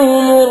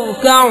لهم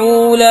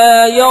اركعوا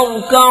لا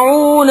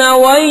يركعون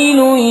ويل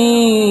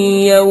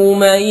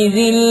يومئذ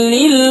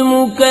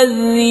للمكذبين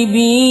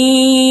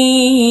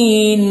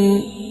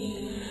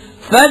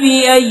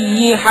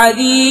فبأي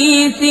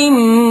حديث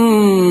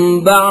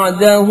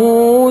بعده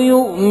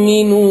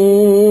يؤمنون।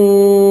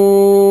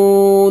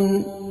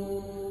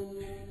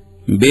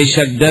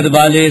 बेशक डर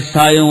वाले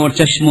सायों और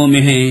चश्मों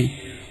में हैं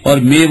और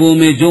मेवों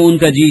में जो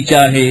उनका जी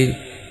चाहे।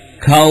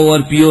 खाओ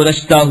और पियो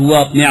रचता हुआ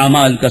अपने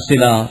अमाल का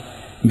सिला।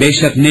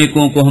 बेशक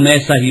नेकों को हम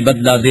ऐसा ही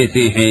बदला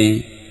देते हैं।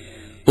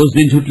 उस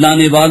दिन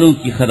झुटलाने वालों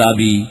की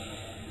खराबी।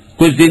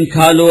 कुछ दिन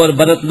खा लो और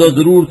बरत लो,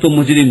 जरूर तुम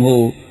मुजरिम हो।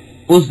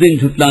 उस दिन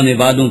झुटलाने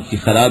वालों की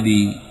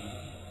खराबी।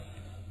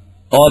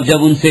 और जब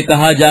उनसे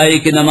कहा जाए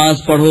कि नमाज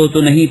पढ़ो तो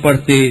नहीं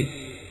पढ़ते,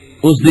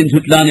 उस दिन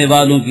झुटलाने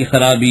वालों की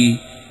खराबी।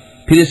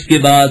 फिर इसके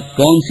बाद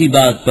कौन सी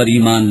बात पर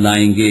ईमान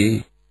लाएंगे।